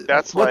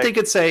 that's what they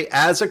could say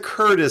as a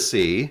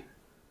courtesy.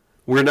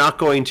 We're not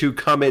going to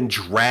come and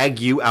drag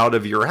you out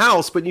of your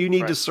house, but you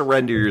need to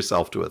surrender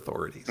yourself to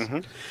authorities. Mm-hmm.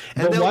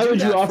 And why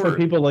would you offer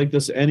people like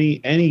this any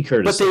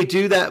courtesy? But they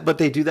do that.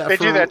 They do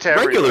that to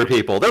regular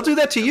people. They'll do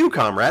that to you,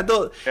 comrade.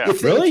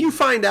 If you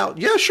find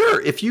out,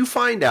 sure. If you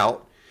find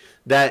out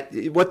that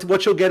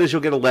what you'll get is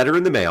you'll get a letter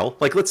in the mail.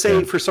 Like let's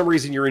say for some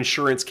reason your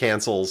insurance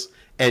cancels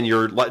and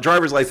your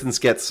driver's license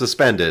gets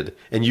suspended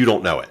and you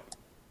don't know it.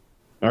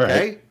 All right.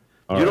 Okay.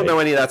 You don't know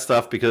any of that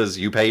stuff because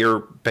you pay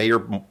your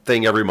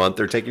thing every month.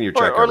 They're taking your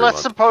check every month. Or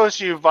let's suppose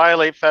you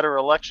violate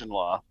federal election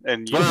law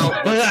and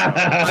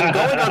I'm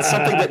going on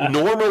something that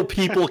normal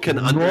people can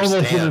understand.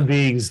 Normal human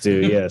beings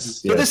do,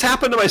 yes. So this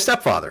happened to my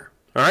stepfather.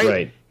 All right.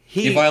 Right.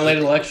 He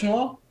violated election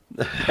law?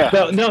 No.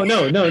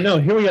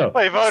 Here we go.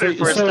 Well, he voted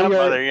for his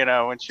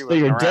stepmother, when she was So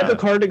your around. debit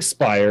card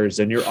expires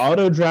and your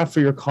auto draft for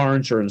your car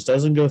insurance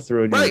doesn't go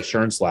through and your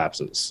insurance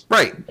lapses.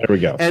 Right. There we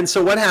go. And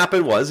so what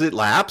happened was it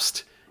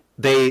lapsed.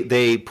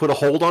 They put a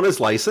hold on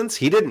his license.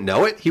 He didn't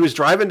know it. He was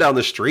driving down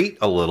the street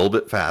a little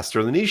bit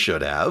faster than he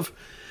should have.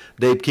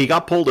 He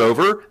got pulled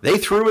over. They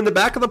threw him in the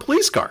back of the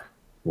police car.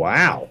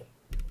 Wow.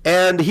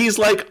 And he's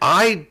like,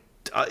 and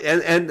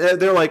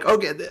they're like,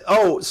 okay,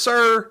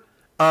 sir,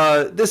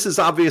 this is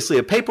obviously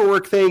a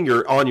paperwork thing.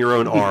 You're on your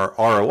own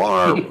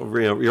ROR.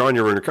 You're on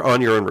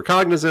your own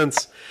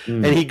recognizance.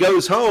 And he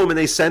goes home, and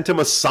they sent him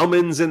a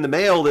summons in the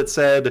mail that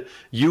said,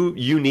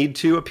 you need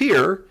to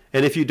appear.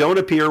 And if you don't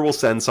appear, we'll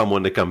send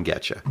someone to come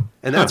get you.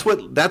 And that's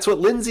what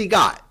Lindsay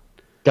got.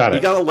 Got it.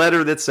 He got a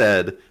letter that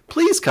said,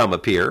 please come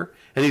appear.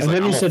 And he's like,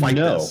 I'm going to fight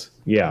this.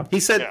 Yeah. He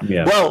said,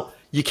 well,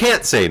 you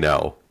can't say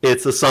no.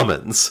 It's a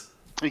summons.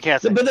 You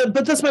can't say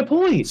but that's my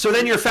point. So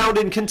then you're found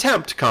in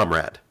contempt,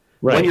 comrade.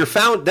 Right. When you're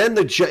found, then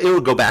it will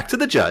go back to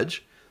the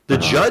judge. The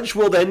judge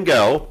will then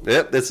go,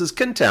 this is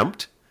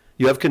contempt.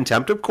 You have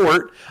contempt of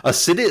court. A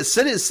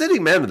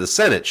sitting man of the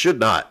Senate should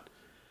not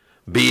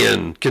be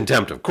in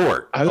contempt of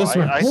court. I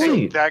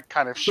think that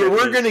kind of shit. So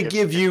we're going to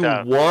give you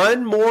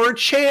one more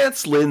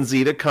chance,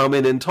 Lindsay, to come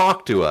in and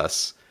talk to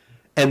us,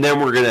 and then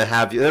we're going to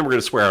have you. Then we're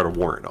going to swear out a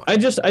warrant on you.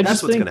 I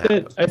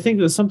think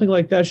that something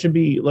like that should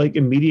be like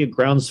immediate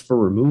grounds for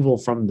removal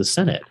from the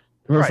Senate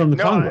or from the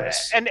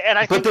Congress.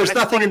 But there's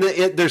nothing in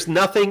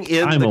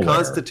the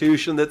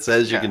Constitution that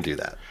says you can do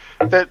that.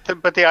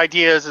 But the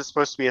idea is it's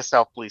supposed to be a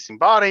self-policing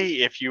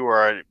body. If you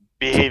are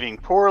behaving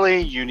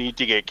poorly, you need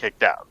to get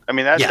kicked out. I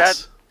mean,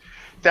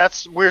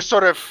 we're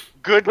sort of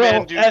good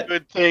men do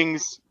good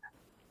things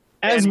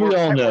As we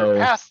all know,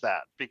 past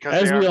that because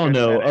as we all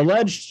know,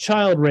 alleged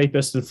child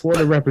rapist and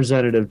Florida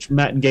Representative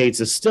Matt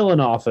Gaetz is still in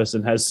office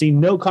and has seen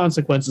no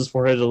consequences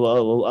for his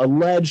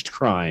alleged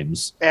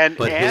crimes.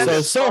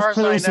 So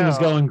self-policing is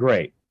going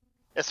great.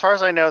 As far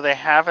as I know, they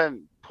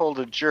haven't pulled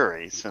a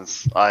jury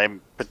since I'm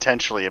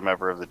potentially a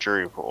member of the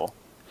jury pool.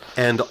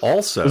 And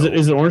also,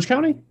 is it Orange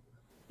County?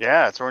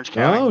 Yeah, it's Orange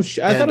County.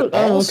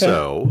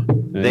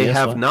 They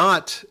have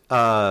not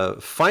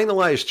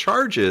finalized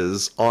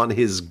charges on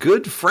his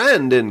good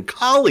friend and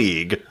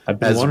colleague,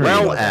 as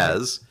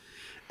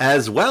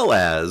well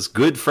as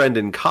good friend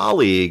and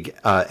colleague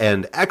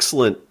and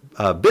excellent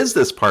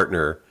business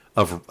partner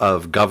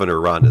of Governor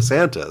Ron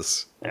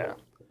DeSantis. Yeah.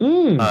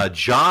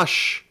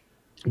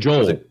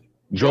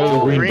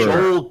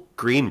 Joel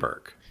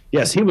Greenberg.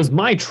 Yes, he was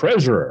my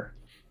treasurer.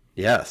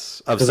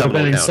 Yes, of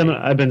Seminole County.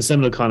 I've been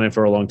Seminole County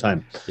for a long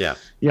time. Yeah.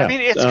 I mean,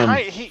 it's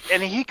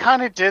he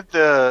kind of did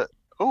the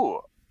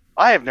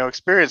I have no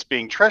experience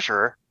being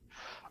treasurer.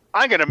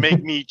 I'm gonna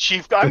make me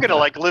chief. I'm gonna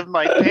live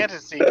my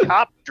fantasy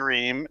cop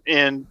dream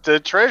in the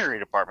Treasury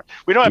Department.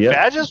 We don't have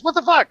badges. What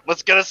the fuck?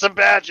 Let's get us some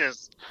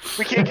badges.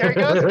 We can't carry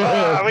guns.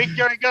 We can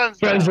carry guns.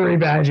 Treasury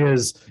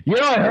badges.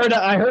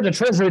 I heard the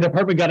Treasury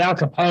Department got Al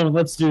Capone.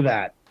 Let's do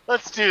that.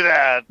 Let's do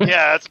that.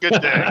 Yeah, that's a good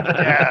thing.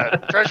 Yeah,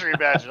 Treasury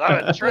badges.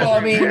 I'm a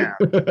Treasury man.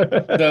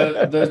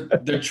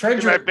 the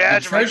Treasury. My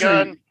badge, my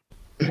gun.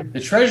 The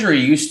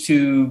Treasury used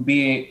to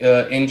be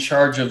in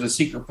charge of the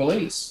secret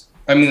police.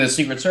 I mean, the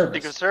Secret Service.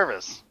 Secret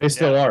Service. They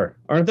still are,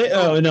 aren't they?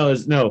 Oh no,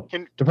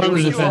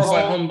 Department of Defense.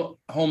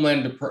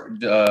 Homeland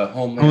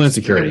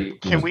Security.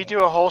 Can we do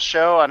a whole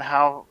show on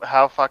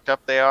how fucked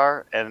up they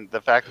are and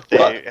the fact that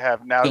they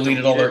have now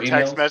deleted all their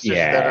text messages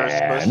that are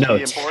supposed to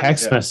be important?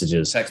 Text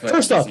messages.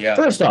 First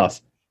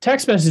off,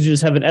 text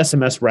messages have an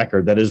SMS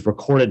record that is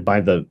recorded by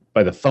the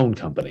phone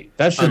company.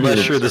 That should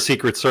unless you're the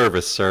Secret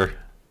Service, sir.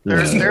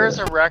 There's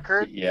a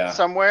record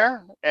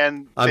somewhere,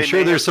 and I'm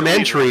sure there's some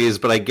entries,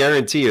 but I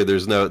guarantee you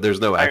there's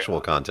no actual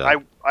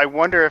content. I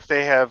wonder if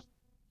they have,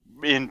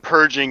 in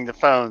purging the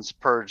phones,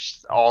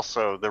 purged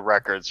also the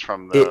records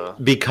from the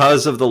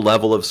because of the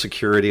level of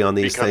security on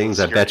these things.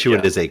 I bet you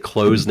it is a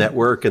closed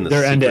network, and the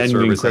Secret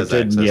Service has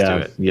access to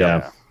it.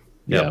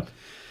 Yeah.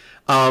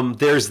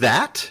 There's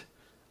that.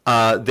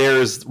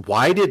 There's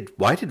why did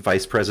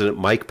Vice President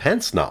Mike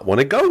Pence not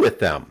want to go with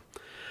them?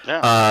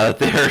 Yeah.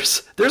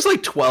 There's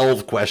like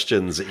 12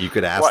 questions that you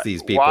could ask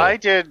these people. Why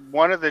did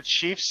one of the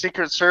chief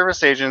Secret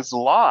Service agents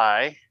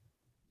lie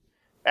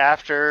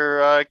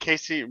after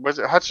Casey? Was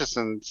it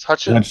Hutchinson?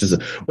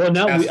 Well,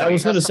 now I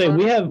was going to say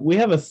we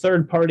have a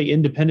third party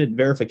independent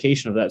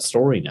verification of that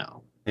story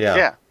now.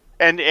 Yeah.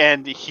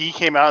 And he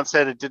came out and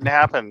said it didn't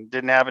happen.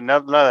 None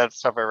of that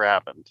stuff ever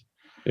happened.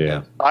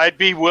 Yeah. I'd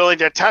be willing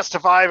to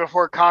testify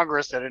before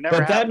Congress that it never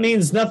happened. But that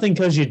means nothing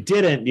because you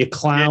didn't, you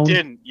clown. You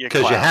didn't,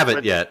 because you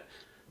haven't yet.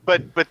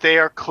 But they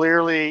are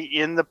clearly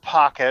in the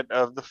pocket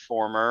of the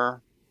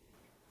former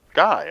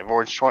guy of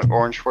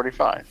Orange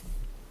 45.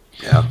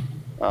 Yeah.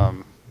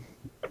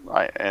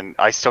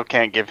 I still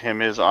can't give him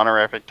his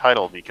honorific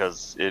title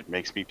because it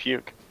makes me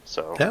puke.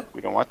 So we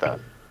don't want that.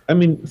 I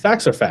mean,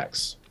 facts are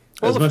facts.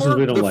 Well, the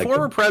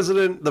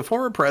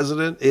former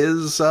president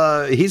is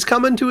he's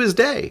coming to his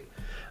day.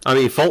 I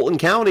mean, Fulton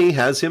County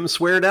has him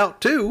sweared out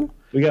too.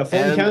 We got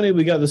Fulton County,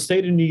 we got the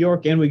state of New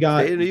York, and we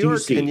got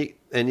DC.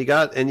 And you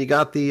got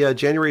the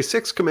January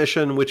 6th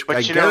Commission, which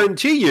I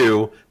guarantee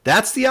you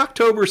that's the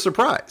October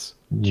surprise.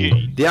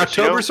 The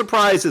October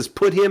surprise is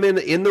put him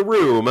in the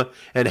room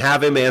and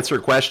have him answer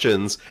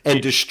questions and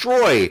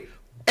destroy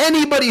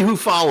anybody who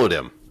followed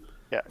him.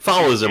 Yeah,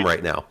 follows him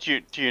right now.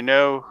 Do you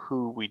know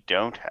who we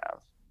don't have?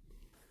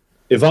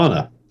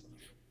 Ivana.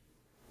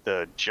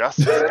 The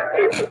Justice.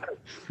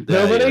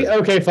 Nobody?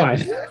 Okay,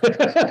 fine.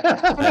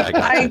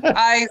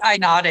 I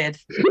nodded.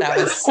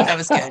 That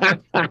was good.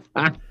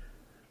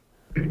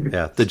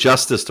 Yeah, the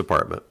Justice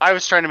Department. I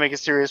was trying to make a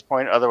serious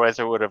point, otherwise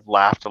I would have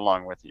laughed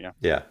along with you.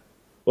 Yeah.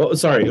 Well,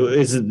 sorry,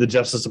 is it the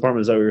Justice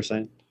Department? Is that what you were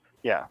saying?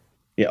 Yeah.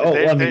 Yeah. Oh,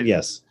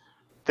 yes.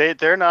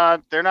 They're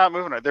not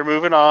moving on. They're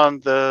moving on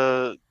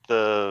the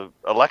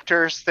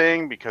electors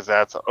thing because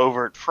that's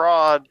overt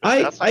fraud.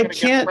 I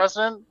can't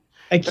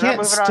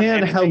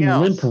stand how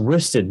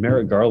limp-wristed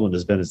Merrick Garland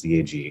has been as the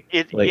AG.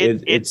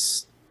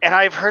 It's and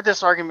I've heard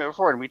this argument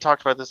before, and we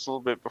talked about this a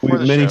little bit before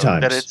the many show,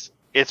 times. that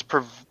it's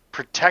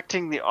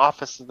protecting the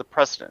office of the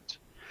president.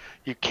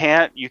 You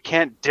can't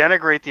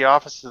denigrate the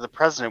office of the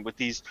president with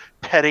these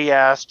petty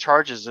ass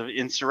charges of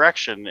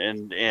insurrection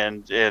and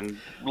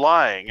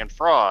lying and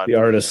fraud. The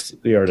artist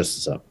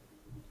is up.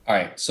 All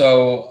right,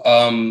 so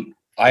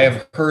I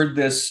have heard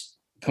this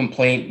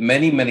complaint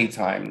many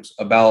times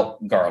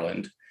about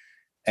Garland,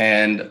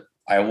 and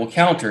I will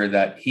counter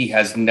that he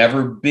has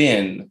never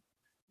been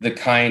the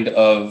kind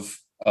of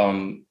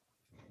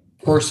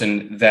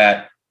person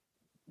that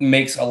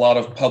makes a lot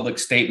of public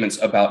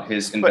statements about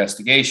his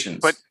investigations.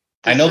 But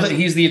I know that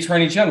he's the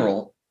attorney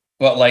general,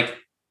 but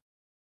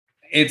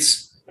he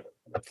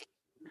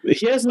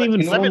hasn't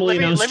even formally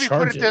announced charges. Let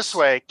me put it this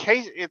way: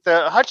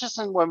 the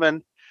Hutchinson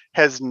woman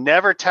has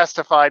never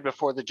testified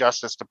before the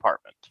Justice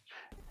Department.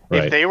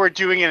 Right. If they were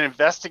doing an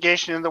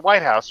investigation in the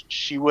White House,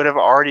 she would have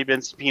already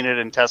been subpoenaed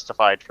and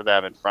testified for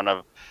them in front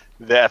of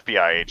the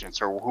FBI agents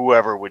or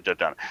whoever would have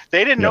done it.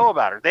 They didn't know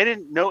about her. They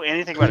didn't know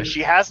anything about it.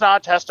 She has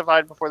not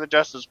testified before the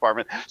Justice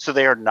Department, so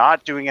they are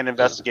not doing an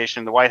investigation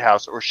in the White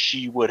House, or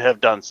she would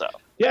have done so.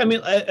 Yeah, I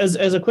mean, as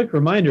a quick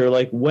reminder,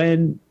 like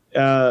when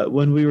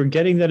we were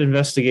getting that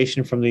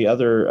investigation from the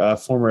other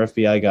former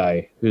FBI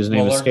guy whose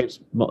name Mueller? escapes,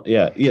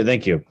 yeah,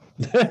 thank you,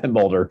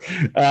 Mulder.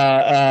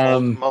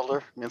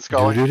 Mulder and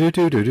Scully.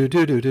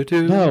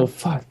 No,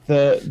 fuck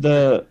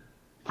the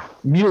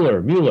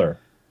Mueller.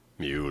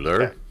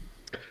 Mueller.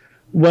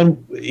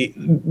 When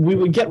we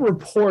would get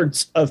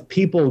reports of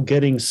people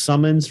getting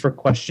summons for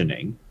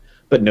questioning,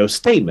 but no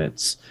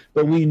statements.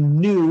 But we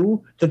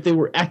knew that they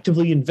were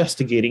actively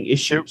investigating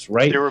issues,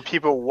 right? There were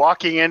people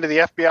walking into the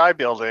FBI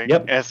building,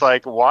 Yep. and it's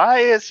like, why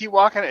is he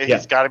walking? Yep.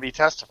 He's got to be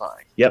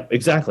testifying. Yep,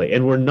 exactly.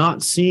 And we're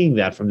not seeing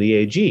that from the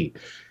AG.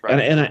 Right.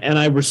 And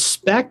I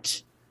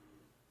respect,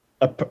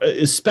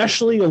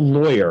 especially a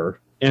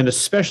lawyer and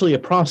especially a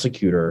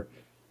prosecutor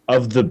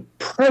of the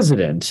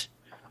president.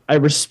 I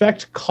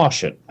respect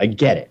caution. I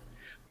get it.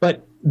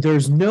 But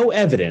there's no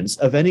evidence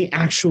of any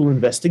actual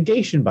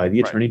investigation by the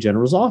Attorney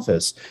General's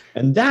office.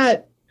 And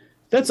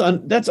that's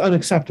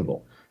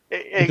unacceptable.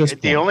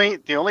 The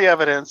only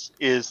evidence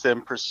is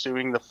them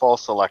pursuing the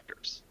false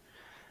electors.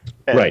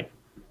 And right.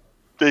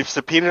 They've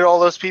subpoenaed all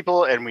those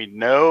people, and we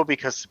know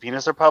because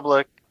subpoenas are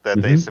public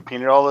that they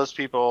subpoenaed all those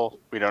people.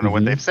 We don't know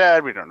what they've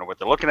said. We don't know what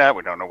they're looking at.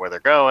 We don't know where they're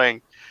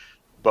going.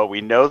 But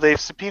we know they've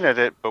subpoenaed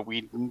it. But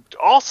we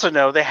also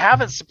know they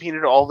haven't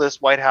subpoenaed all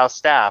this White House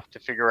staff to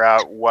figure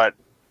out what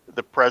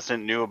the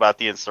president knew about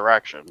the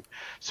insurrection.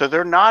 So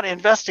they're not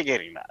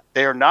investigating that.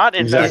 They are not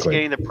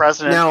investigating the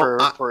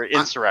president for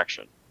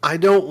insurrection. I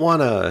don't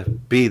want to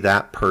be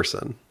that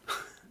person.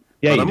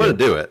 Yeah, but I'm going to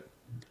do it.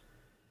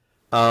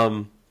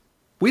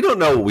 We don't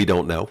know what we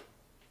don't know.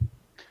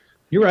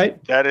 You're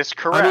right. That is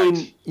correct. I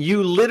mean,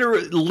 you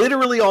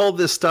literally all of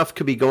this stuff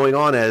could be going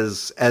on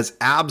as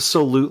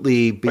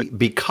absolutely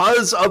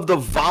because of the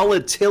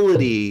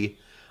volatility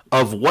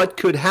of what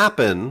could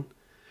happen,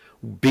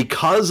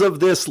 because of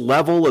this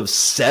level of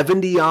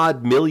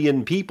 70-odd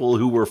million people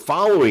who were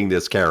following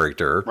this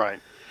character.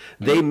 Right.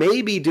 They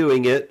may be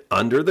doing it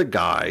under the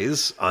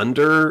guise,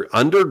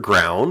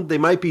 underground. They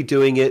might be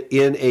doing it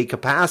in a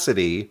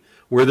capacity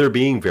where they're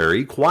being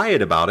very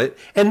quiet about it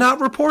and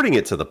not reporting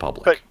it to the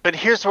public. But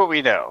here's what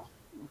we know.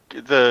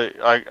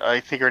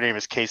 I think her name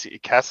is Cassidy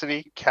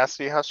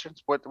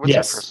Hutchins. What's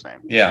her first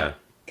name? Yeah.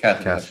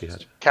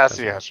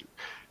 Cassidy Hutchins.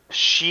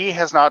 She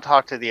has not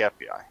talked to the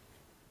FBI.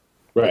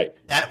 Right.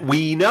 That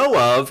we know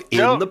of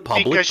in the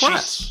public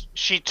press.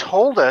 She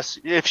told us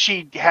if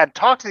she had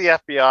talked to the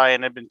FBI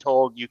and had been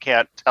told you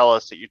can't tell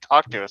us that you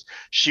talked to us,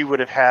 she would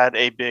have had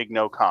a big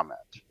no comment.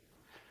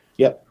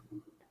 Yep.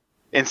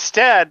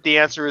 Instead, the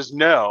answer is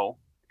no.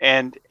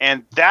 And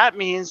that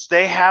means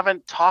they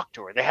haven't talked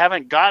to her. They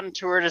haven't gotten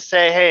to her to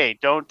say, hey,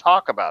 don't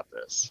talk about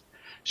this.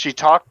 She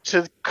talked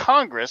to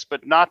Congress,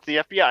 but not the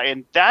FBI.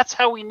 And that's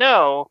how we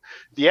know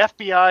the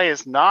FBI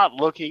is not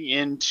looking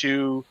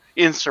into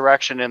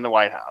insurrection in the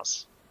White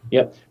House.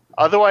 Yep.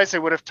 Otherwise, they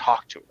would have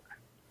talked to her.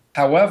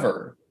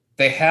 However,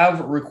 they have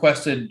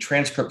requested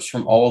transcripts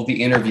from all of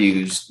the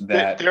interviews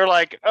that they're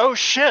like, oh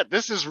shit,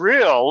 this is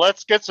real.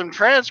 Let's get some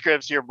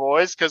transcripts here,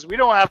 boys, because we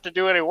don't have to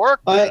do any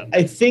work.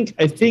 I think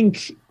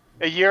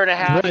a year and a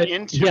half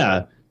into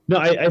it. No,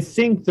 I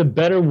think the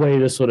better way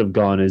this would have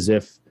gone is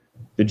if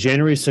the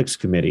January 6th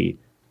committee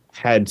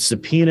had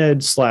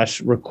subpoenaed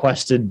 /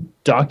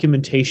 requested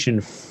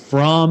documentation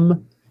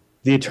from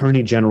the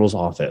Attorney General's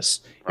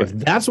office. Right. If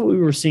that's what we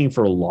were seeing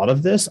for a lot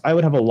of this, I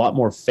would have a lot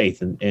more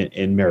faith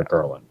in Merrick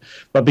Garland.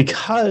 But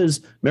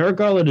because Merrick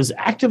Garland is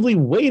actively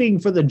waiting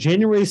for the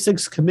January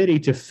 6th committee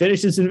to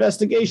finish its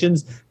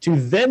investigations to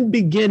then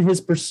begin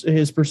his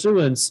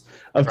pursuance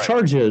of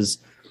charges,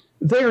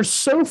 they are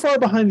so far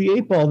behind the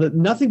eight ball that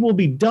nothing will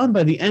be done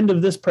by the end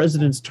of this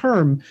president's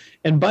term.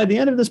 And by the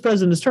end of this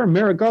president's term,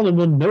 Merrick Garland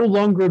will no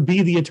longer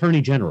be the Attorney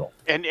General.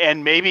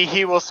 And maybe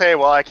he will say,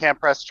 well, I can't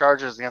press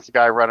charges against the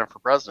guy running for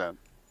president.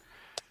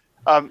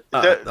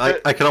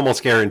 I can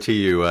almost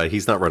guarantee you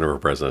he's not running for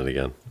president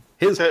again.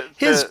 His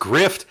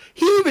grift,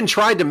 he even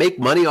tried to make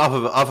money off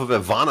of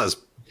Ivana's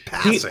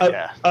passing.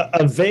 I'm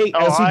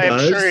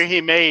sure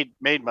he made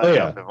money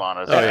off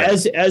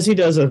Ivana's. As he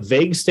does, a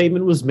vague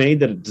statement was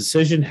made that a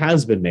decision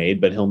has been made,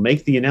 but he'll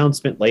make the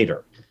announcement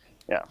later.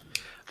 Yeah.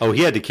 Oh,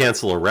 he had to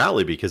cancel a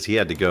rally because he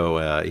had to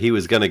go. He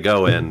was going to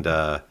go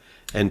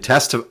and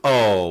testify.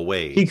 Oh,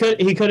 wait. He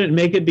couldn't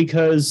make it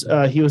because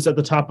he was at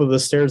the top of the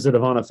stairs that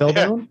Ivana fell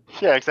down?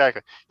 Yeah,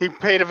 exactly. He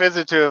paid a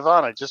visit to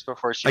Ivana just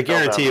before she fell down. I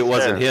guarantee it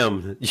wasn't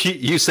him.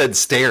 You said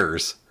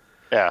stairs.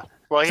 Yeah.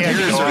 Well, he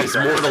stairs are his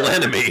mortal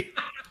enemy.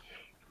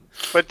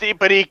 But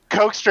he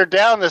coaxed her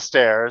down the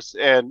stairs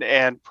and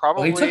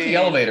probably... Well, he took the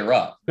elevator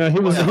up. No, he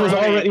was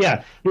already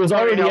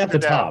at the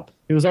top.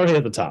 He was already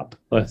at the top.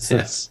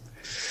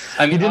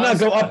 He did not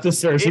go up the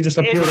stairs. He just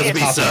appeared at the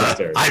top of the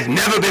stairs. I've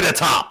never been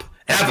atop.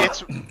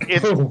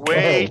 It's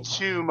way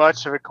too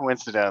much of a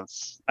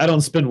coincidence. I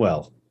don't spin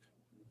well.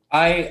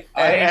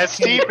 As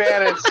Steve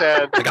Bannon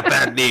said, I got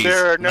bad knees.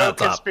 there are no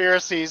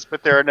conspiracies,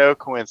 but there are no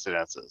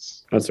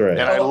coincidences. That's right.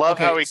 And I love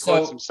how he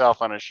quotes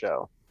himself on his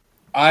show.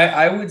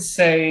 I would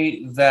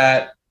say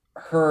that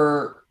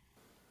her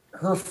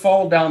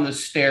fall down the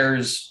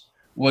stairs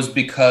was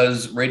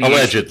because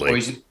radiation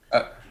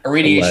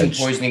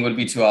poisoning would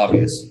be too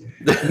obvious.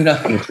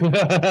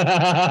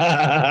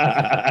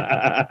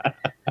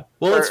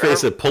 Well, let's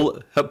face it,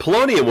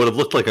 polonium would have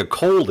looked like a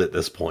cold at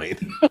this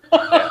point.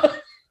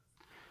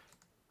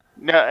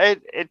 No,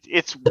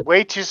 it's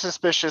way too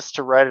suspicious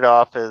to write it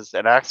off as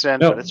an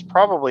accident, but it's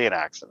probably an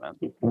accident.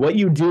 What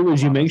you do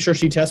is you make sure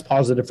she tests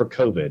positive for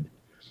COVID.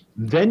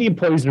 Then you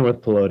poison her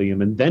with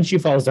polonium, and then she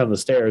falls down the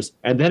stairs,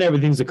 and then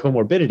everything's a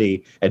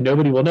comorbidity, and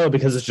nobody will know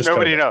because it's just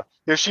nobody COVID. knows.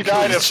 If she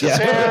died of stairs,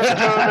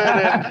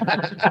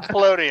 COVID, and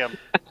polonium.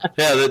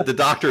 Yeah, the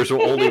doctors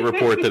will only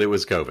report that it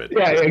was COVID.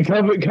 Yeah,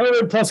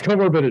 COVID plus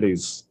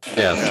comorbidities.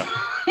 Yes.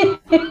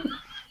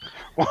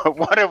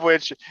 One of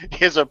which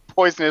is a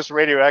poisonous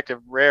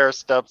radioactive rare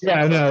substance.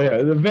 Yeah, no,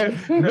 yeah. Very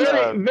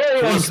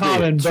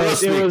uncommon,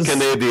 but it was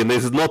Canadian.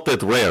 This is not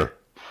that rare.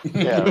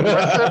 Yeah.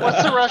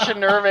 What's the Russian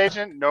nerve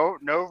agent?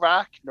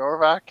 Novak.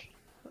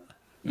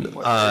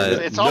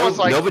 It's almost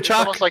like Novichok? It's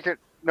almost like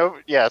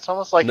it's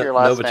almost like your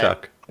last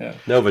Novichok. name. Yeah.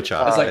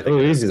 Novichok. It's like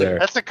easy there.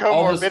 That's a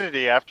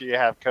comorbidity after you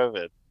have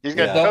COVID. He's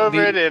got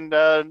COVID and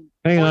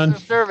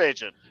poisonous nerve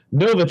agent.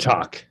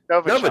 Novichok.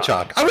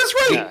 I was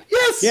right. Yeah.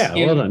 Yes. Yeah.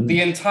 Well done.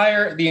 The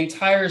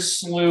entire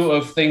slew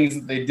of things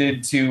that they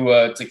did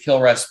to kill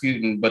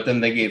Rasputin, but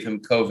then they gave him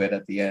COVID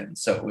at the end.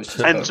 So it was just.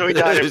 And so he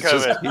died of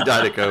COVID. He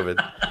died of COVID.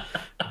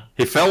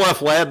 He fell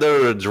off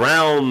ladder,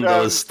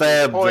 drowned,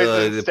 stabbed,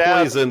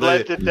 poisoned,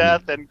 bled to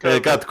death, and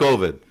COVID. Got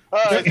COVID.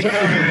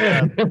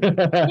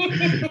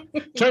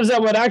 Turns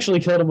out what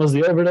actually killed him was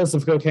the overdose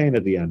of cocaine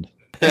at the end.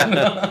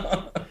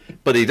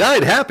 But he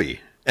died happy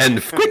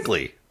and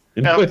quickly.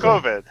 Of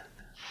COVID.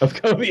 Of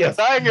COVID, yes.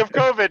 Dying of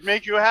COVID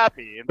make you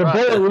happy. The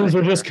bullet wounds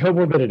were just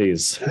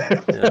comorbidities.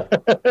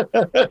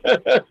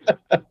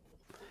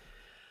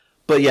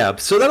 But yeah,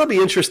 so that'll be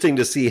interesting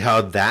to see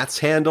how that's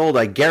handled.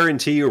 I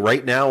guarantee you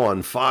right now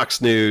on Fox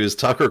News,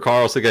 Tucker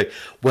Carlson going,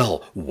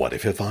 well, what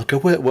if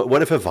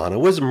Ivana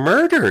was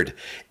murdered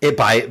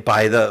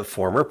by the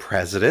former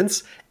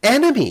president's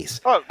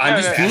enemies? Oh,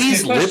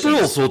 These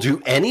liberals will do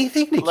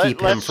anything to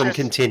keep him from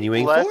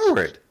continuing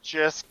forward.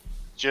 Just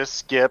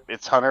skip.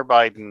 It's Hunter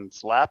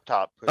Biden's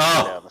laptop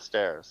pushing down the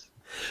stairs.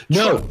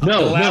 No.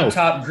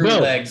 Laptop grew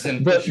legs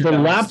and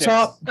the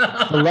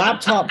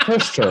laptop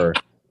pushed her.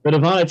 But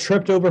Ivana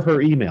tripped over her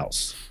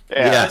emails.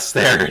 Yeah. Yes,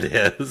 there it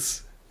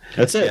is.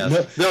 That's it.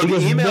 Yes. No, the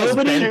emails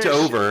bent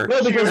over.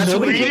 No, because She was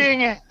nobody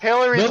reading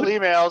Hillary's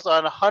emails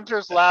on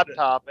Hunter's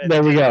laptop and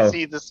there we didn't go.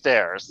 see the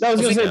stairs. I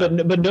was going to say,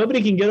 but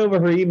nobody can get over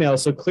her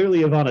emails, so clearly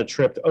Ivana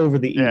tripped over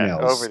the emails. Yeah,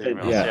 over the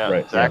emails. Yeah,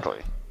 right.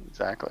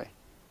 Exactly.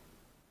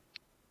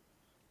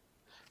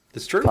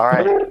 It's true. All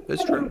right.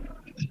 It's true.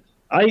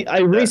 I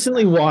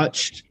recently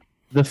watched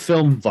the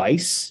film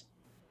Vice,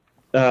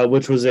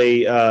 which was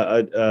a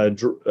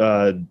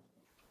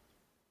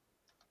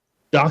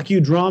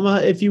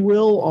docudrama, if you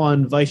will,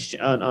 on Vice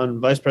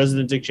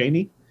President Dick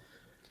Cheney.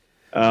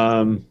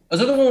 Was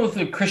it the one with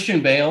the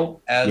Christian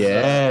Bale as?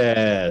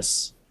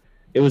 Yes,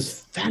 it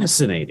was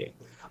fascinating.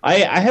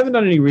 I haven't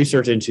done any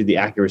research into the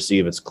accuracy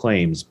of its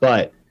claims,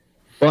 but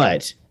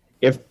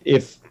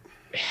if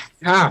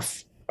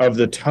half of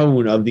the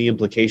tone of the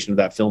implication of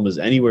that film is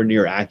anywhere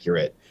near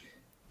accurate,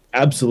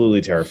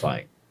 absolutely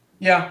terrifying.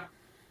 Yeah.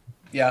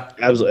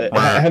 Absolutely.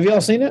 Have you all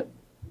seen it?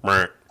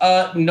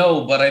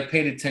 No, but I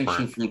paid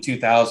attention from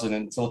 2000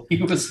 until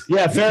he was.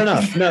 Yeah, fair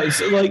enough. No,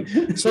 so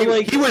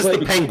he was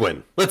the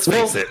Penguin. Let's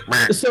face it.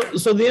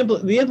 So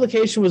the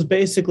implication was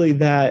basically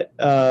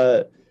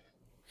that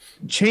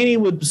Cheney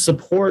would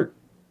support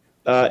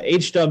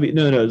would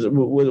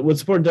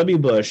support W.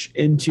 Bush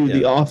into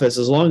the office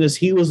as long as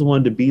he was the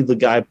one to be the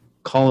guy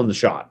calling the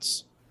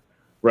shots,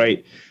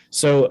 right?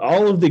 So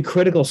all of the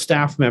critical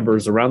staff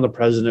members around the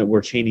president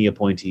were Cheney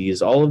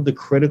appointees. All of the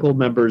critical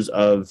members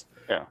of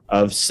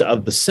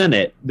the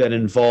Senate that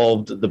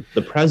involved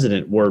the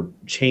president were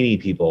Cheney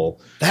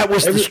people. That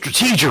was the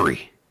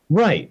strategery.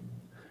 Right.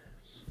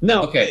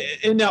 Now,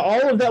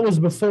 all of that was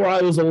before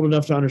I was old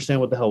enough to understand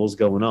what the hell was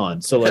going on.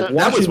 So, like,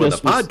 that was when the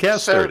podcast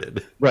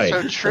started. Right.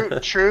 So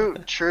true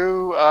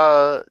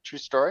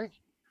story.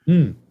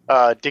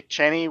 Dick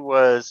Cheney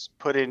was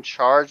put in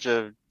charge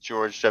of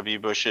George W.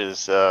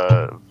 Bush's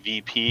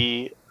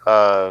VP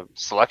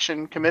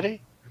selection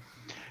committee.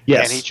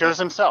 Yes. And he chose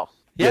himself.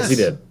 Yes, he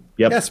did.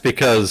 Yep. Yes,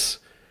 because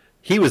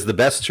he was the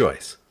best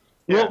choice.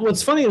 Well,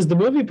 what's funny is the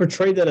movie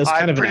portrayed that as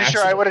kind of an accident. I'm pretty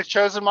sure I would have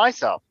chosen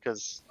myself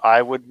because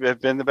I would have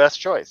been the best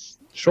choice.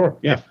 Sure,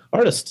 yeah.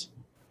 Artist.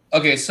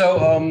 Okay,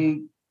 so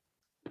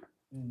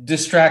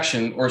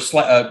distraction or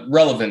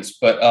relevance,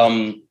 but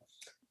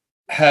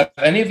have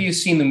any of you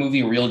seen the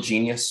movie Real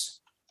Genius?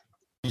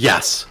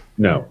 Yes.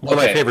 No. One of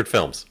my favorite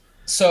films.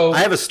 So I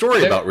have a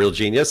story about Real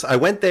Genius. I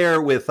went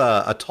there with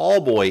a tall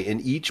boy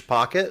in each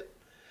pocket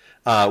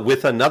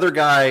with another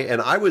guy,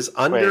 and I was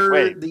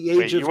under the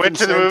age of You went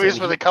to the movies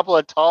with a couple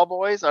of tall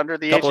boys under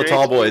the age of 18? Couple of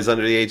tall boys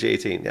under the age of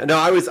 18. No,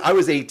 I was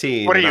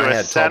 18. What are you, and I a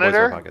had senator? Tall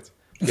boys in my pockets.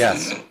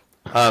 Yes.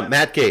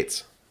 Matt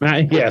Gaetz.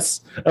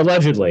 Yes,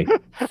 allegedly.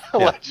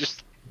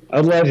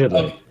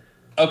 Allegedly.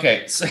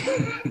 Okay,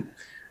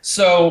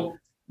 so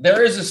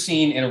there is a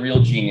scene in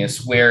Real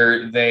Genius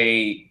where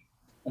they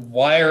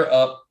wire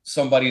up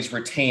somebody's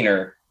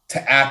retainer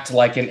to act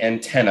like an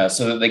antenna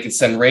so that they can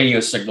send radio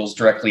signals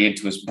directly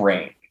into his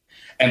brain.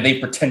 And they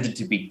pretended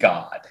to be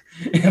God.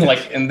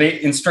 and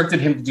they instructed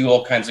him to do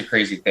all kinds of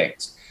crazy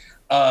things.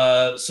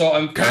 So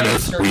I'm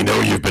Kenneth, we know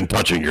you've been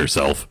touching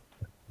yourself.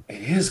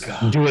 It is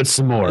God. Do it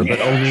some more,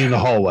 but only in the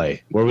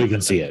hallway where we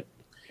can see it.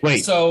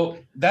 Wait. So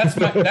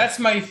that's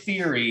my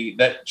theory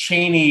that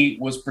Cheney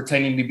was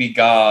pretending to be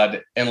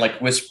God and like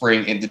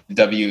whispering into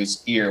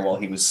W's ear while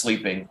he was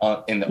sleeping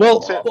in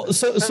the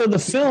So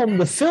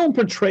the film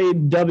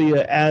portrayed W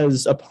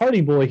as a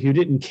party boy who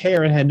didn't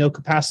care and had no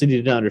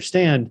capacity to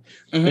understand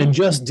and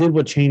just did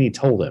what Cheney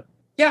told him.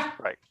 Yeah,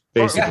 right.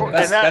 Basically,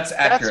 that's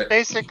accurate. That's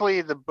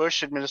basically the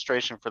Bush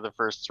administration for the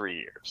first 3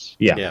 years.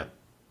 Yeah.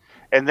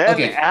 And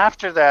then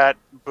after that,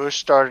 Bush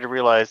started to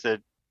realize that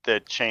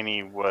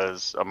Cheney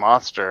was a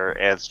monster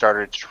and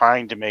started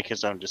trying to make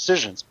his own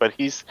decisions. But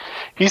he's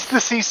the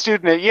C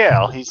student at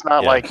Yale. He's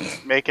not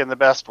like making the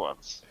best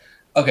ones.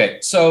 Okay,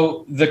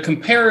 so the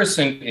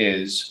comparison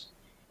is,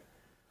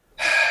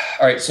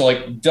 all right, so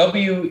like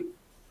W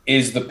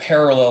is the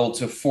parallel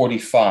to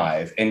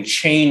 45 and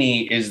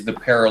Cheney is the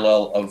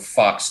parallel of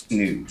Fox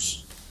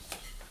News.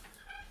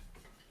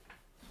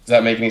 Does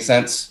that make any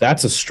sense?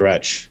 That's a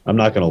stretch. I'm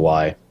not going to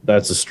lie.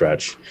 That's a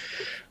stretch.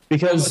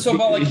 Because here's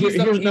why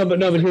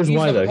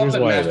though. Here's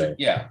why though.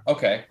 Yeah.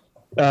 Okay.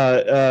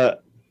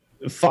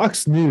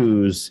 Fox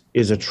News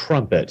is a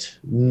trumpet,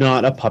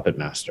 not a puppet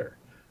master.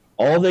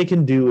 All they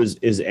can do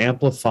is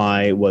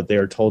amplify what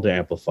they're told to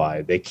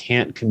amplify. They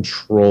can't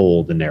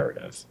control the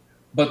narrative.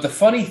 But the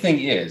funny thing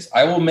is,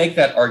 I will make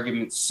that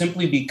argument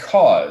simply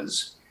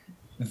because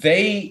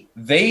they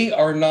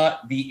are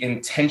not the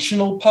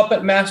intentional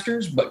puppet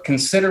masters, but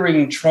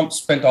considering Trump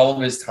spent all of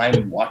his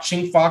time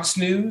watching Fox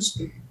News,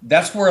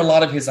 that's where a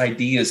lot of his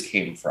ideas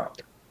came from.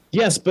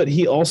 Yes, but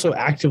he also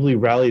actively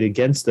rallied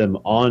against them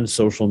on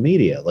social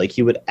media. Like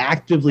he would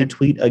actively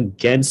tweet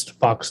against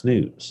Fox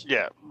News.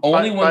 Yeah.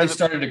 Only when they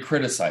started to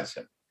criticize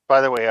him.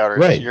 By the way,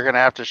 Outer, you're going to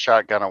have to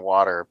shotgun a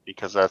water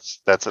because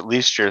that's at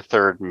least your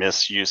third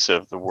misuse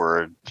of the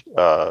word.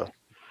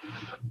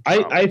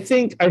 I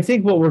think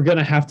what we're going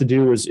to have to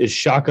do is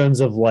shotguns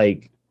of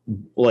like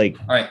all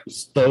right.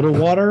 Soda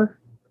water.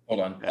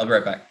 Hold on, I'll be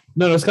right back.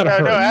 No, it's got to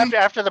hurt. No,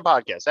 after the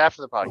podcast.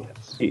 After the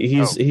podcast.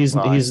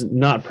 He's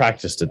not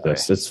practiced at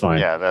this. It's fine.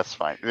 Yeah, that's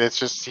fine. It's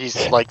just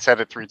he's like said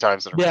it 3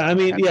 times in a row. Yeah, I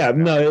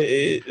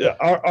mean,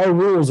 our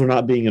rules are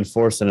not being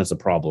enforced, and it's a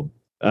problem.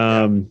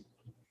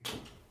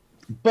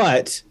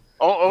 But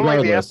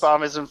only the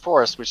F-bomb is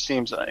enforced, which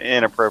seems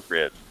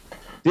inappropriate.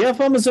 The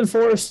F-bomb is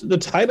enforced. The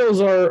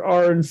titles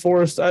are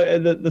enforced.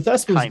 The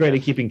Thespian's great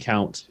at keeping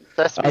count.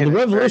 The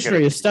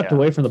Revolutionary has stepped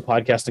away from the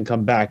podcast and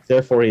come back.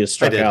 Therefore, he has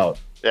struck out.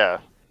 Yeah.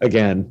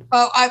 Again.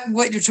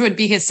 Which would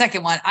be his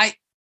second one.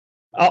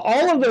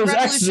 All of those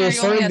X's are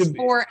starting to be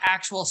 4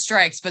 actual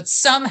strikes, but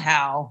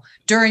somehow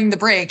during the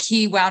break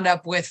he wound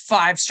up with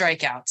 5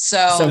 strikeouts.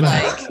 So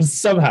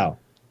somehow.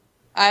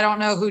 I don't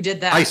know who did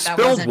that. I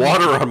spilled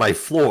water on my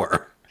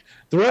floor.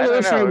 The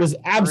Revolutionary was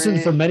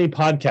absent from many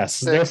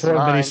podcasts, therefore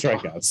many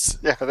strikeouts.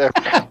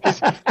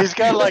 Yeah, he's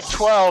got like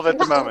 12 at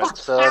the moment,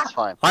 so that's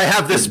fine. I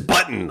have this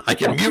button. I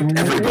can mute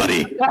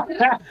everybody.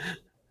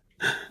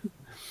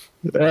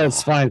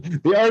 That's fine.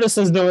 The artist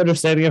has no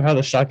understanding of how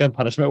the shotgun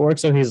punishment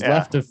works, so he's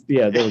left to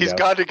he's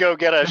got to go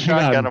get a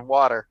shotgun of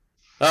water.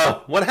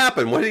 Oh, what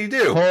happened? What did he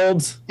do?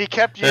 Hold. He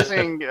kept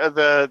using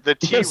the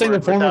T. He kept saying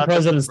the former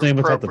president's name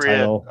without the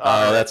title.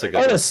 Oh, that's a good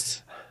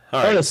artist.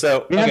 All right,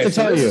 so we have to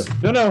tell you.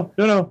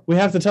 No. We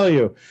have to tell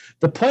you.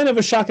 The point of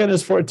a shotgun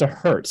is for it to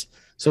hurt.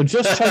 So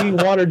just chugging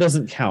water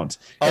doesn't count.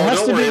 It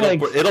has to be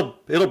like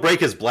it'll break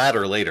his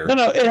bladder later.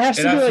 No, it has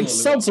to be like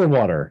seltzer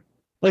water,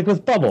 like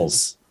with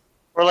bubbles.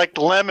 Or like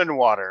lemon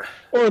water.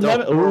 Or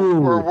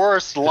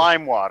worse,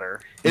 lime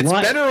water. It's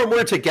better when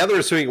we're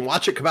together so we can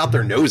watch it come out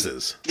their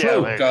noses.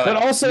 Yeah, but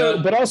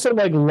also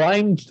like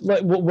lime.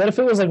 Like, what if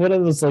it was like one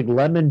of those like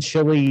lemon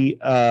chili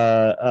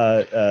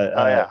hot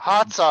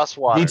sauce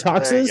water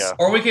detoxes?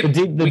 Or we could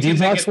the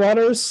detox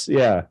waters.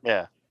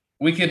 Yeah.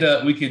 We could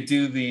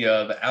do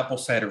the apple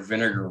cider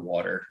vinegar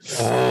water.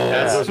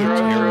 That's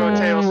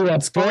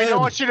good. But we don't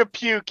want you to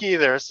puke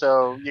either,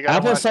 so you got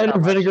apple cider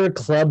vinegar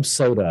club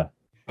soda.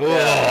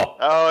 Yeah.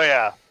 Oh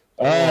yeah.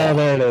 Oh,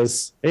 there it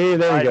is. Hey,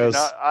 there he goes.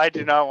 I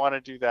do not want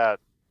to do that.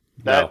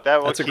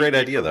 That's a great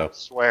idea, though.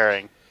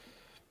 Swearing.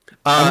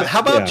 How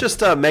about just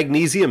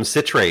magnesium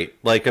citrate,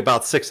 like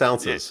about 6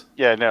 ounces?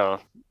 Yeah, no.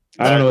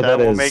 I don't know what that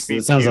is.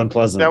 It sounds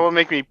unpleasant. That will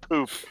make me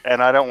poop,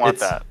 and I don't want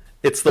that.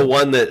 It's the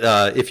one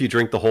that if you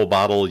drink the whole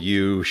bottle,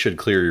 you should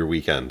clear your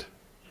weekend.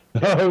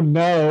 Oh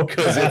no!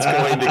 Because it's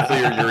going to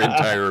clear your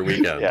entire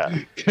weekend.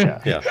 Yeah.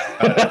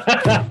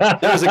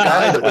 There's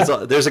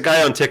a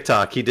guy on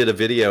TikTok. He did a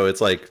video.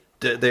 It's like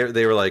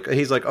they were like,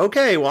 he's like,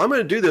 okay, well, I'm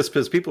going to do this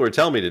because people are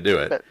telling me to do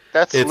it.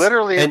 That's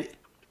literally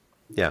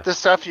yeah, the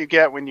stuff you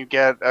get when you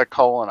get a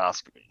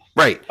colonoscopy.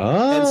 Right.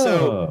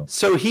 Oh. And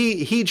so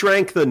he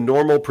drank the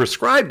normal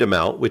prescribed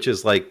amount, which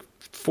is like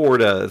 2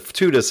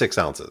 to 6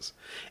 ounces.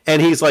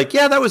 And he's like,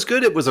 yeah, that was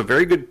good. It was a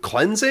very good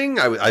cleansing.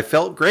 I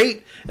felt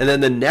great. And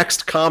then the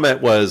next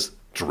comment was,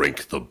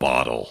 drink the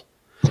bottle.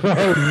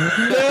 Oh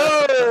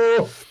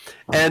no!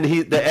 And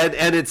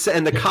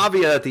the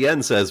caveat at the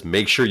end says,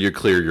 make sure you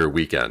clear your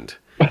weekend.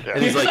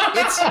 And he's like,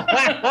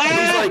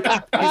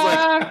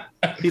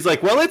 he's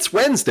like, well, it's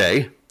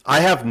Wednesday.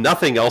 I have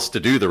nothing else to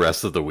do the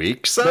rest of the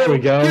week, so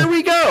here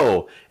we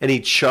go. And he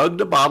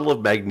chugged a bottle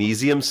of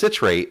magnesium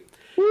citrate,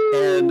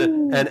 and it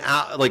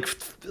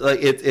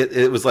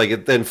was like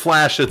it then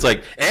flashed. It's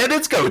like, and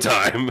it's go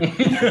time. And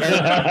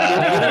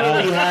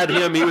literally had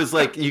him. He was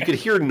like, you could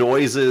hear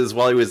noises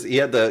while he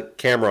had the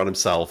camera on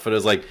himself, and it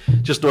was like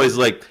just noises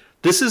like,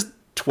 this is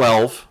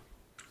 12.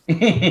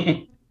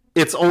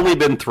 It's only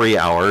been 3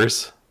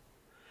 hours.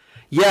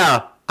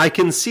 Yeah. I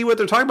can see what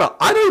they're talking about.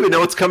 I don't even know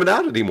what's coming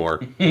out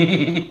anymore.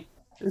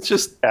 It's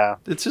just,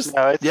 That's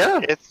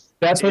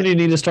when you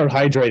need to start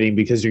hydrating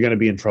because you're going to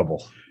be in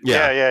trouble. You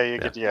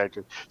get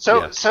dehydrated.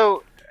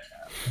 So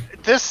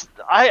this,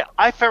 I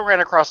ran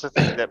across a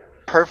thing that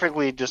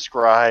perfectly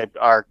described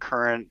our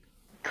current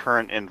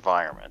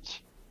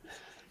environment.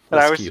 And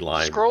I was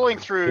scrolling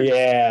through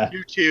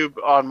YouTube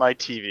on my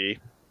TV,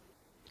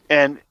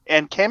 and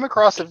came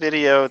across a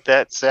video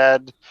that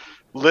said,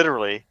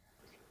 literally,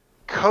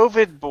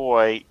 COVID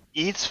boy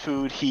eats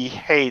food he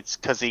hates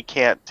because he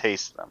can't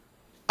taste them.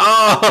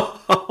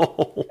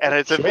 Oh! And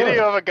it's a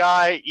video of a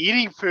guy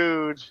eating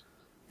food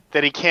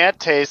that he can't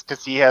taste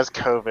because he has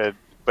COVID,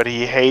 but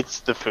he hates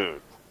the food.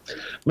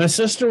 My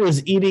sister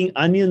was eating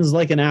onions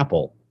like an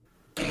apple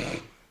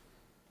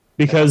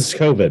because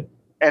COVID.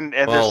 And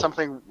there's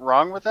something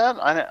wrong with that?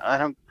 I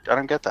don't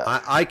get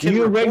that. I can. Do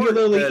you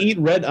regularly eat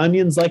red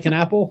onions like an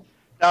apple?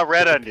 Not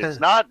red onions,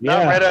 not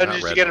red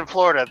onions you get in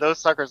Florida. Those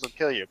suckers will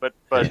kill you. But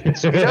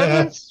sweet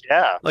onions,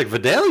 yeah. Like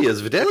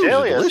Vidalias are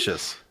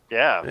delicious.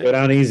 Yeah. Go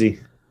down easy.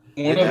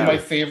 One of my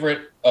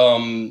favorite,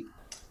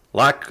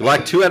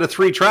 like 2 out of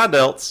 3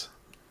 tri-delts.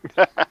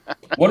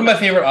 One of my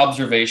favorite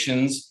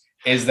observations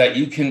is that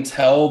you can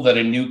tell that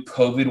a new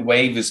COVID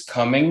wave is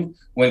coming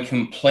when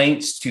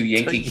complaints to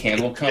Yankee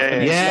Candle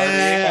Company.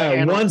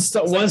 Yeah, one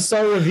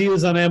star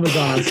reviews on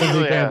Amazon.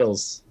 Scented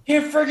candles.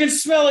 You're freaking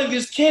smelling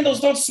these candles.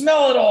 Don't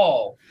smell at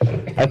all.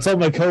 I told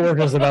my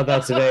coworkers about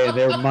that today, and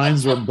their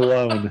minds were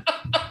blown.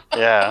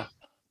 Yeah.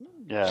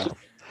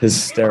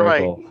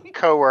 Hysterical. One of my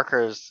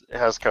coworkers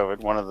has COVID.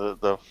 One of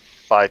the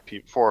 4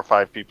 or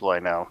 5 people I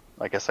know.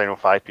 I guess I know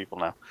 5 people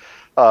now.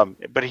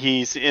 But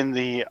he's in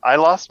the I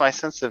lost my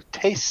sense of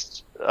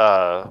taste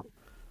realm.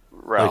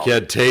 Like you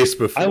had taste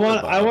before.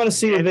 I want to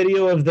see a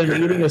video of them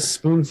eating a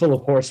spoonful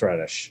of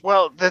horseradish.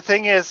 Well, the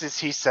thing is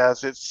he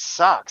says it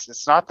sucks.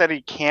 It's not that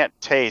he can't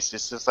taste.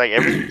 It's just like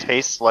everything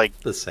tastes like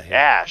the same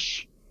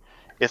ash.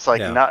 It's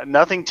like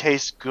nothing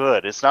tastes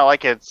good. It's not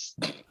like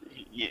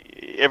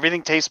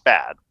everything tastes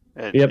bad.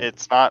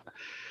 It's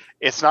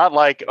not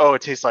like, oh,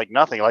 it tastes like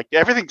nothing. Like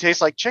everything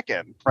tastes like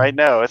chicken, right?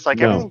 No, it's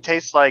like everything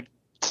tastes like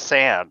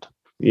sand.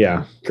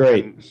 Yeah,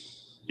 great. And,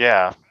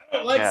 I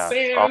don't like sand.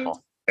 It's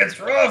awful. It's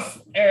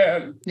rough.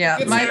 And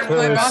my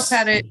boss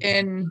had it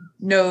in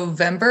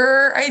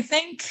November, I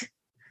think.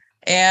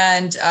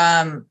 And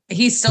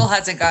he still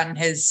hasn't gotten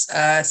his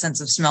sense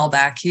of smell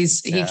back. He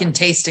can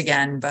taste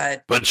again,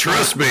 but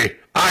trust me,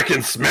 I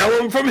can smell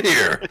him from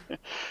here.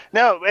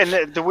 No,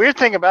 and the weird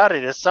thing about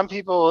it is some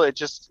people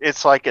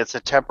it's like it's a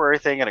temporary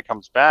thing and it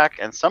comes back,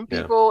 and some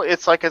people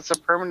it's like it's a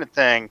permanent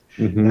thing,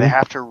 and they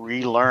have to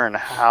relearn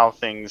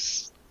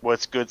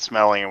what's good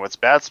smelling and what's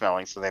bad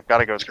smelling. So they've got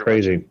to go through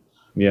crazy.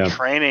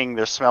 Training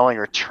their smelling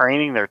or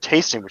training their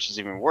tasting, which is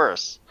even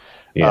worse.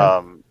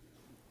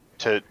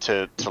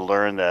 To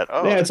learn that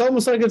it's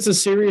almost like it's a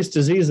serious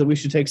disease that we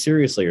should take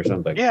seriously or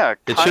something. Yeah,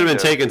 it should have been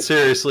taken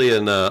seriously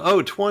in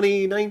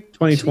 2020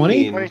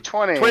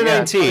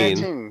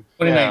 2019.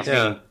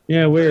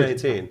 Yeah, weird.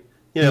 2019.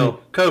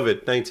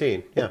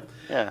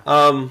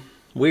 COVID-19.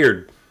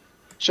 Weird.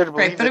 Should have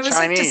believed but it was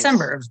like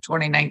December of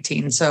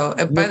 2019 . So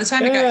by the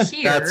time it got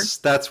here,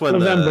 that's when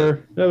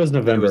November. That was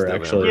November,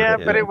 actually. Yeah,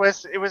 but it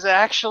was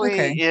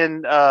actually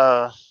in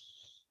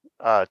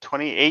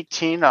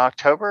 2018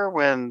 October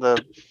when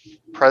the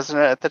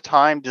president at the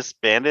time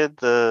disbanded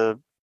the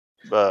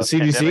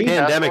CDC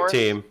pandemic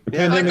team.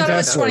 I thought it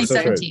was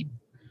 2017.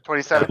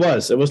 2017. It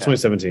was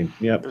 2017.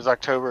 Yep. It was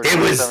October. It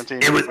was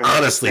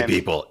honestly,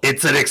 people.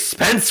 It's an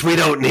expense we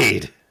don't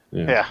need.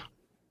 Yeah.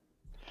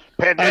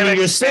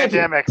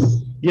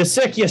 Pandemics. You're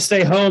sick. You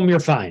stay home. You're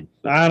fine.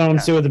 I don't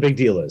see what the big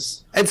deal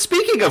is. And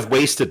speaking of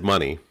wasted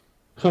money.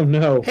 Oh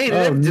no! Hey,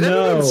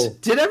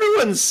 did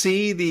everyone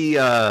see the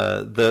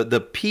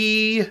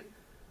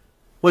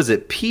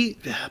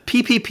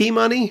PPP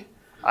money?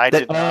 I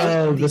did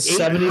not. The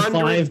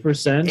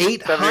 75%.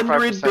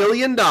 $800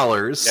 billion,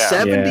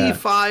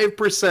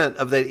 75%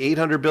 of that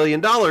 $800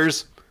 billion, we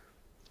don't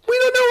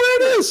know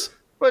where it is.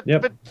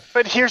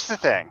 But here's the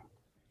thing.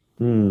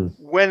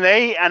 When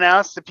they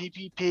announced the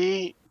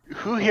PPP,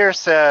 who here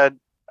said,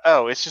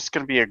 "Oh, it's just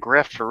going to be a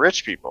grift for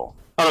rich people"?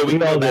 Oh, we can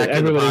go back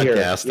in the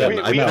podcast. Yeah,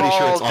 I'm pretty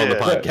sure it's on the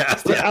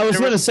podcast. Yeah. I was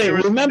going to say,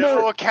 remember,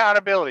 no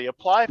accountability.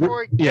 Apply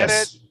for it, get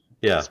it,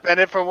 spend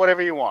it for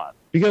whatever you want.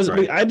 Because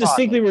I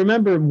distinctly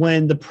remember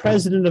when the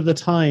president of the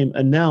time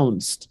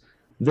announced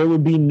there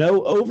would be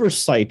no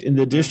oversight in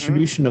the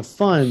distribution of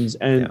funds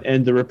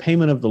and the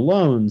repayment of the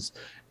loans.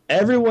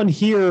 Everyone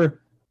here,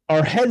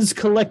 our heads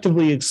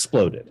collectively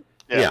exploded.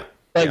 Yeah.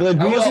 Like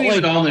I wasn't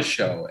even on the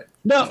show.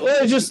 No,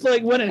 it was just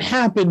like when it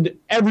happened,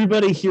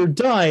 everybody here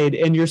died,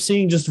 and you're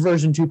seeing just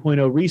version 2.0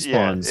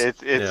 respawns.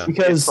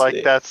 It's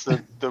like that's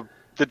the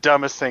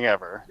dumbest thing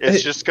ever.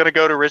 It's just going to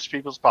go to rich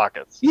people's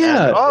pockets.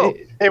 Yeah. And,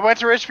 it went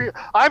to rich people.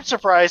 I'm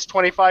surprised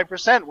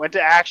 25% went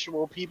to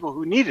actual people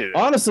who needed it.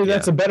 Honestly,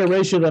 that's a better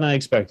ratio than I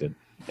expected.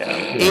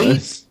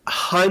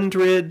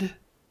 $800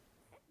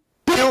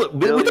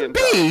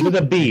 billion with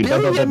a B.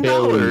 Billion.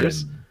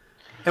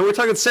 And we're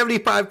talking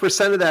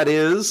 75% of that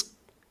is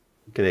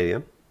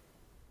Canadian.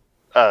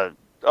 I'm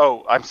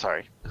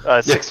sorry.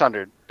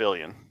 600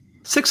 billion.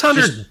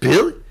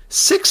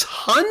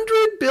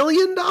 $600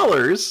 billion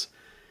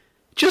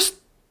just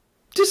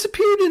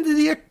disappeared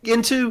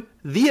into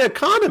the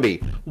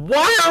economy.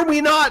 Why are we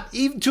not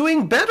even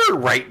doing better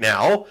right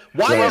now?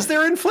 Why is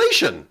there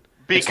inflation?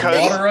 Because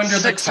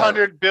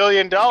 $600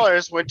 billion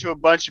went to a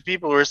bunch of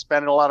people who are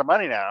spending a lot of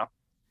money now.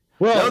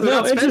 Well,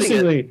 no,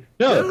 interestingly,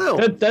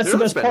 that's the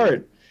best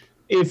part.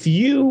 If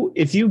you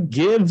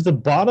give the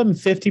bottom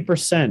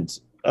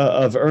 50%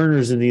 of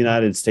earners in the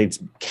United States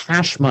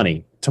cash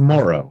money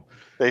tomorrow,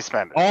 they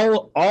spend it.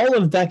 All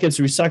of that gets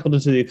recycled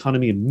into the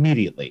economy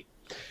immediately.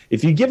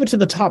 If you give it to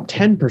the top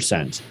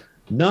 10%,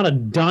 not a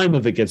dime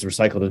of it gets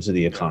recycled into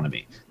the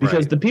economy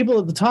because the people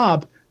at the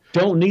top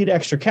don't need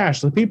extra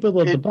cash. The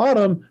people at the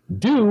bottom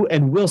do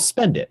and will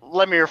spend it.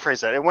 Let me rephrase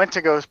that. It went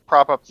to go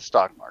prop up the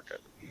stock market.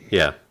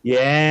 Yeah,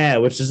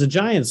 which is a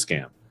giant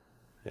scam.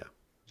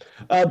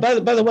 By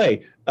the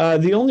way,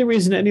 the only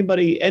reason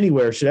anybody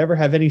anywhere should ever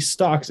have any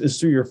stocks is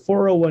through your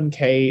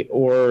 401k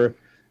or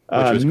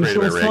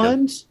mutual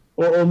fund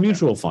or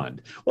mutual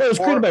fund. Well, it was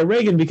created by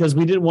Reagan because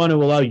we didn't want to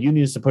allow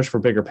unions to push for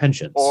bigger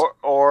pensions.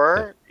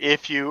 Or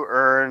if you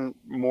earn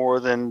more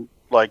than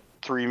like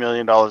 $3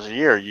 million a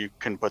year, you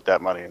can put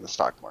that money in the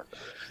stock market.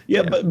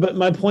 Yeah, but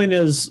my point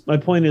is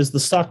the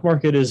stock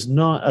market is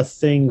not a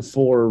thing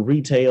for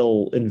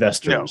retail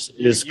investors.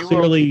 It is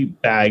clearly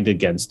bagged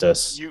against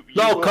us.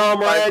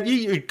 Comrade,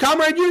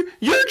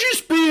 you're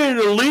just being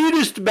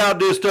elitist about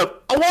this stuff.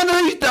 One of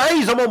these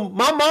days,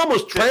 my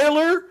mama's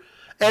trailer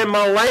and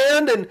my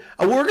land, and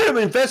we're going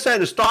to invest that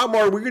in the stock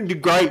market. We're going to do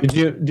great.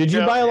 Did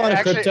you buy a lot of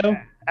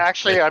crypto?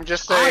 Actually, I'm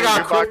just saying. I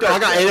got crypto. I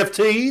got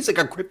NFTs. I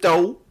got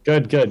crypto.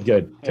 Good.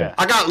 Yeah.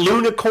 I got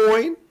Luna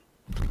coin.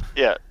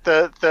 Yeah.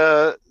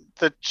 The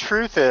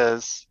truth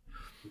is,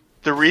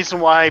 the reason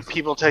why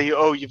people tell you,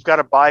 "Oh, you've got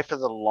to buy for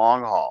the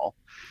long haul."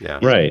 Yeah.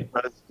 Right.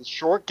 Because the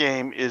short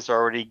game is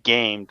already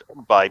gamed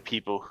by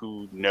people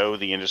who know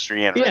the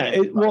industry and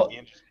it's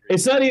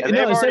not even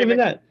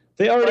that.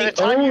 They already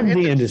own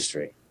the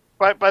industry.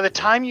 By the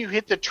time you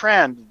hit the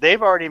trend,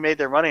 they've already made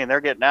their money and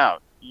they're getting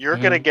out. You're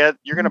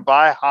gonna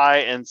buy high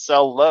and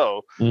sell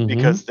low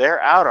because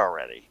they're out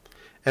already.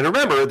 And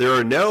remember, there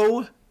are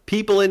no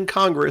people in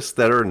Congress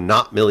that are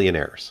not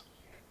millionaires.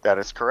 That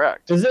is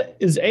correct. Is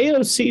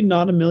AOC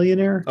not a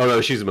millionaire? Oh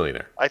no, she's a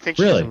millionaire. I think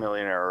she's a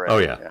millionaire already. Oh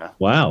yeah.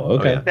 Wow.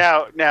 Okay. Oh,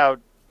 yeah. Now,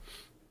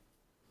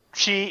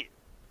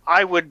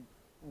 I would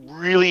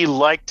really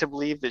like to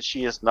believe that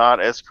she is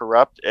not as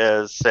corrupt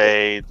as,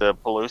 say, the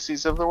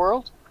Pelosi's of the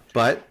world.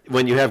 But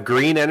when you have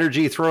green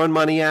energy throwing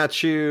money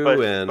at you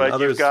and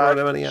others throwing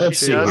money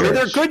at you, I mean,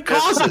 they're good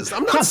causes.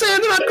 I'm not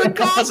saying they're not good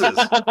causes.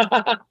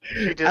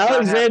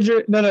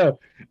 Alexandria,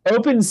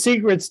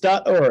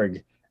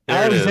 OpenSecrets.org.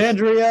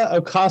 Alexandria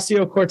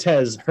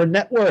Ocasio-Cortez, her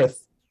net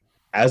worth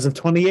as of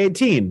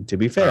 2018, to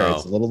be fair,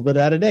 it's a little bit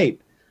out of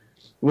date,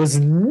 was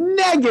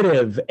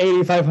negative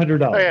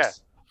 $8,500. Oh, yeah.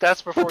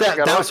 That's before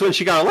that's when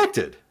she got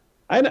elected.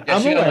 I'm she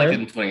aware. got elected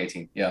in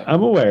 2018. Yeah,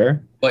 I'm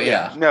aware. But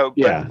yeah, no,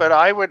 but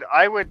I would.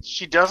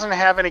 She doesn't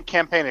have any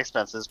campaign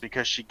expenses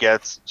because she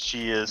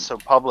is so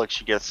public.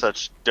 She gets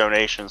such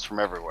donations from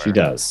everywhere. She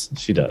does,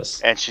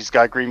 and she's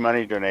got green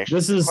money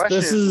donations.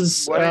 This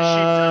is what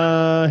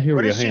has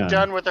she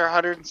done with her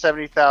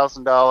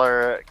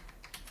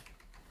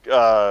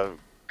 $170,000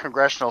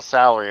 congressional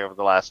salary over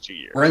the last 2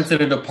 years?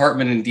 Rented an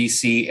apartment in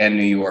DC and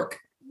New York.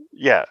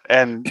 Yeah,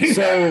 and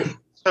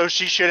so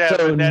she should have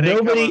a net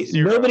income of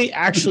zero. Nobody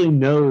actually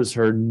knows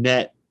her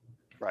net.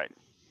 Right.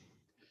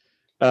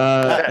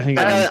 I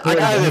got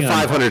it at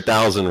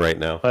 500,000 right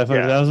now.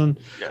 500,000.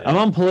 Yeah. I'm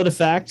on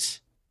PolitiFact.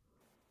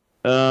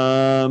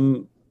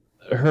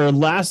 Her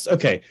last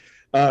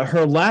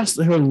Her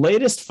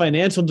latest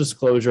financial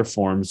disclosure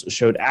forms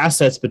showed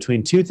assets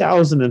between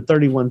 $2,000 and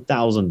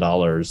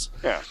 $31,000.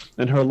 Yeah.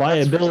 And her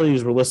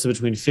liabilities were listed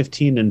between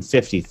 $15,000 and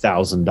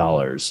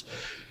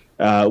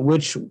 $50,000.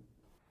 Which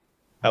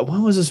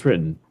when was this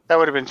written? That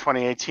would have been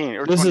 2018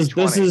 or this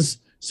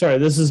 2020.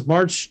 This is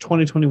March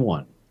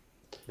 2021.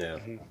 Yeah.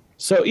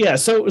 So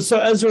as a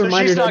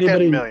reminder she's to not anybody,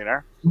 getting a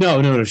millionaire.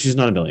 No, she's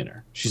not a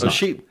millionaire. She's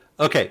not.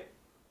 Okay.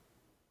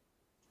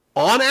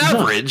 On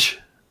average,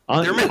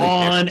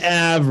 On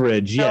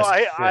average, yes.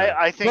 No,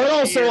 I think. But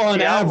also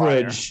on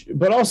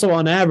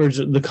average,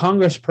 the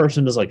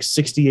congressperson is like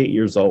 68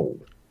 years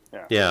old.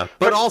 Yeah.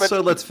 But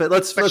also let's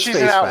face she's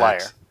an outlier.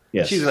 facts.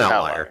 Yes. She's an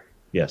outlier.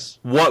 Yes.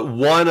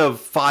 One of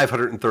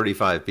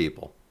 535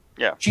 people.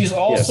 Yeah. She's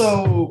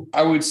also,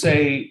 I would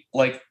say,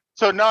 like,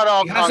 so not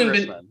all she hasn't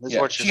congressmen.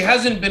 been, she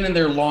hasn't been in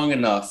there long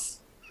enough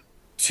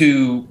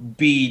to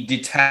be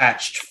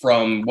detached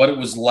from what it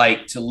was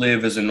like to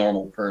live as a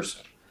normal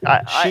person.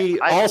 She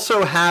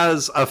also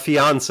has a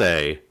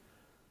fiance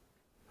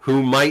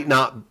who might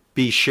not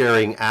be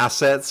sharing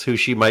assets, who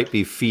she might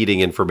be feeding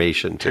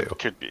information to.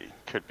 Could be.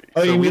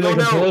 Oh, you mean like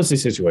a Pelosi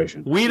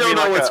situation? We don't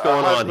know what's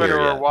going on here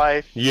or yet. a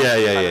wife.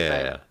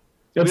 Yeah.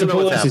 It's a know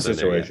what's Pelosi happening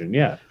situation,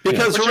 yeah.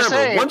 Because What you're remember,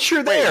 saying- once you're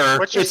wait, there,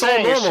 what you're it's all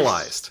saying is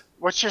normalized.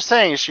 What you're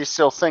saying is she's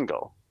still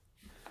single.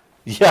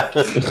 Yeah.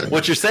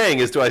 What you're saying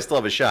is, do I still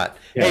have a shot?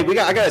 Yeah. Hey,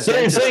 I got a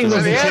dentist. saying So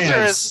there's the a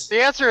chance.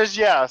 answer is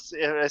yes.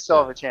 I still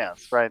have a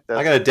chance, right?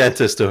 I got a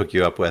dentist to hook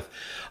you up with.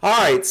 All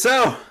right,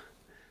 so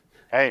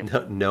Hey,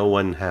 no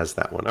one has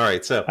that one. All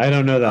right, so I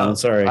don't know that one.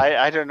 Sorry.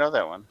 I don't know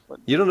that one.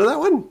 you don't know that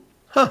one?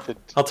 Huh.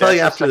 I'll tell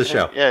you after the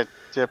show. Yeah.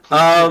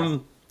 Please.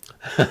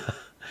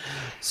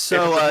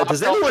 So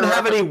does anyone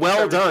have any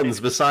well dones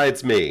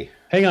besides me?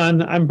 Hang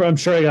on. I'm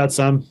sure I got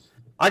some.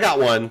 I got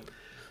one.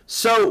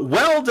 So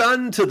well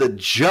done to the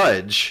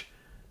judge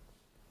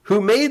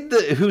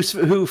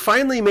who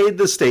finally made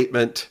the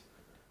statement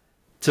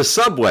to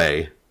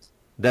Subway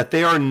that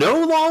they are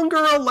no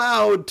longer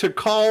allowed to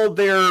call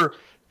their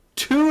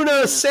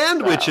tuna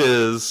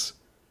sandwiches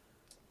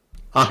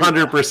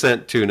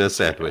 100% tuna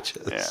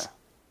sandwiches. Yeah.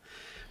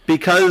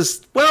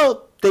 Because,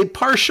 well, they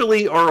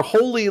partially or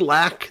wholly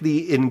lack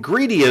the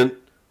ingredient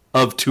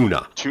of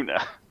tuna.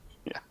 Tuna.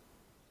 Yeah.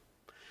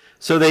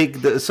 So they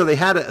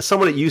had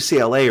someone at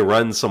UCLA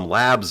run some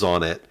labs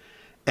on it,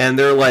 and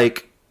they're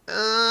like,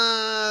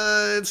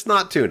 it's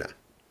not tuna.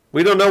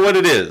 We don't know what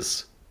it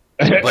is,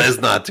 but it's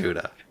not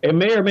tuna. It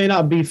may or may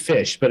not be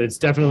fish, but it's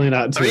definitely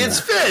not tuna. I mean, it's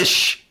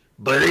fish,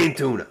 but it ain't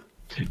tuna.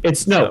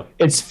 It's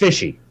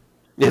fishy.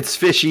 It's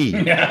fishy.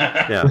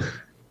 Yeah.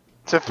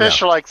 It's a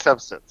fish-like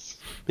substance.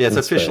 Yeah, it's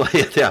That's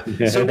officially, yeah.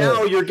 So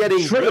now you're getting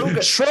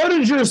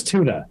Schrodinger's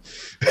tuna.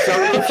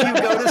 So if you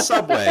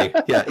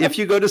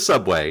go to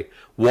Subway,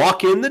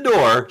 walk in the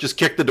door, just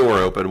kick the door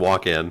open,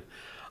 walk in.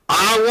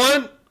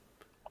 I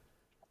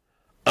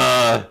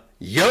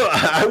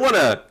want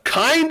a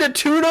kind of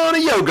tuna on a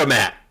yoga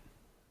mat.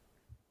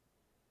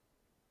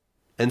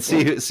 And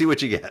see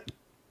what you get.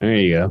 There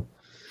you go.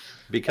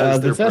 Because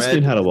their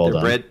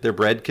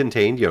bread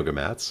contained yoga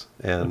mats,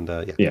 and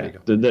there you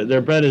go. Their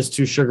bread is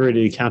too sugary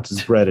to count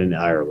as bread in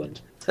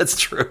Ireland. That's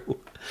true.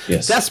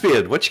 Yes.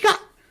 Thespian, what you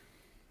got?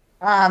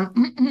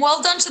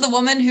 Well done to the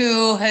woman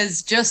who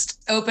has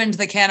just opened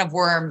the can of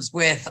worms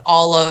with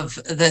all of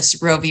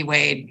this Roe v.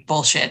 Wade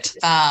bullshit.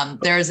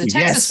 There's a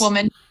Texas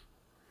woman.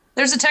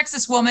 There's a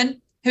Texas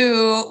woman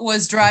who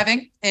was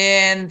driving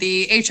in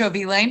the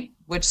HOV lane,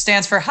 which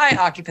stands for high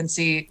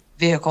occupancy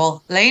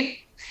vehicle lane.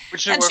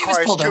 Which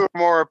requires two or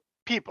more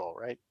people,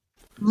 right?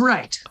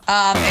 Right.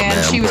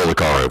 And she was pull the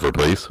car over,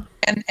 please.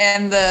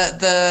 And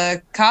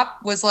the cop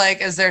was like,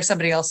 "Is there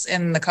somebody else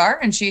in the car?"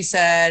 And she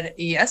said,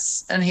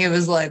 "Yes." And he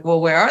was like, "Well,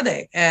 where are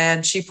they?"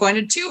 And she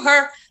pointed to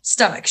her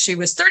stomach. She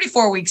was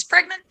 34 weeks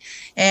pregnant.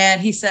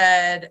 And he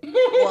said,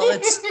 "Well,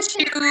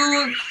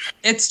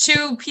 it's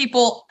two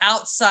people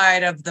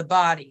outside of the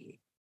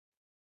body."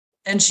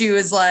 And she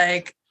was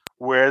like,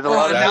 "Where are the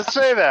laws that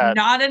say that?"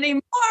 Not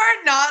anymore.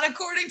 Not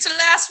according to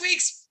last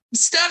week's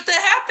stuff that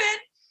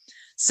happened.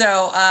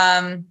 So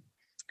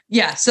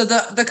so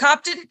the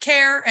cop didn't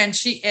care, and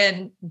she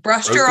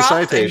brushed her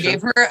off and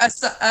gave her a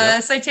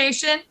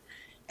citation.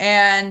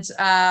 And he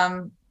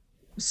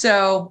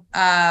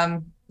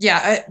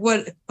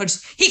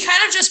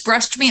kind of just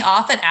brushed me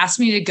off and asked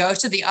me to go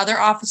to the other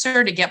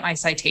officer to get my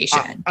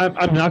citation.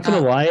 I'm not gonna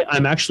lie,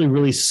 I'm actually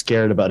really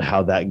scared about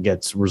how that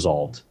gets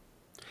resolved.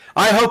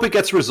 I hope it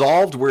gets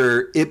resolved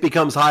where it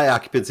becomes high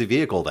occupancy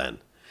vehicle then.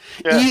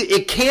 Yeah.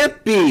 It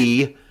can't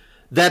be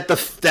that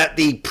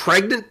the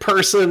pregnant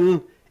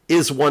person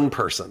is one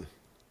person.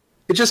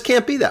 It just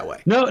can't be that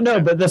way. No,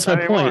 but that's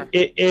my point.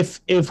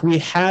 If we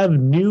have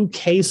new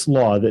case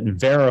law that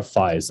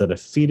verifies that a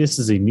fetus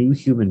is a new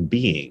human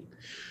being,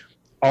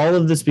 all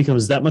of this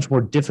becomes that much more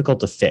difficult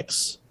to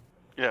fix.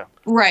 Yeah.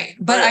 Right.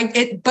 But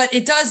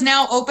it does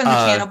now open the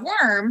can of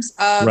worms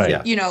of,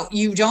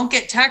 you don't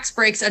get tax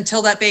breaks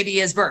until that baby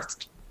is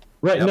birthed.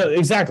 Right. Yep. No,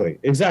 exactly.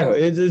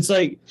 It's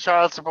like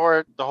child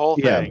support, the whole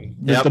thing.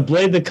 The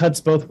blade that cuts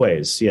both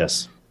ways.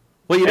 Yes.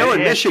 Well, you know, in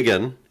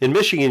Michigan,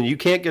 you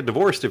can't get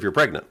divorced if you're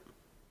pregnant.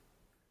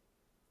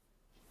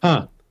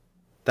 Huh.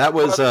 That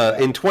was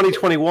in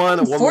 2021.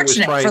 A woman was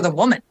trying for the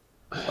woman,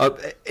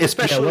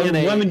 especially in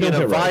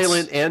a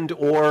violent and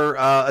or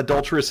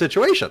adulterous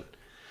situation.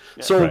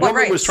 Yeah, so a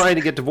woman was trying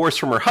to get divorced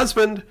from her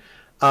husband.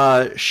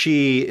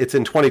 It's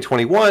in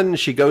 2021.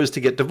 She goes to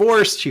get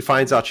divorced. She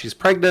finds out she's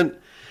pregnant.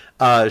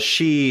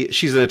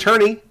 She's an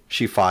attorney.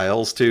 She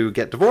files to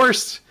get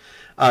divorced.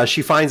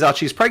 She finds out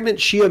she's pregnant.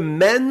 She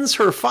amends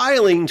her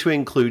filing to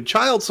include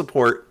child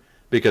support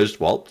because,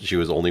 well, she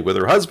was only with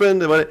her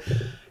husband.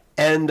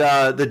 And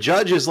the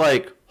judge is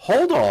like,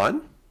 hold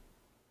on.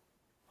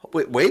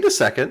 Wait a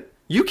second.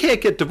 You can't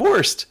get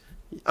divorced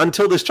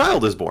until this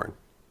child is born.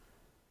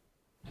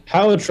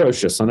 How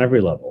atrocious on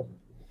every level.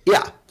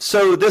 Yeah.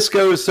 So that's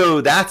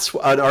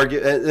an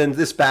argument. And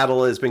this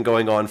battle has been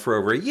going on for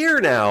over a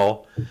year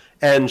now.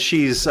 And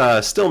she's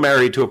still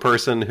married to a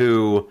person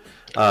who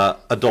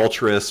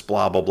adulterous,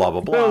 blah, blah, blah,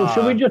 blah, blah. Oh,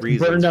 should we just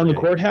burn down the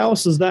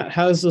courthouse?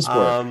 How does this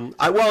work?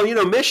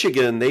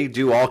 Michigan, they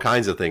do all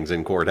kinds of things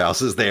in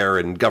courthouses there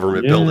and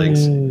government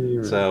buildings.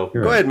 So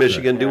go ahead,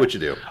 Michigan, do what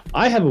you do.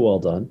 I have a well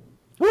done.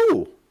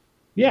 Woo!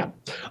 Yeah.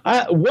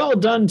 Well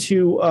done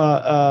to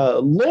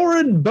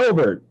Lauren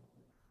Boebert.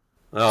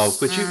 Oh,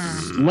 but you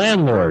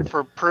landlord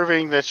for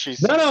proving that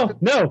she's no.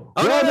 Well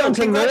done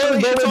to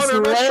Lauren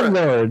Boebert's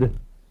landlord.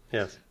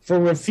 Yes. For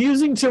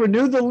refusing to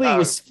renew the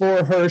lease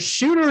for her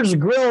Shooter's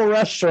Grill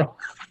restaurant.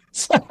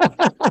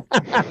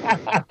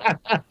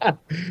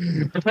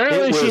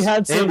 Apparently, she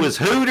had some. It was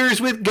Hooters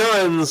with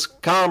guns,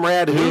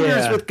 comrade.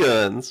 Hooters with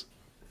guns.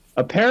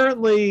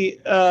 Apparently,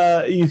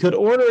 you could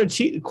order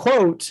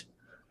quote.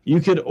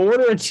 You could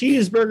order a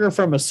cheeseburger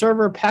from a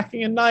server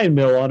packing a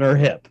 9mm on her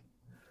hip.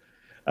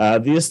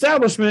 The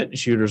establishment,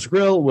 Shooter's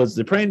Grill, was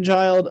the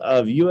brainchild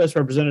of U.S.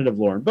 Representative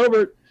Lauren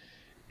Boebert,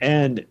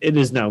 and it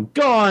is now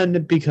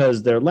gone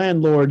because their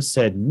landlord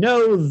said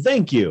no,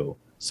 thank you.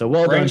 So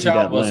well done to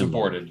that was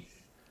landlord. Aborted.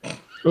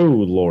 Oh,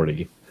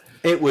 lordy!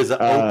 It was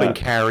an open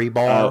carry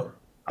bar.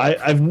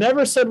 I've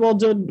never said well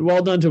done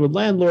to a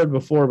landlord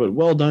before, but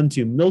well done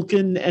to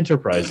Milken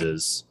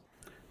Enterprises.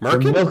 For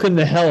milking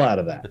the hell out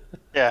of that.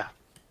 Yeah.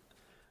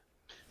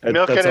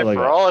 Milking it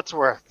for all it's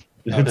worth.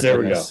 There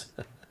we go.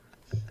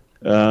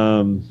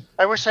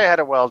 I wish I had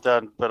a well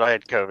done, but I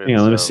had COVID.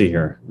 Yeah, let me see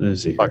here.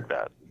 Fuck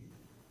that.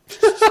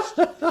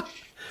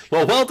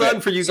 Well done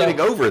for you getting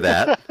over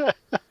that. All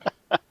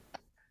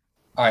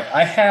right,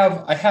 I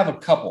have a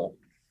couple.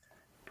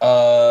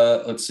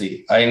 Let's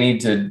see. I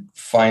need to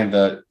find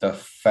the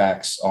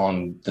facts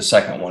on the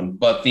second one,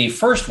 but the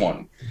first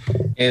one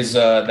is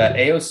that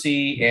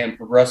AOC and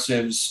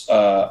progressives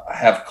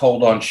have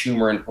called on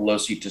Schumer and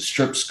Pelosi to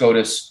strip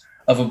SCOTUS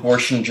of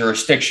abortion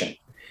jurisdiction.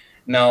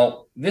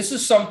 Now, this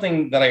is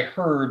something that I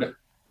heard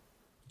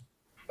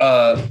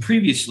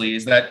previously,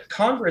 is that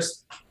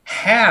Congress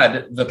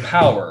had the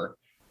power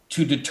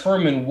to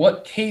determine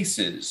what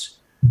cases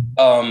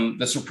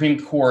the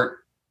Supreme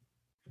Court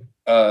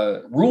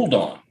ruled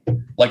on.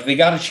 Like they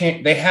got a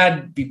chance, they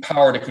had the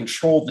power to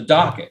control the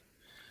docket,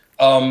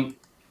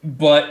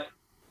 but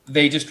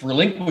they just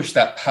relinquished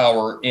that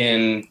power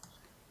in,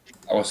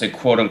 I would say,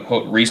 quote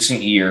unquote,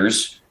 recent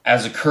years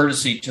as a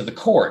courtesy to the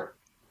court.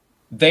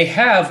 They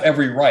have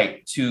every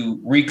right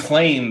to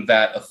reclaim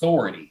that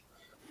authority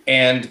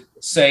and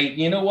say,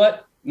 you know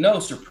what? No,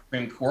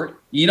 Supreme Court,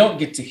 you don't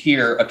get to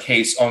hear a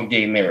case on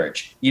gay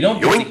marriage. You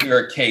don't get to hear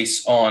a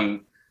case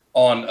on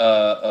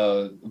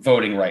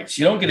voting rights.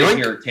 You don't get to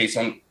hear a case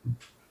on.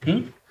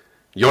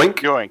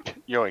 Yoink.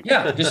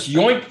 Yeah, just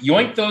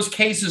yoink those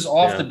cases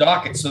off the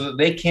docket so that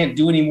they can't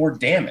do any more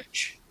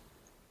damage.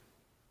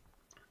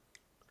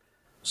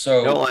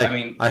 So,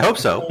 I hope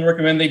so. I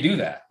recommend they do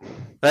that.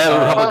 The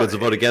Republicans will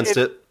vote against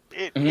it.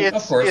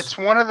 It's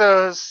one of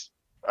those,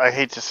 I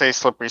hate to say,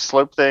 slippery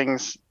slope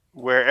things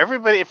where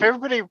if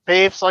everybody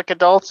behaves like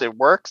adults, it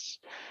works.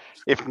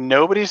 If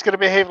nobody's going to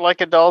behave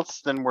like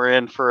adults, then we're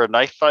in for a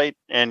knife fight,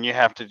 and you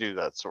have to do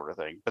that sort of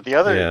thing. But the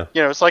other,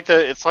 it's like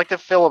the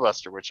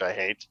filibuster, which I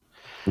hate.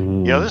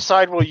 The other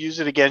side will use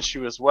it against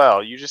you as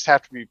well. You just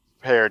have to be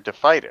prepared to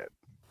fight it.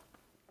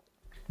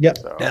 Yep.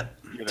 So,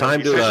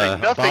 time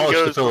to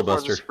abolish the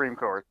filibuster. The Supreme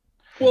Court.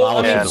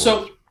 Well,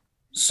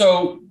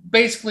 so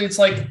basically,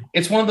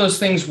 it's one of those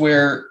things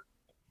where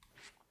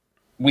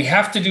we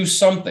have to do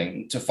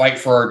something to fight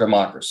for our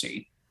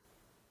democracy,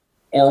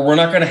 or we're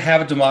not going to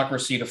have a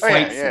democracy to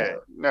fight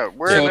for. No,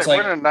 we're in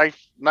a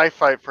knife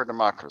fight for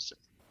democracy.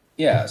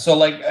 Yeah. So,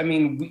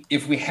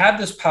 if we had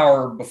this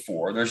power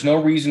before, there's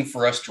no reason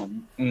for us to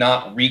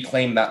not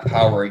reclaim that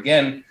power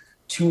again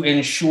to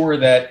ensure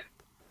that,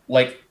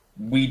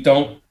 we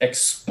don't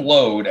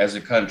explode as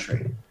a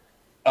country.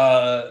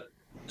 In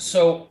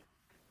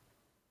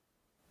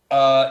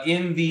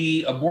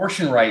the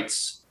abortion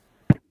rights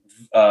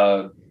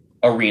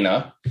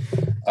arena,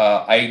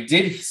 I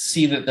did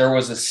see that there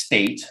was a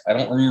state. I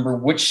don't remember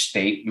which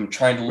state. I'm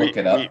trying to look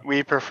it up.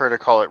 We prefer to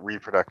call it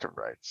reproductive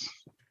rights.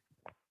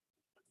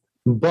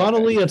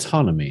 Bodily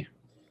autonomy.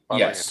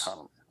 Yes.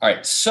 All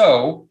right.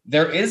 So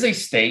there is a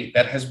state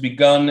that has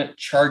begun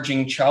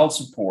charging child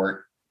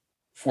support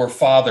for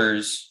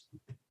fathers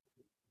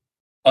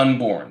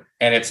unborn.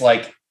 And it's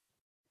like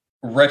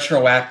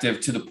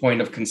retroactive to the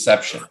point of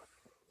conception.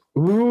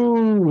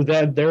 Ooh,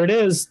 there it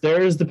is.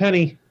 There's the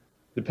penny.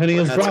 The penny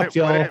is dropped,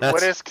 y'all.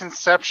 What is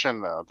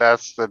conception, though?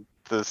 That's the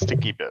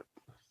sticky bit.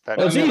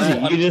 Well, it's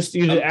easy. You just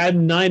add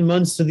 9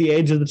 months to the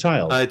age of the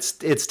child.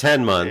 It's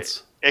 10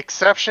 months.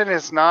 Exception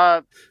is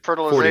not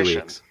fertilization. 40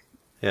 weeks.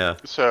 Yeah.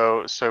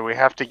 So we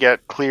have to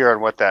get clear on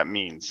what that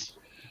means.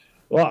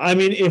 Well, I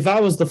mean, if I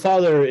was the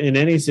father in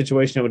any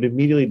situation, I would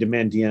immediately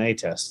demand DNA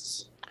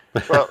tests.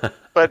 Well,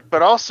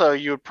 but also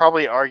you would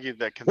probably argue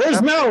that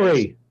where's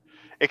Mallory?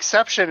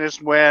 Exception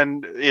is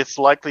when it's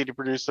likely to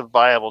produce a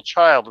viable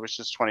child, which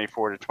is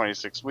 24 to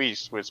 26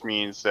 weeks, which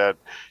means that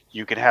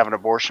you can have an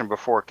abortion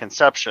before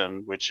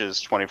conception, which is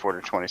 24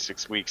 to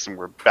 26 weeks, and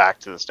we're back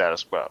to the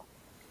status quo.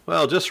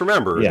 Well, just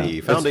remember,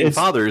 the founding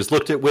fathers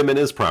looked at women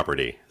as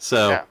property.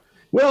 So, yeah.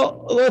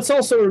 Well, let's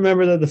also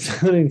remember that the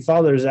founding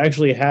fathers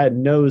actually had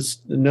no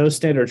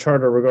standard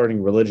charter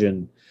regarding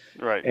religion.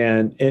 Right.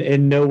 And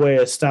in no way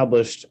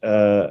established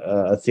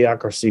a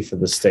theocracy for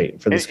the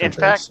state, for this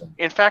country.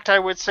 In fact, I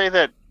would say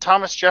that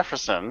Thomas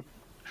Jefferson,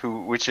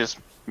 which is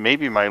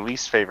maybe my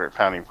least favorite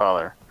founding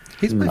father.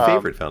 He's my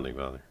favorite founding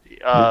father.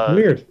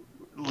 Weird.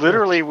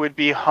 Literally would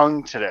be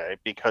hung today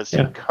because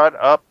he cut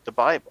up the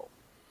Bible.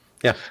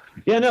 Yeah.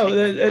 Yeah, no,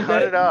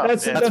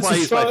 that's why a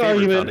he's strong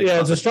argument. Yeah,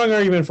 it's a strong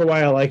argument for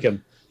why I like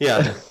him.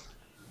 Yeah.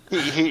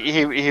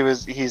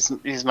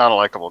 He's not a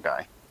likable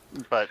guy.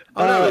 But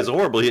no, he's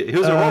horrible. He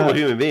was a horrible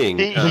human being.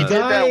 He did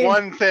that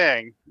one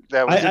thing.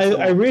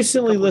 I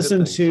recently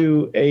listened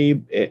to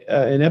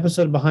an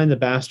episode of Behind the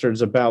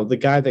Bastards about the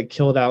guy that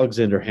killed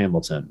Alexander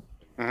Hamilton.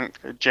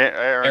 Mm-hmm.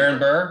 Aaron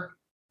Burr.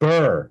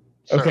 Burr.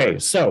 Okay,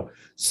 so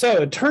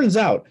it turns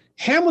out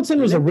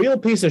Hamilton was a real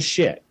piece of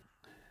shit.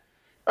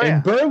 Oh,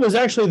 and Burr was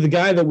actually the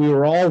guy that we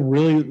were all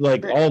really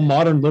all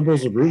modern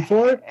liberals would root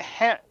for.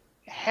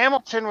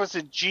 Hamilton was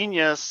a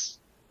genius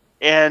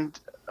and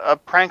a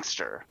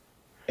prankster.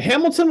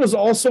 Hamilton was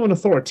also an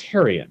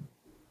authoritarian.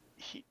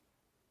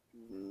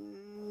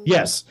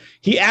 Yes,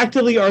 he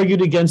actively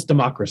argued against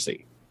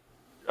democracy.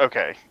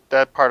 Okay,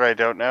 that part I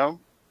don't know.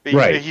 But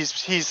right.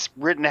 He's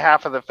written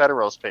half of the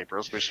Federalist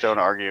Papers, which don't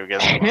argue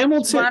against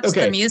Hamilton.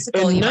 Okay, the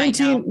musical, in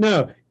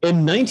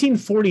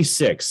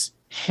 1946,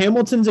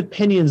 Hamilton's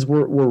opinions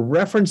were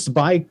referenced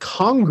by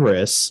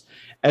Congress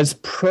as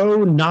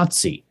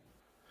pro-Nazi.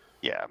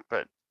 Yeah,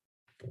 but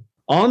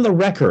on the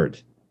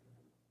record.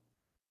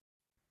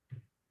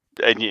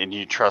 And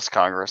you trust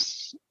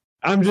Congress?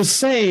 I'm just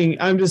saying.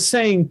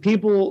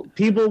 People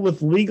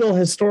with legal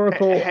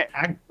historical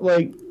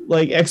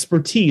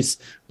expertise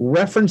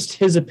referenced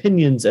his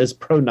opinions as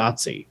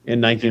pro-Nazi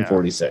in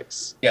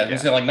 1946. Yeah, they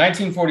say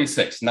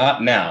 1946,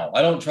 not now.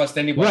 I don't trust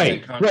anybody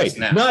in Congress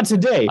now. Not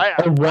today.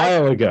 A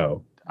while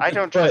ago. I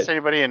don't trust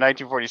anybody in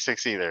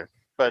 1946 either.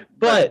 But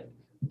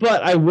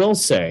I will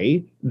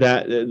say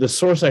that the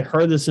source I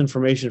heard this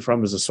information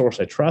from is a source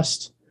I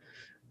trust.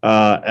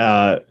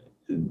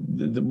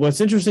 What's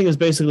interesting is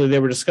basically they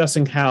were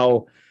discussing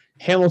how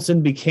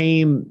Hamilton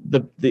became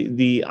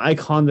the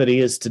icon that he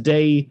is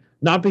today,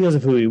 not because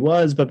of who he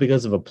was, but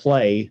because of a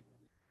play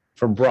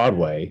from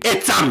Broadway.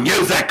 It's a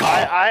musical.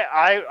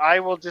 I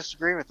will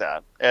disagree with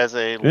that as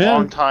a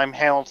longtime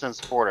Hamilton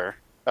supporter.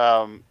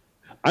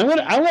 I'm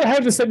gonna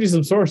have to send you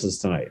some sources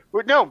tonight.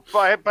 No,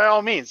 by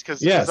all means,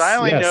 because I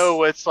only know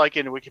what's like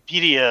in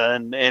Wikipedia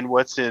and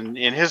what's in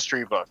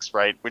history books,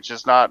 right? Which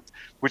is not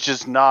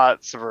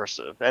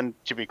subversive. And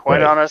to be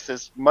quite honest,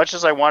 as much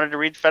as I wanted to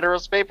read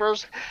Federalist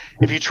Papers,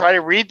 if you try to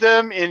read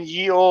them in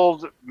ye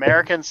old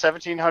American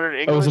 1700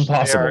 English,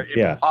 impossible.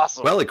 They are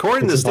impossible. Well,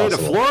 according to the state of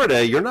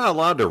Florida, you're not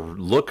allowed to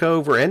look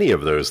over any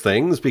of those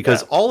things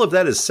because all of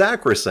that is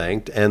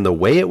sacrosanct, and the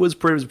way it was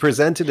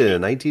presented in a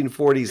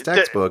 1940s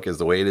textbook is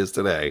the way it is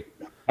today.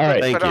 All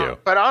right, thank you.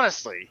 But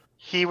honestly,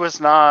 he's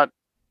the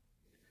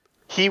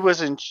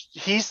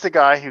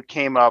guy who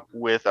came up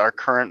with our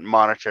current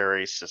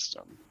monetary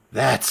system.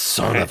 That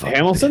son of a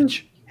Hamilton?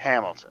 bitch.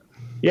 Hamilton.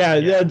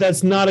 Yeah,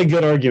 that's not a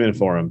good argument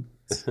for him.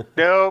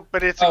 No,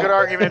 but it's a good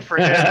argument for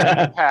him in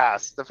the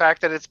past. The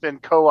fact that it's been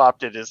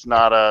co-opted is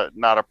not a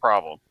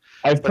problem.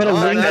 I've put a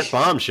link. That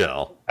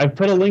bombshell. I've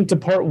put a link to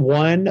part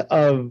 1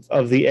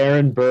 of the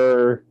Aaron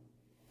Burr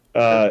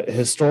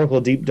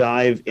historical deep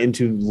dive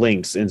into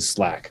links in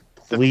Slack.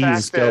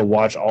 Please go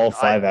watch all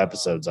 5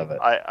 episodes of it.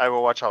 I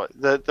will watch all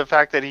it. The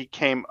fact that he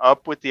came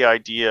up with the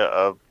idea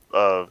of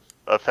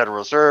a Federal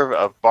Reserve,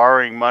 of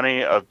borrowing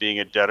money, of being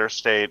a debtor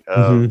state,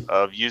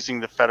 of using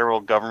the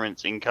federal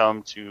government's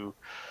income to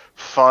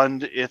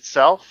fund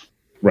itself,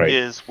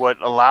 is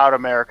what allowed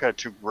America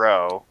to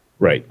grow.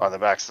 Right on the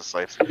backs of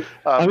slaves.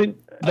 I mean,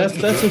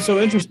 that's what's so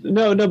interesting.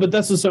 No, but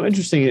that's what's so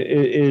interesting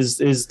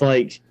is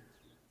like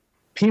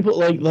people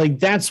like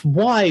that's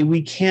why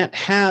we can't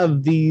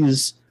have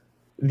these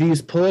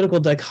political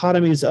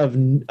dichotomies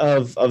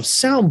of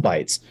sound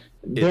bites.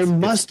 there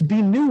must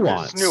be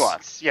nuance. There's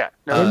nuance, yeah.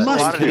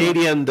 No,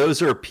 Canadian,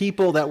 those are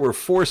people that were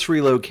force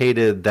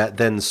relocated that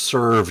then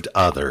served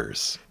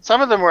others.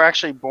 Some of them were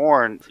actually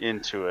born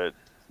into it.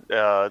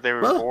 They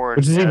were born,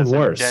 which is even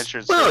worse.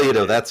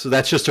 Well,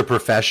 that's just a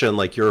profession.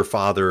 Like your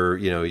father,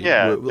 brought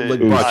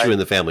you in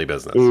the family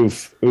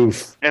business.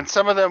 Oof. And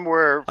some of them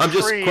were. I'm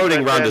just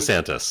quoting Ron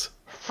DeSantis.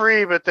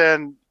 Free, but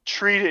then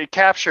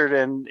captured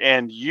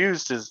and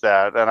used as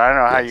that. And I don't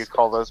know how you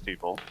call those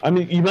people. I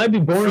mean, you might be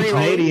born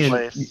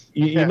Canadian.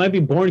 You might be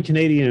born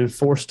Canadian and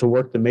forced to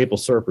work the maple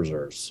syrup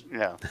reserves.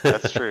 Yeah,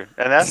 that's true,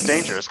 and that's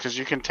dangerous because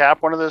you can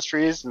tap one of those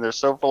trees and they're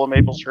so full of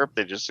maple syrup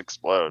they just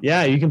explode.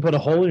 Yeah, you can put a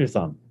hole in your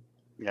thumb.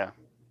 Yeah.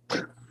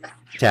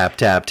 Tap,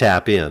 tap,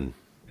 tap in.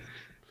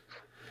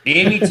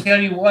 Let me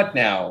tell you what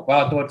now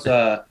about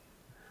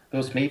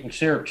those maple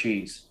syrup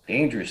trees.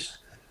 Dangerous.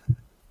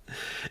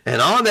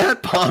 And on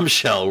that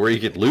bombshell where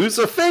you could lose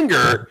a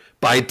finger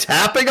by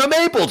tapping a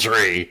maple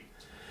tree,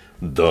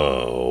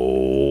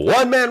 the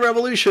One Man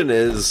Revolution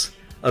is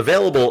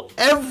available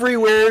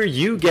everywhere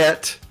you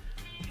get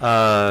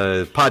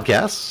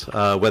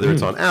podcasts, whether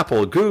it's on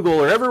Apple, Google,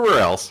 or everywhere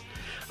else.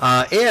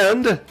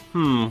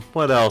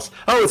 What else?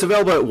 Oh, it's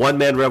available at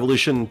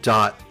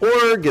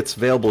onemanrevolution.org. It's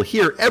available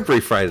here every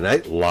Friday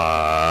night,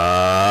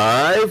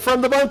 live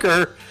from the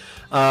bunker,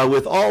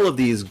 with all of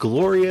these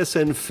glorious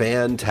and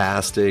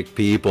fantastic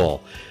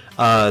people.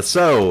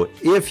 So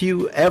if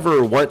you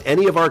ever want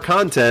any of our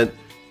content,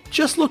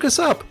 just look us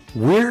up.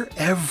 We're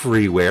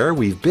everywhere.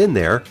 We've been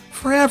there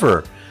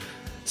forever.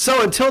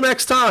 So until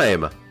next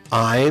time,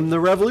 I'm the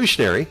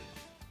Revolutionary.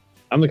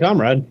 I'm the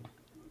Comrade.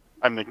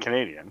 I'm the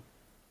Canadian.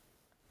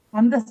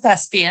 I'm the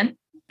Thespian.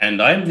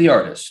 And I'm the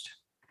Artist.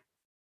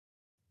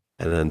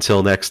 And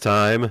until next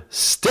time,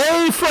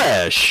 stay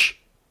fresh,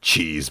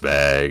 cheese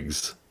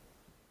bags.